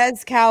drink a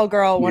mezcal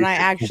girl when I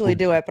actually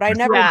do it, but I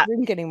never Yeah.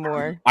 drink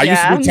anymore. I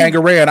used to Yeah. do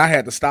Tanqueray, and I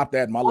had to stop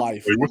that in my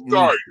life. Play with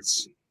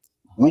dice.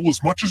 Roll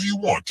as much as you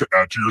want to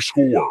add to your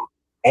score.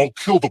 I'll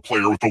kill the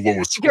player with the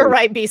lowest score. you're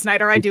right, B.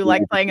 Snyder. I do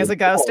like playing as a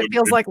ghost. It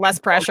feels like less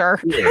pressure.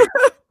 Yeah.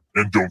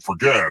 And don't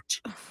forget,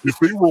 if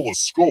they roll a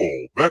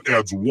skull, that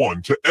adds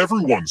 1 to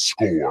everyone's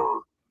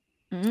score.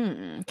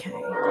 Okay.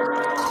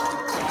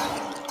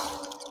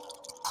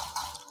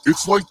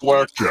 It's like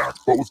blackjack,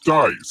 but with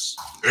dice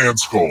and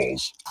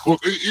skulls. Look,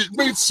 it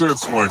made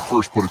sense when I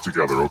first put it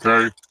together,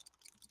 okay?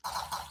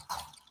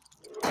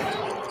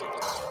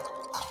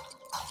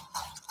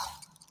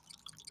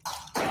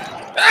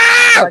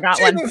 I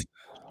got one. Jesus.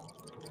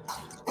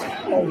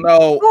 Oh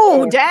no.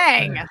 Oh,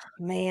 dang.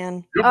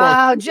 Man. Get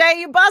my Oh, Jay,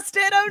 you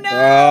busted. Oh,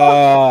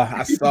 no.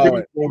 I saw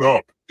it. phone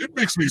up. It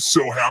makes me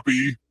so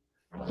happy.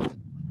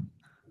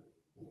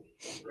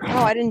 Oh,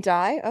 I didn't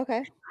die?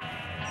 Okay.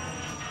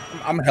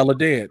 I'm hella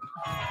dead.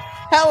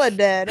 Hella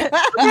dead.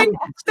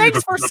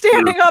 Thanks for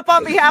standing up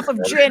on behalf of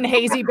Gin,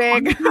 Hazy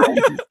Big.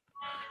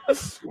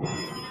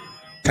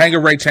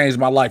 Tanqueray changed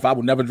my life. I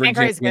would never drink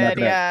gin Tanqueray's again good,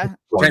 after that.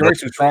 yeah. Tanqueray's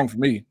too strong for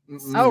me.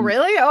 Oh,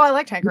 really? Oh, I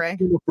like Tanqueray.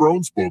 Game of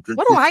Thrones book.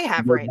 What do I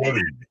have right now?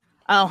 now?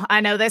 Oh,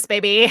 I know this,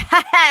 baby.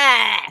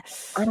 I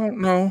don't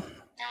know.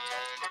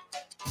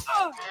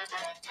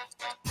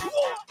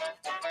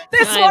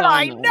 This I one don't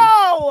I know.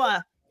 know.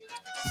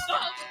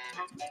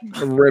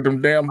 I read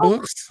them damn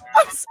books.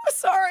 I'm so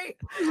sorry.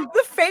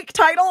 The fake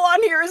title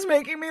on here is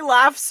making me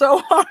laugh so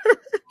hard.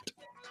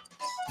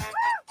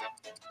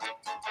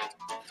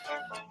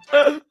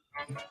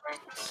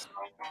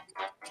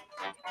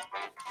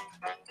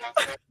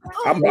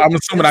 I'm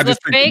assuming I The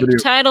just picked fake the video.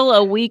 title,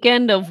 A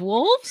Weekend of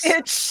Wolves?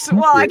 It's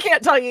well, I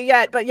can't tell you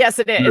yet, but yes,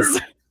 it is.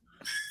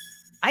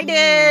 I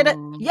did.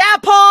 Hmm. Yeah,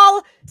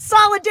 Paul.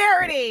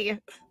 Solidarity.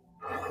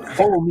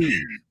 Follow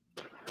me.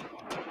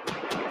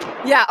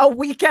 Yeah, A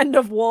Weekend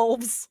of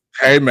Wolves.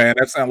 Hey man,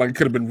 that sounded like it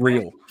could have been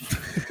real.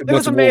 It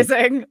was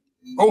amazing.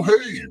 Oh,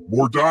 hey,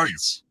 more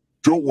dice.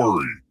 Don't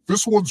worry,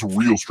 this one's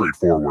real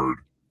straightforward.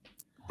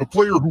 The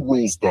player who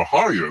rolls the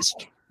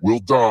highest will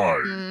die.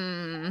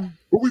 Mm.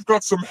 But we've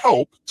got some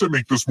help to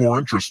make this more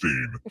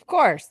interesting. Of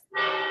course.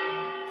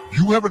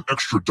 You have an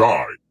extra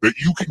die that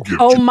you can give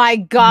Oh to my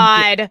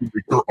God.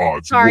 make their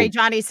odds Sorry, work.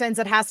 Johnny Sins.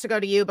 It has to go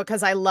to you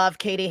because I love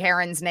Katie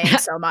Heron's name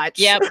so much.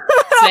 Yep,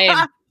 same.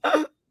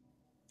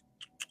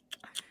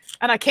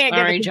 And I can't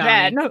Sorry, give it to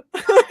Johnny. Jen.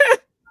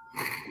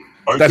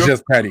 That's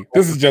just petty.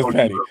 This is just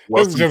petty.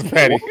 This is just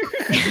petty.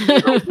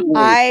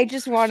 I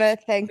just want to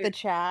thank the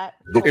chat.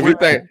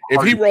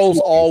 If he rolls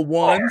all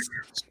ones,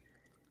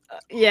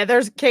 Yeah,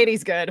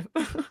 Katie's good.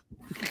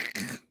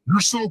 You're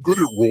so good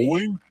at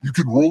rolling, you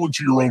can roll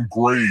into your own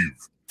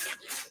grave.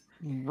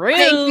 Rude.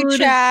 Thank you,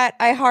 chat.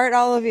 I heart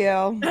all of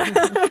you.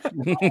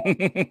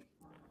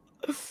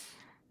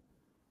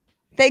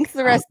 Thanks to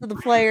the rest of the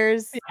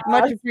players.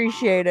 Much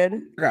appreciated.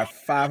 I got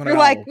 $500. You're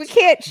like, we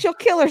can't. She'll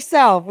kill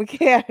herself. We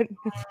can't.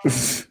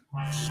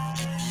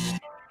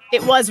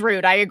 It was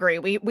rude. I agree.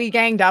 We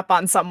ganged up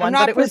on I'm someone,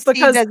 not but it was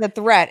perceived because as a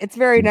threat. It's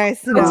very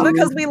nice to it's know.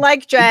 because we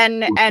like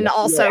Jen and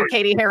also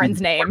Katie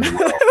Heron's name.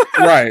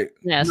 Right.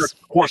 Yes.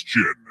 Next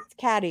question. It's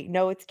Caddy.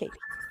 No, it's Katie.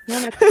 How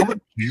many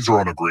keys are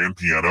on a grand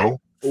piano?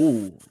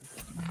 Ooh.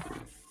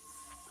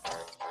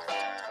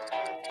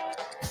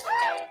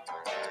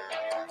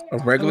 A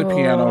regular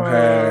piano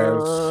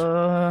has.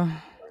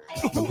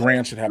 A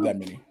grand should have that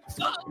many.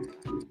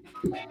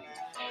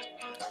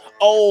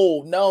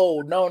 Oh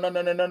no!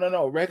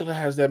 Regular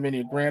has that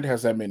many. Grand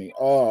has that many.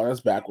 Oh, that's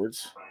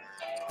backwards.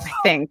 I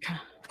think.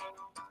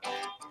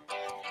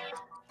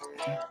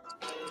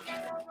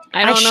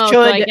 I don't know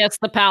should- if I guess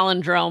the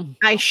palindrome.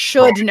 I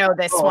should know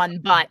this one,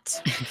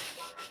 but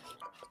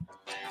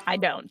I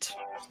don't.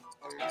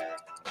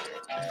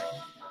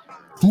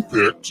 Who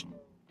picked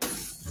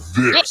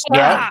this?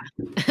 Yep.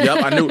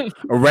 I knew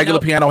a regular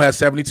piano has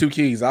 72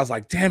 keys. I was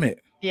like, damn it.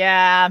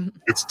 Yeah.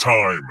 It's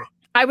time.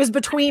 I was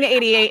between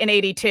 88 and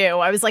 82.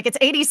 I was like, it's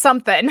 80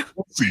 something.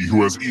 Let's see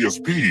who has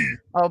ESP.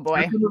 Oh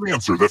boy. Give an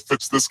answer that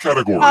fits this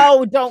category.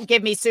 Oh, don't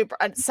give me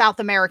South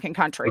American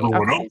country.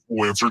 Everyone Okay. else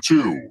will answer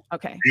too.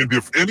 Okay. And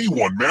if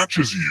anyone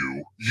matches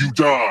you, you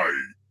die.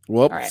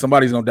 Well, All right.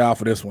 somebody's gonna die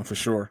for this one for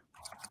sure.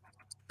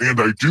 And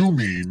I do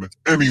mean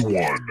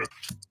anyone.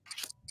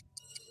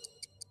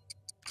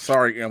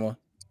 Sorry, Emma.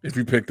 If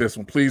you pick this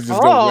one, please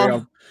just Oh. go way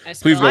off. I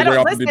Please spell go I way don't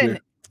off the listen.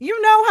 deep. You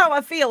know how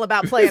I feel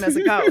about playing as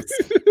a ghost.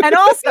 And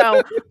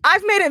also,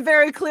 I've made it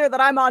very clear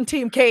that I'm on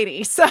Team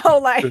Katie. So,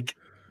 like,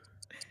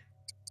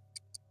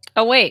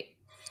 Oh wait.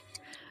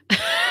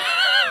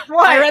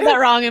 what? I read that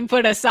wrong and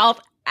put a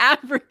South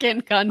African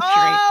country.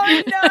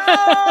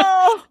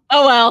 Oh,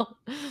 Oh well.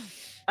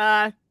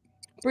 no.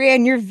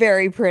 Brienne, you're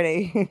very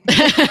pretty.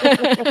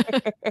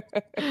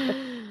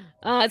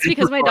 It's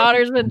because my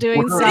daughter's been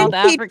doing We're South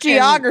gonna teach African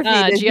geography,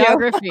 did you?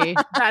 geography.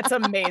 That's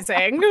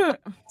amazing.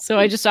 So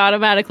I just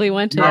automatically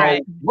went to Now,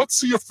 it. let's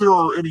see if there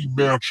are any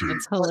matches.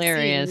 It's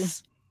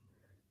hilarious.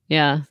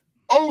 Yeah.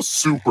 Oh,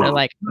 super. They're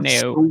like,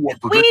 That's no. so We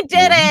unpredictable.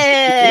 did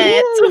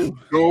it.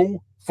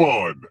 So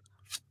fun.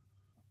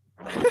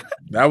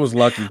 That was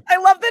lucky. I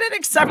love that it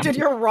accepted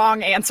your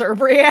wrong answer,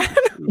 Brienne.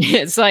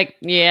 It's like,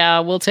 yeah,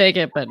 we'll take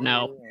it, but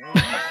no.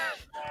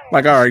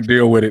 Like, all right,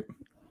 deal with it.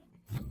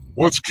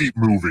 Let's keep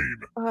moving.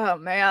 Oh,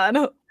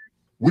 man.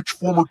 Which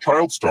former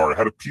child star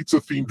had a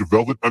pizza-themed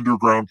Velvet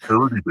Underground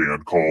parody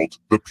band called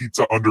the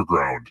Pizza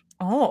Underground?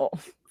 Oh,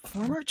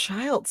 former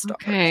child star.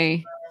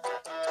 Okay.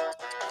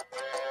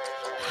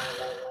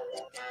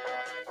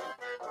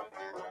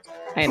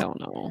 I don't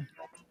know.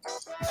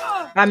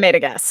 I made a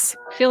guess.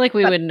 I feel like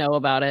we would know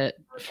about it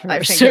I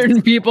for think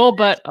certain people,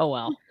 but oh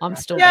well. I'm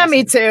still Yeah,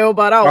 me guessing. too,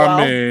 but oh well.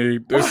 I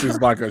mean, this is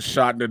like a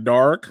shot in the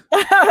dark.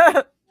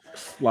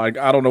 Like,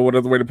 I don't know what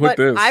other way to put But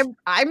this.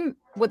 I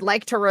would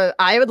like to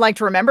I would like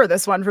to remember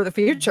this one for the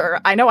future.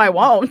 I know I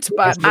won't,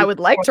 but I would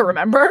like to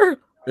remember.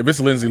 If it's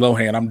Lindsay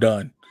Lohan, I'm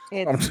done.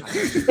 It's,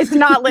 It's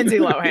not Lindsay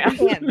it Lohan.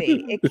 can't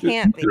be. It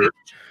can't be.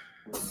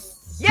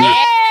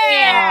 Yeah!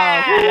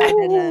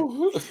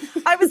 Oh,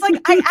 I was like,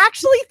 I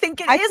actually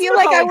think it I is feel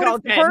like I Macaulay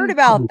would have Culkin. heard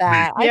about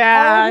that. I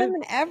Yeah. followed him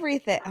and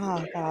everything.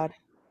 Oh God.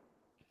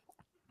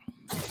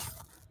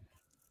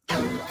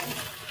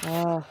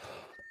 Oh.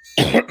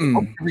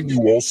 I'm giving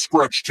you all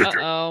scratch tickets.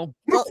 Uh-oh.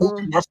 What a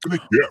cool left in a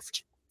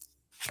gift.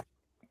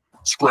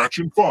 Scratch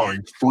and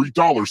find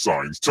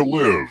 $3 to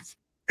live.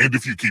 And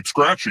if you keep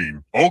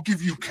scratching, I'll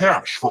give you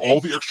cash for all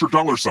the extra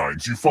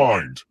 $signs you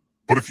find.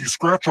 But if you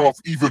scratch off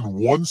even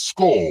one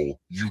skull,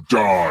 you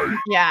die.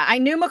 Yeah, I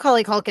knew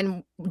Macaulay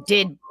Culkin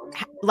did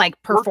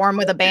like perform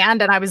with a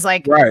band, and I was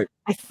like, Right.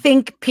 I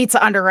think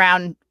Pizza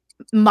Underground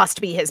must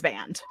be his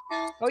band.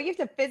 Oh, you have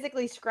to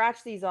physically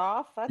scratch these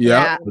off? That's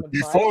Yeah. a It'd be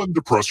butt. fun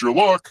to press your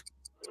luck.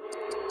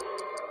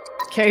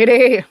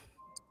 Katie.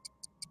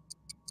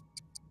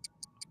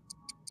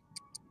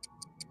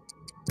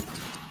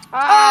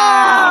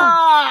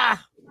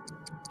 Ah!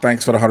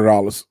 Thanks for the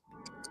 $100.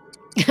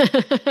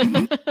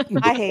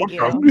 I hate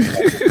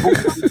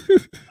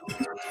you.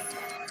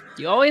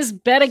 You always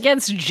bet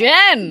against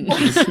Jen.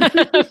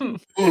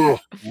 Ugh,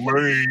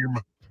 lame.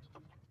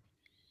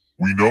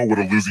 We know what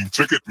a losing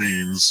ticket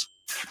means.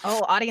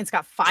 Oh, audience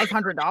got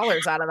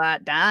 $500 out of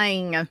that.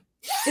 Dang. Is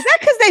that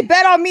because they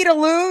bet on me to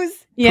lose?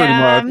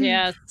 Yeah. much.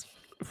 Yes.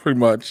 Pretty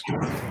much.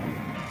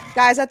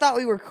 Guys, I thought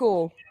we were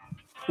cool.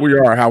 We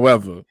are,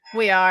 however.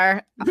 We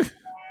are.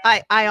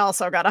 I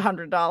also got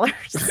 $100.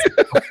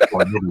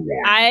 Another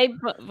one. I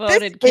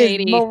voted This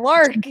Katie. is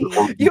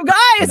malarkey. You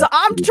guys,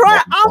 I'm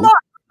trying. I'm on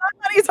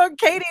money's on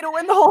Katie to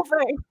win the whole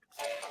thing.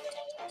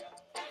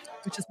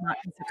 which is not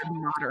considered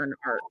modern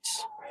art.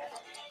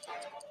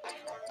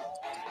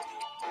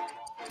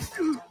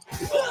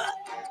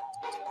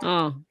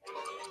 Oh.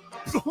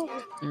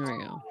 There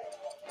we go.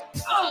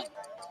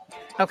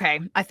 Okay,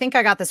 I think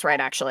I got this right,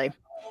 actually.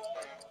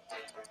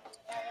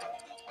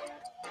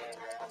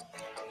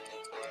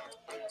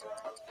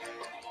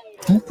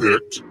 Who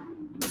picked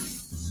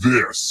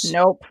this?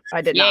 Nope,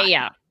 I did not.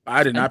 Yeah.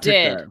 I did not pick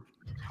did. that.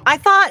 I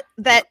thought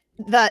that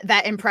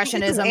that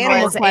impressionism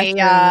Animal was question.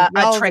 a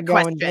Y'all trick are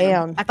going question.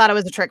 down. I thought it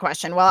was a trick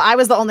question. Well, I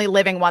was the only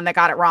living one that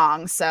got it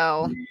wrong,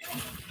 so.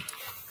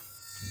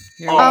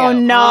 Here we Oh go.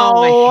 no!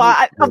 Oh,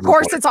 my- Of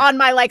course, it's on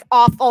my like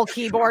awful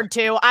keyboard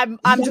too. I'm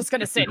just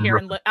gonna sit here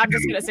and I'm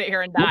just gonna sit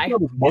here and die.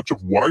 Not as much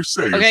of what I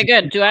say. Okay,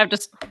 good. Do I have to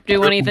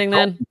do anything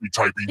then? Be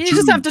typing You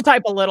just have to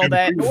type a little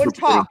bit. Good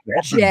talk,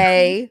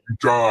 Jay.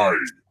 Die.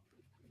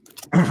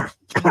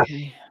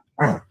 Okay.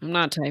 I'm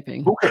not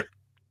typing. Okay,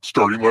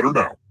 starting letter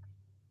now.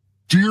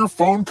 Dear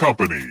phone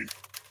company,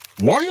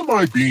 why am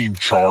I being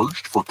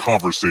charged for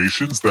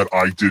conversations that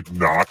I did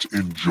not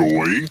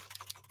enjoy?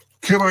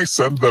 Can I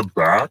send them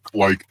back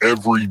like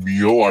every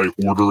meal I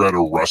order at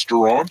a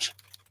restaurant?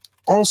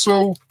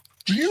 Also,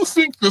 do you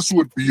think this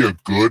would be a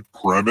good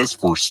premise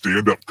for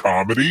stand-up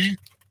comedy?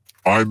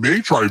 I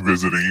may try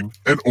visiting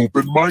an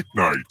open mic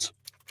night.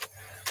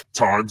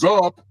 Time's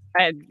up.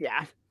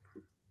 Yeah.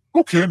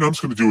 Okay, now I'm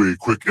just going to do a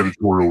quick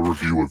editorial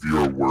review of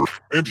your work.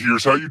 And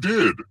here's how you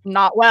did.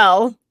 Not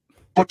well.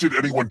 But did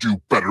anyone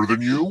do better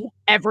than you?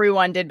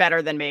 Everyone did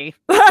better than me.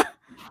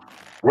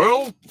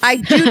 Well, I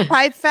do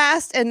type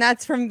fast, and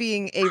that's from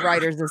being a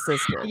writer's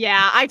assistant.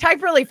 Yeah, I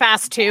type really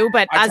fast too,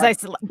 but I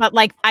but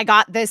like I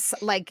got this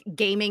like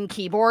gaming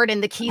keyboard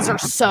and the keys are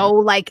so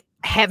like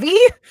heavy.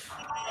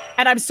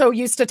 And I'm so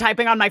used to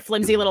typing on my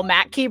flimsy little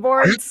Mac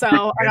keyboard, so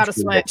I gotta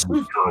switch.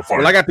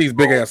 Well, I got these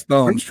big ass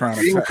thumbs trying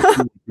to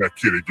type. that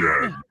kid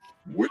again,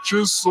 which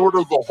is sort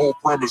of the whole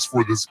premise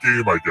for this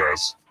game, I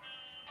guess.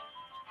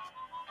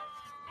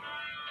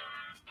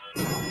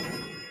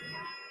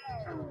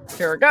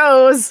 Here it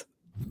goes.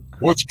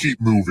 Let's keep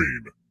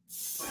moving.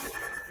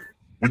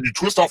 When you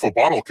twist off a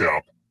bottle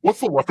cap, what's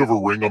the leftover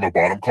ring on the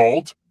bottom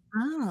called?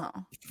 Oh.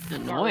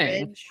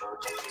 Annoying.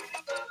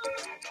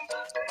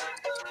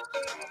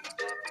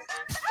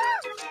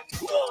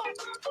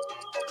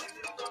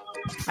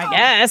 I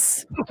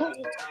guess.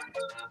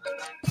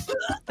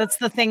 That's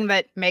the thing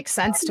that makes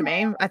sense to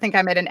me. I think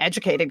I made an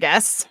educated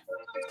guess.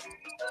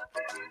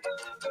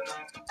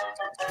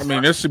 I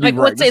mean, this should be Like,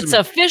 right. what's its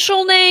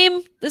official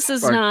name? This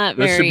is Like, not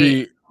this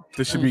very.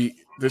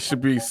 This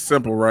should be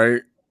simple,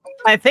 right?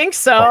 I think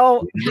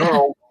so.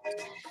 No.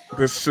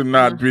 This should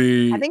not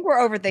be. I think we're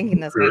overthinking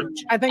this one.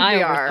 I think I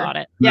we are. overthought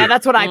it. Yeah,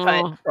 that's what I put.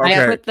 Oh,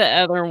 Okay. I put the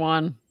other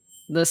one,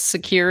 the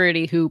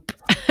security hoop.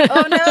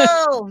 Oh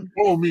no!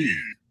 Follow me.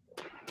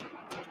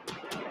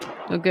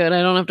 Oh, good.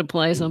 I don't have to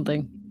play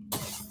something.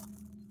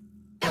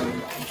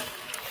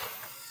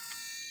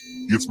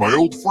 It's my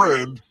old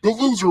friend, the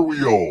loser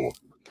wheel.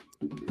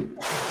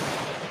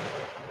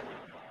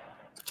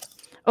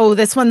 Oh,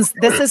 this one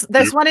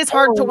is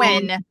hard to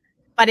win,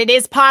 but it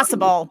is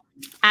possible,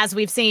 as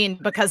we've seen,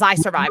 because I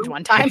survived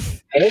one time.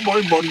 All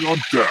my money on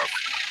death.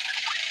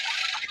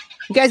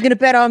 You guys gonna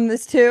bet on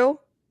this too?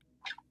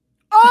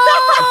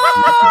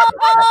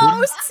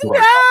 Oh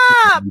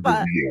snap!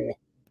 The wheel.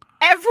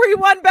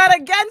 Everyone bet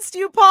against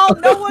you, Paul.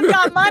 No one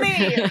got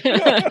money.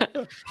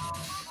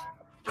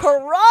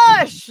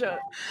 Crush.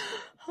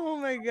 Oh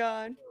my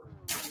god.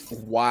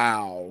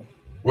 Wow.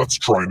 Let's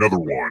try another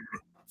one.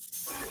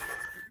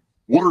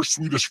 What are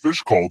Swedish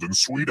fish called in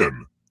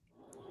Sweden?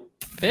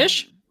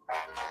 Fish?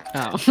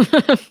 Oh.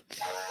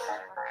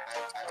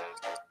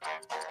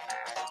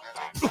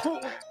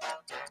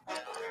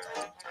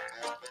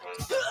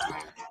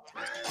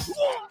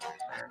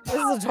 This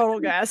is a total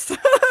guess.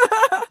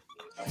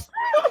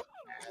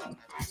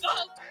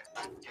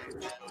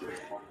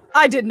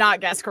 I did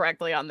not guess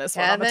correctly on this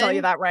one. I'm gonna tell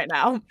you that right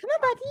now. Come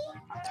on,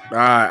 buddy.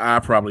 I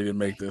probably didn't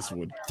make this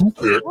one. Who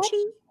picked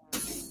Buddy.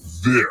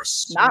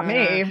 this? Not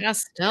me.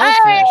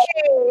 Stealthfish.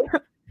 Hey!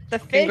 The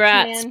fish,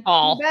 Congrats, man.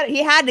 Paul.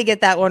 He had to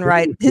get that one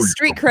right. His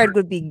street cred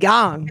would be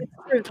gone.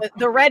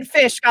 The red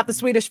fish got the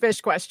Swedish fish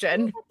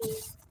question.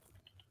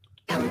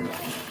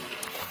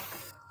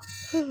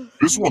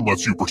 This one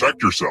lets you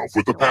protect yourself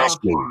with the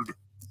password.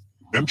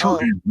 Enter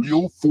a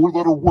real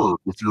 4-letter word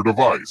with your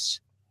device.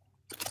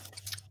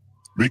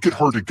 Make it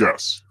hard to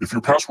guess. If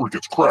your password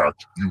gets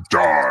cracked, you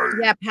die.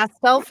 Yeah,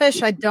 pastel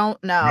fish. I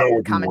don't know.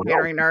 No,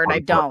 Commentating nerd. I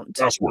don't.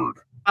 Password.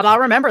 But I'll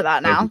remember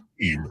that now.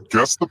 Team,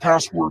 guess the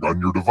password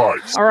on your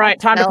device. All right,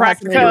 time to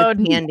crack the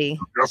code. Candy.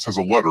 Your guess has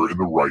a letter in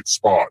the right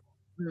spot.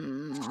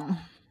 Hmm.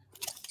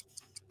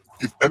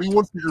 If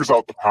anyone figures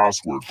out the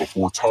password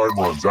before time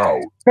runs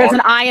out, There's an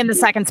I in the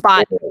second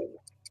spot.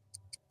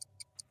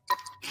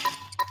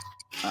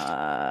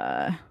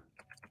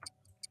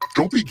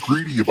 Don't be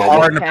greedy about R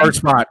what in the first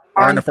spot.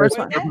 R in the first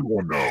one. spot.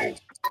 everyone know.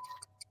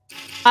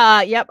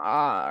 Yep.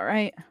 All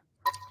right.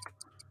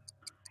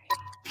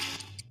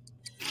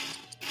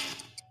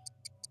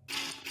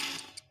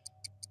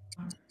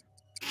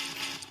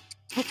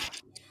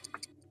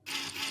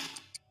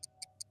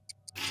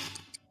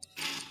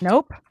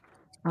 Nope.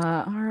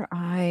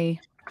 R-I.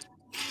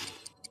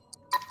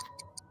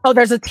 Oh,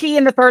 there's a T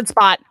in the third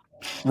spot.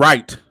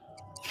 Right.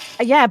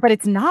 Yeah, but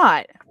it's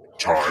not.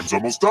 Time's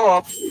almost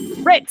up.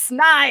 Ritz,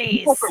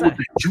 nice. I thought that would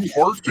be too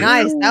hard to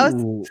Nice. That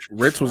was Ooh,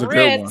 Ritz was a good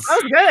one. Ritz. That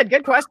was good.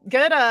 Good question.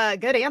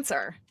 Good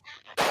answer.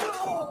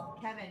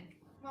 Kevin,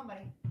 come on,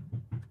 buddy.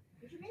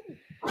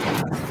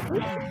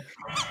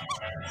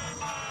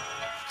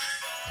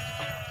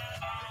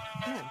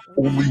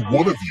 Only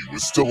one of you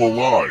is still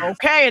alive.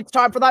 Okay, it's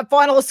time for that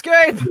final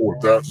escape. You know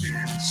what that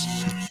means.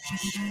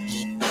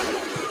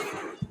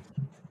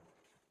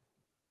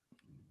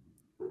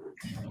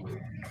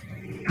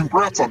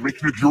 Congrats on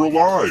making it here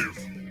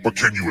alive. But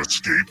can you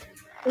escape?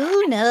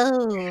 Who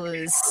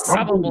knows?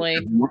 Probably.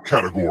 What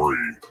category?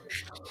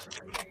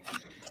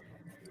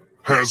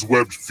 Has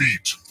webbed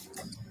feet.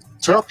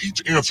 Tap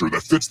each answer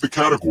that fits the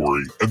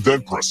category and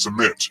then press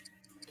submit.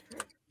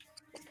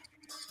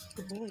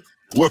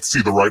 Let's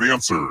see the right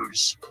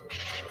answers.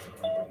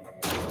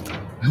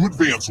 You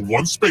advance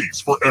 1 space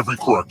for every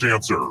correct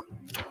answer.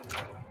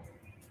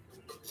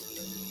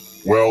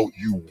 Well,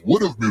 you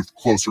would have moved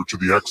closer to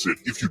the exit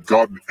if you'd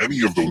gotten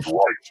any of those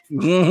right.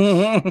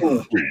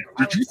 Oh, wait,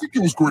 did you think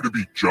it was going to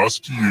be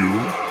just you?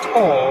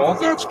 Aw,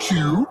 that's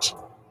cute.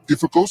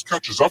 If a ghost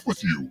catches up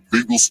with you,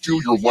 they will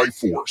steal your life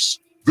force.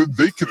 Then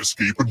they can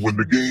escape and win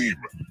the game.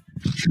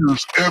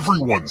 Here's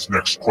everyone's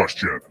next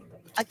question.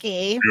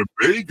 Okay. And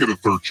they get a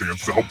third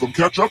chance to help them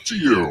catch up to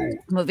you.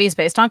 Movies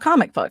based on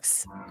comic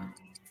books.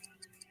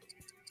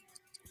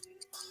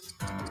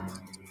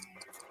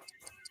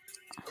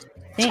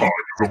 Time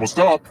is almost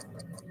up.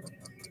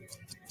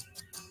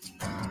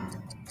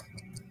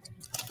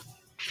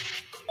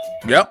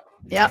 Yep.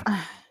 Yep.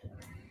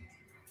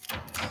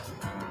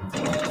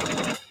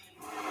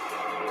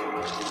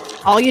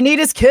 All you need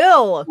is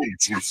kill.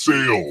 Boats with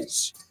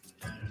sails.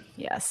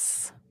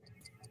 Yes.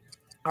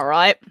 All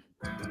right.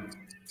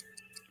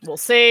 We'll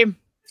see.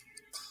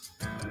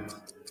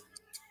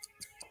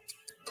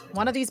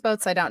 One of these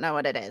boats, I don't know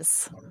what it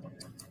is.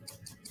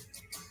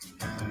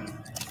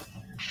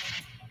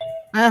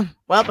 Well,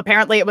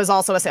 apparently it was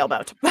also a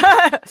sailboat.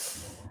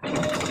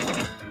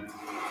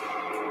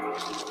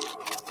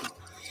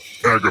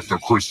 Agatha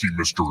Christie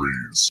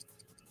mysteries.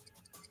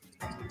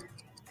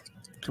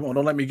 Come on,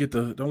 don't let me get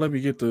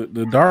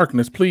the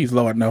darkness, please,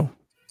 Lord, no.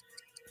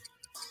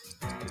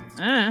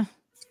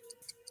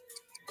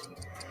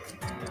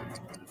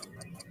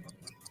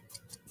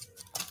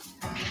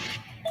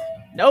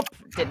 Nope,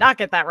 did not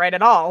get that right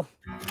at all.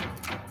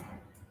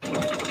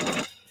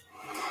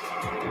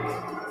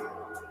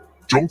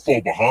 Don't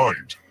fall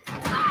behind.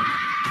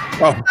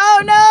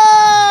 Oh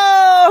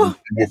no!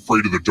 You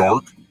afraid of the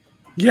dark?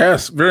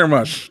 Yes, very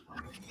much.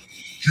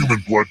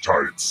 Human blood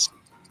types.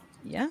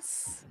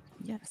 Yes.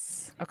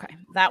 Yes. Okay.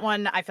 That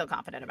one I feel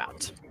confident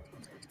about.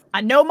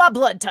 I know my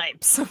blood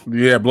types.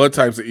 Yeah, blood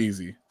types are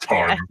easy.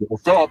 Time is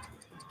almost up.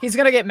 He's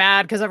gonna get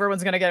mad because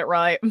everyone's gonna get it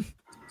right.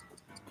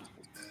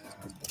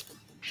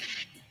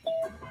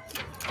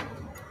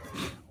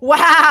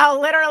 Wow,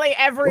 literally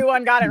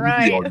everyone got it Be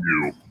right. on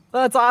you.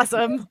 That's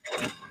awesome.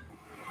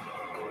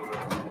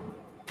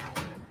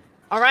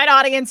 All right,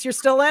 audience, you're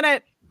still in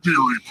it. Dairy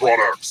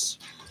products.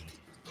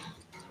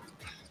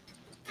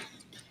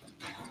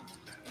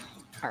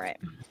 All right.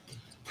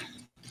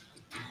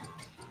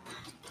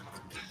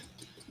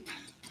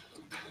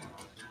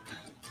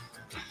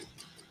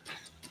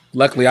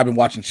 Luckily, I've been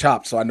watching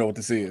Chopped, so I know what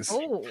this is.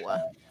 Oh,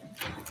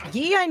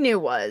 ghee I knew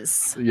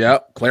was.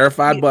 Yep,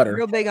 clarified butter.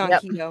 Real big on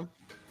Yep. keto.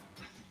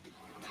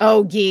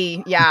 Oh,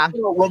 ghee, yeah. I'm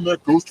gonna run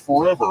that ghost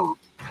forever.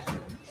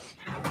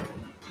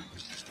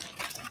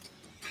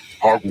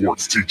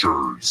 Hogwarts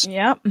teachers.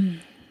 Yep.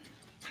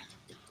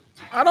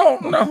 I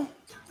don't know.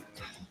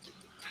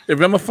 If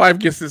Emma Fife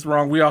gets this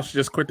wrong, we all should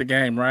just quit the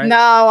game, right?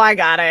 No, I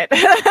got it.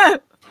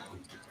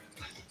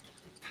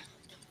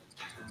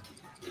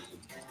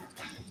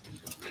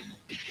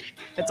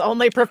 It's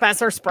only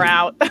Professor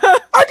Sprout. I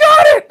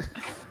got it.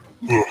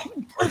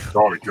 Ugh, I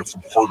gotta get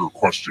some harder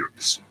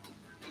questions.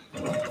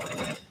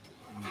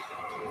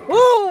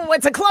 Ooh,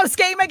 it's a close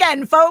game again,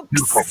 Here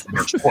folks. comes the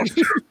next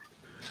question.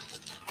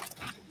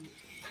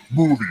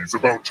 Movies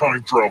about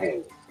time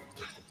travel.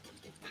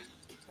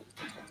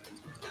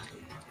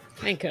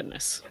 Thank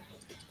goodness.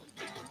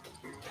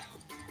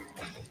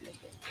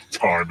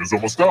 Time is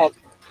almost up.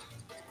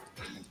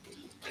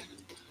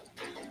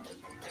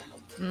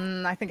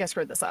 I think I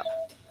screwed this up.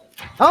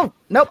 Oh,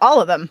 nope, all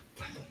of them.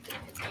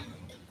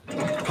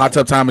 Hot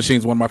Tub Time Machine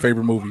is one of my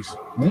favorite movies.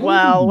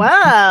 Well,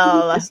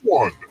 well. This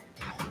one.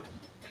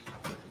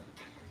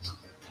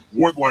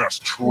 One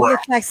last trap.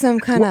 Looks like some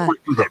kind of Right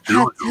through that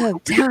barrier. hot tub We'll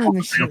get time the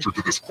machine. answer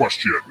to this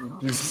question.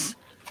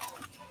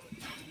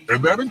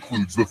 And that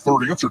includes the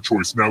third answer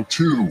choice now,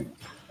 too.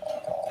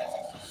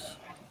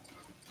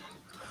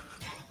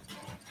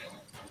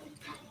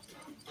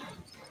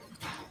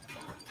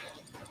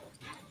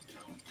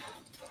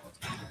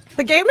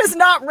 The game is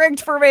not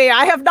rigged for me.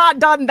 I have not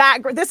done that.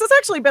 This has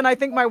actually been, I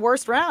think, my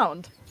worst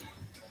round.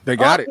 They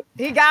got Oh, it.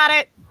 He got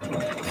it.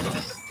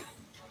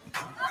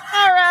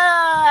 All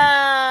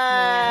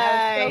right.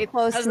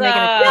 close to Huzzah.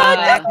 making a Yeah,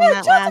 comeback from that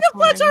Jessica last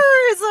one. Fletcher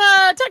is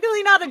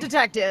technically not a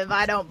detective,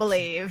 I don't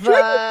believe.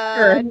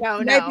 Sure.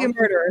 No, Might be a no.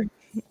 murderer.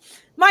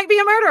 Might be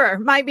a murderer.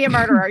 Might be a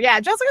murderer. Yeah,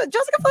 Jessica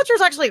Fletcher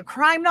is actually a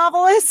crime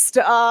novelist.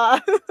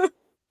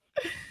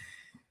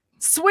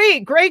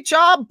 Sweet, great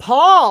job,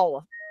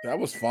 Paul. That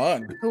was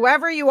fun.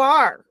 Whoever you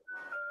are,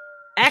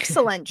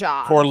 excellent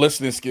job. Poor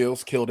listening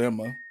skills killed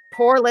Emma.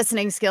 Poor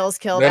listening skills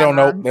killed. They don't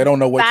Emma. know. They don't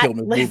know what That killed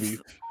this lives- movie.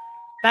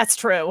 That's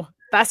true.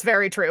 That's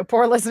very true.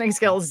 Poor listening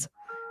skills.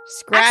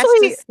 Scratched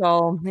Actually- his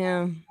skull.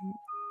 Yeah.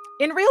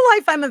 In real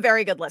life, I'm a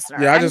very good listener.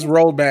 Yeah, I I'm- just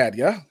rolled bad.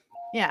 Yeah.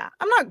 Yeah,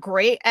 I'm not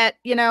great at,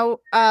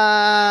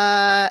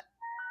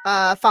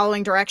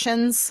 following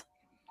directions,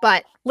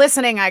 but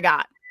listening I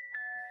got.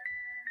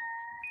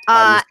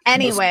 Audience-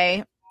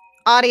 Anyway,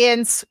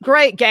 audience,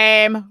 great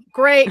game.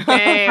 Great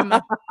game.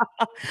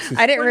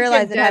 I didn't We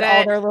realize it did had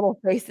all it. their little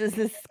faces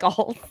as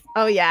skulls.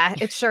 Oh yeah,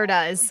 it sure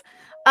does.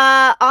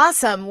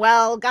 Awesome.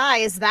 Well,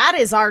 guys, that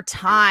is our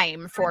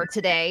time for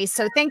today.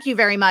 So thank you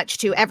very much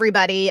to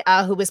everybody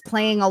who was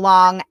playing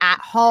along at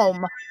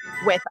home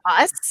with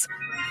us.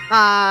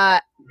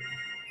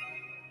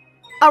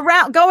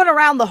 Going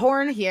around the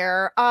horn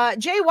here.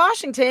 Jay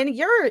Washington,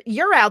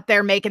 you're out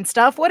there making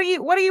stuff. What are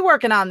you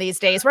working on these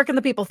days? Where can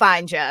the people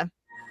find you?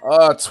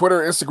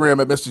 Twitter,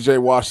 Instagram at Mr. J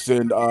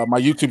Washington.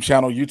 My YouTube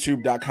channel,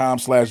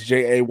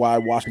 youtube.com/JAY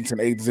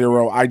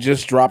Washington80. I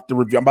just dropped the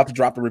review. I'm about to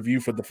drop the review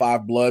for The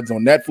Five Bloods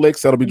on Netflix.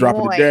 That'll be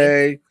dropping Boy.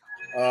 today.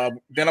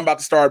 Then I'm about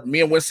to start.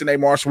 Me and Winston A.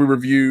 Marshall, we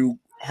review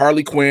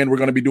Harley Quinn. We're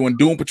going to be doing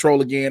Doom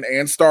Patrol again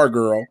and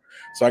Stargirl.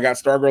 So I got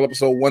Stargirl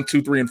episode 1,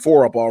 2, 3, and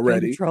 4 up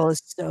already. Control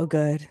is so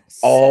good.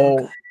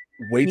 Oh,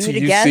 wait You till need to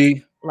you guess?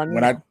 see Let me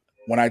when know.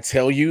 when I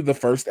tell you the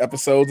first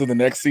episodes of the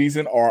next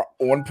season are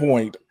on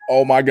point.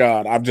 Oh my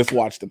God, I've just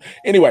watched them.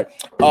 Anyway,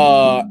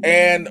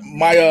 and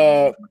my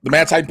the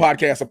Mad Titan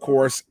podcast, of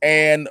course,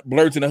 and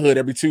Blurs in the Hood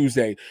every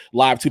Tuesday,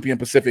 live 2 p.m.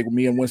 Pacific with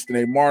me and Winston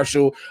A.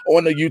 Marshall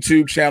on the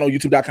YouTube channel,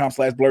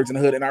 youtube.com/Blurs in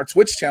the Hood, and our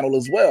Twitch channel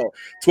as well,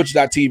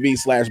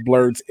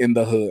 twitch.tv/Blurs in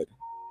the Hood.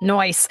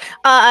 Nice.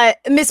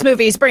 Miss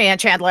Movies, Brianne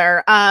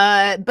Chandler,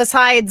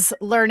 besides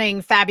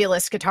learning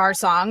fabulous guitar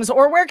songs,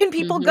 or where can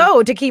people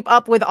go to keep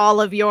up with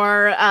all of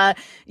your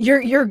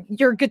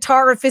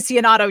guitar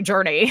aficionado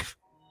journey?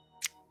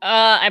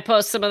 I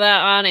post some of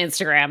that on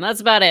Instagram. That's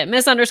about it.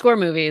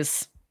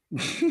 Miss_movies.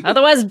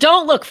 Otherwise,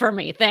 don't look for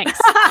me. Thanks.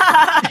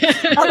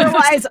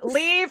 Otherwise,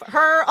 leave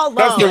her alone.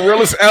 That's the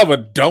realest ever.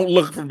 Don't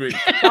look for me.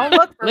 Don't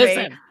look for me.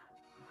 Listen.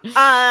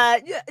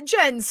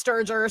 Jen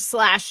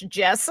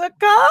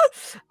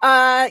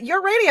Sturger/Jessica.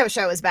 Your radio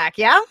show is back,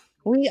 yeah?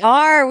 We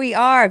are.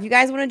 If you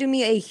guys want to do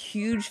me a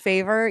huge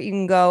favor, you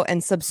can go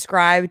and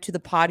subscribe to the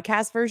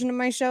podcast version of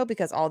my show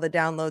because all the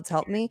downloads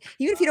help me.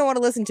 Even if you don't want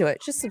to listen to it,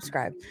 just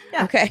subscribe.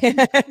 Yeah. Okay.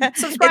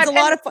 Subscribe It's a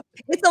lot of fun.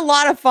 It's a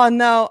lot of fun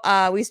though.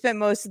 We spent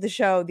most of the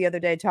show the other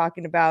day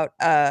talking about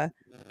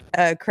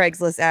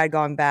Craigslist ad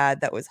gone bad.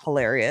 That was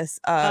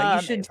hilarious.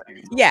 You should.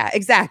 Yeah,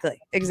 exactly.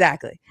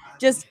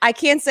 Just I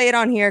can't say it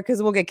on here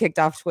because we'll get kicked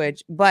off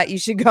Twitch, but you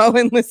should go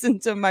and listen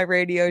to my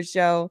radio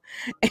show.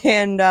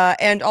 And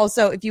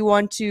also if you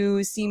want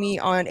to see me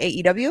on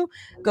AEW,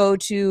 go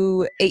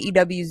to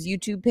AEW's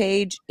YouTube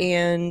page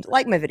and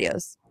like my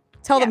videos.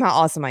 Tell them how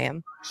awesome I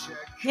am.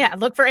 Yeah,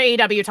 look for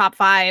AEW Top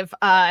 5.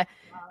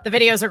 The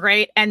videos are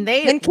great, and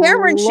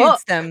Cameron look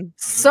shoots them.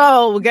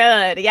 so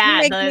good.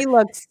 Yeah, You make me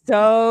look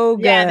so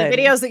good. Yeah, the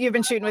videos that you've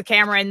been shooting with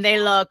Cameron, they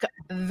look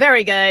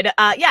very good.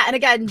 Yeah, and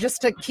again, just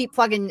to keep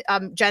plugging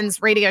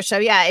Jen's radio show,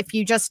 yeah, if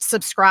you just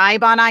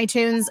subscribe on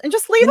iTunes and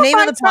just leave The a name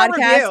of the 5-star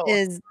podcast review.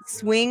 is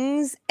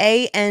Swings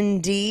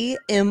ANDMRS.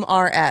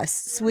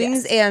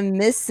 Swings and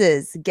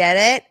Misses. Get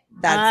it?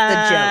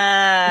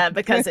 That's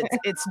because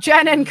it's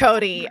Jen and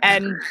Cody,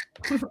 and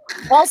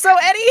also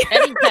Eddie.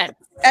 Eddie Penn. the joke.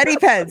 Eddie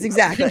Peds,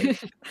 exactly.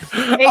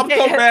 I'm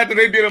so mad that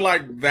they did it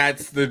like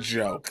that's the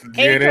joke.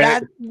 Get it?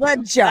 That's the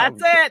joke.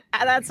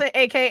 That's it,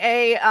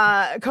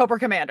 aka Cobra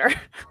Commander.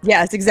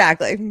 Yes,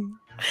 exactly. And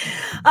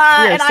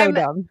You're so I'm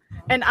dumb.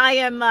 And I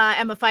am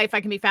Emma Fife.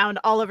 I can be found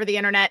all over the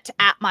internet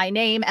at my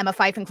name, Emma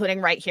Fife, including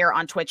right here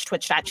on Twitch,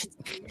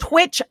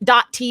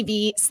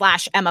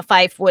 twitch.tv/Emma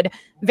Fife. Would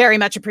very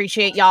much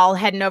appreciate y'all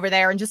heading over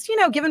there and just,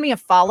 giving me a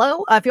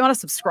follow. If you want to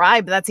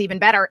subscribe, that's even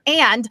better.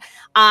 And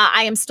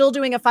I am still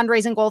doing a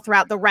fundraising goal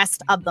throughout the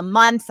rest of the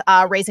month,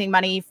 raising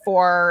money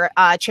for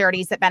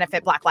charities that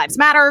benefit Black Lives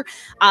Matter.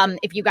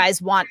 If you guys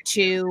want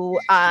to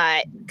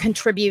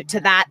contribute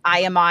to that, I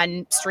am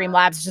on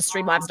Streamlabs, just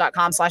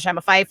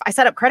streamlabs.com/Emma Fife. I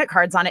set up credit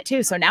cards on it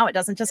too, so now it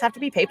doesn't just have to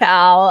be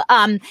PayPal.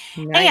 Nice.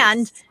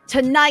 And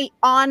tonight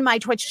on my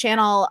Twitch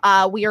channel,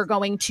 we are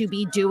going to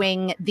be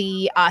doing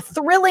the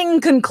thrilling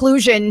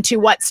conclusion to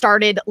what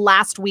started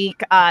last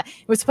week. It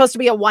was supposed to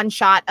be a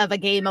one-shot of a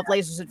game of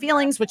Lasers and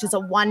Feelings, which is a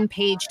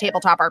one-page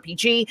tabletop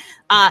RPG.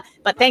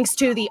 But thanks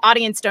to the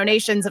audience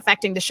donations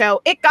affecting the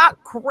show, it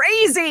got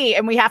crazy,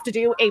 and we have to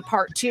do a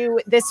part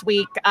 2 this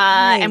week.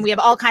 And we have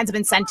all kinds of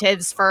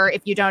incentives for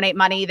if you donate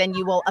money, then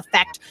you will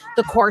affect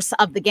the course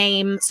of the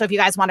game. So if you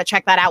guys want to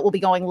check that out, we'll be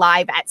going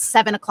live at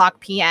 7:00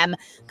 p.m.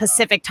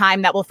 Pacific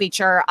time. That will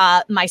feature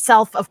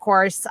myself, of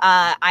course.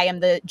 I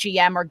am the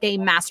GM or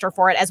game master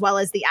for it, as well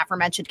as the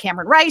aforementioned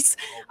Cameron Rice,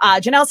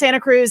 Janelle Santa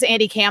Cruz,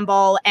 Andy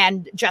Campbell,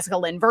 and Jessica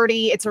Lynn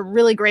Verdi. It's a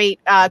really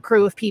great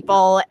crew of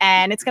people,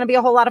 and it's going to be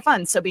a whole lot of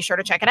fun. So be sure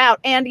to check it out.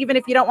 And even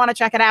if you don't want to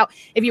check it out,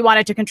 if you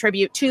wanted to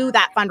contribute to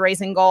that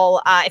fundraising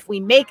goal, if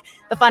we make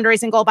the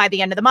fundraising goal by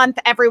the end of the month,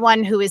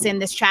 everyone who is in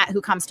this chat,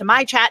 who comes to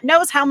my chat,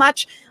 knows how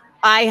much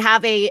I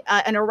have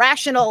an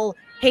irrational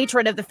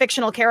hatred of the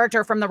fictional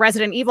character from the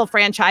Resident Evil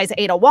franchise,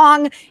 Ada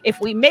Wong. If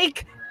we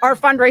make our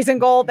fundraising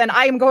goal, then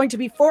I am going to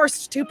be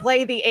forced to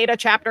play the Ada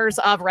chapters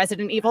of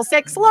Resident Evil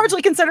 6,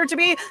 largely considered to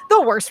be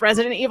the worst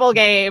Resident Evil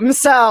game.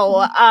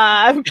 So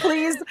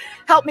please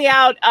help me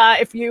out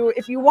if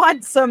you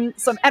want some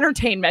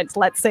entertainment.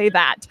 Let's say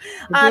that.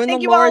 Doing thank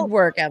the you Lord all.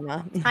 work,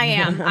 Emma. I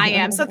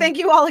am. So thank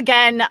you all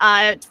again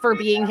for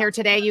being here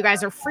today. You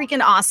guys are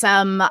freaking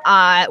awesome.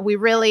 We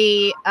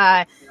really,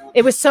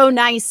 it was so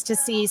nice to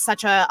see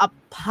such a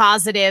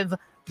positive,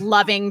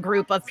 loving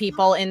group of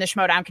people in the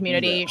Schmoedown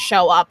community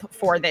show up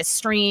for this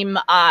stream.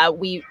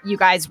 You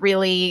guys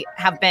really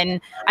have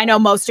been, I know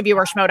most of you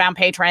are Schmoedown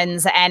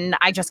patrons, and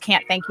I just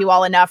can't thank you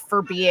all enough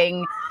for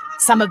being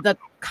some of the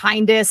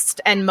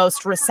kindest and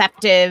most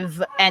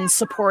receptive and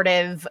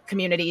supportive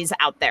communities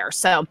out there.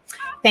 So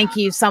thank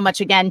you so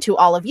much again to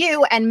all of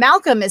you. And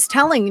Malcolm is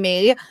telling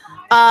me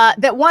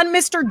that one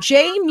Mr.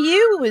 J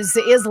Muse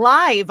is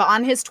live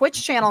on his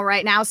Twitch channel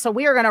right now. So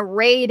we are going to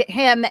raid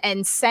him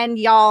and send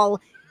y'all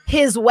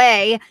his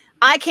way.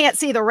 I can't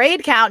see the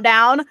raid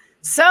countdown,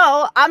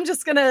 so I'm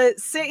just going to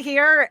sit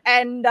here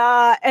and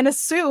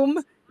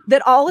assume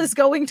that all is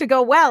going to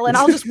go well, and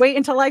I'll just wait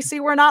until I see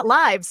we're not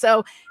live.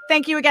 So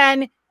thank you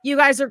again. You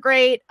guys are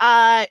great.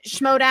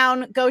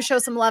 Schmoedown, go show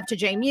some love to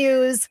J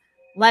Muse.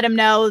 Let him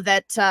know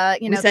that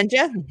We sent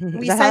you.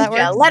 we sent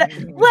you. Let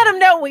him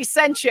know we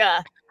sent you.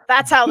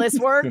 That's how this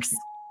works.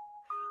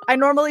 I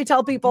normally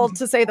tell people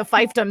to say the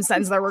Fiefdom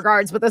sends their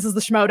regards, but this is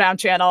the Schmoedown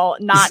channel,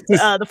 not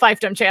the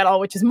Fiefdom channel,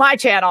 which is my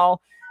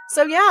channel.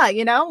 So yeah,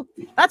 you know,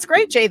 that's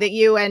great, Jay, that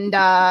you and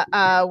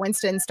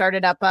Winston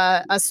started up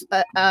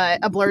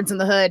a Blurds in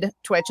the Hood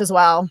Twitch as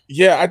well.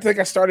 Yeah, I think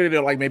I started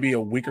it like maybe a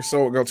week or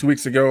so ago, 2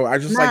 weeks ago. I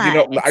just like, you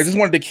know, I just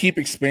wanted to keep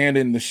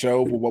expanding the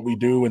show with what we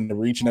do and the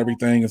reach and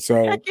everything. And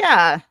so Heck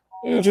yeah.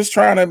 You know, just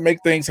trying to make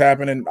things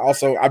happen. And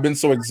also I've been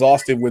so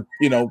exhausted with,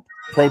 you know,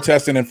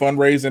 protesting and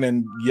fundraising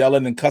and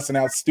yelling and cussing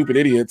out stupid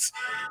idiots.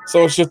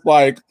 So it's just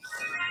like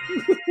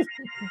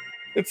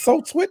it's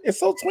so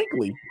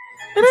twinkly.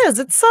 It is.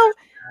 It's so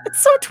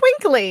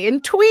twinkly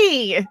and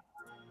twee.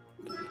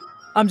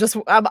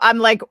 I'm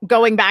like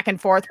going back and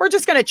forth. We're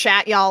just gonna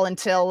chat y'all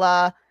until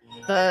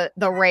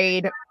the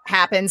raid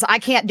happens. I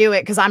can't do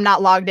it because I'm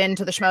not logged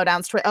into the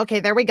Schmoedown's Twitch. Okay,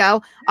 there we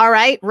go. All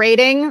right,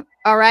 raiding.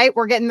 All right,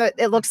 we're getting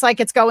it looks like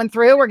it's going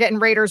through. We're getting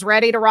raiders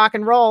ready to rock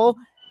and roll.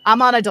 I'm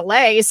on a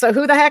delay, so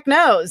who the heck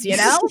knows, you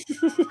know?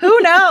 Who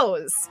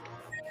knows?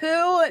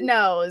 Who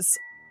knows?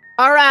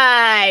 All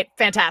right,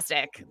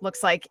 fantastic.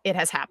 Looks like it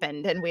has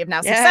happened, and we have now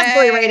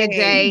successfully raided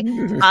Jay,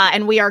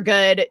 and we are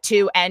good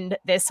to end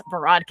this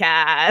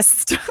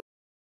broadcast.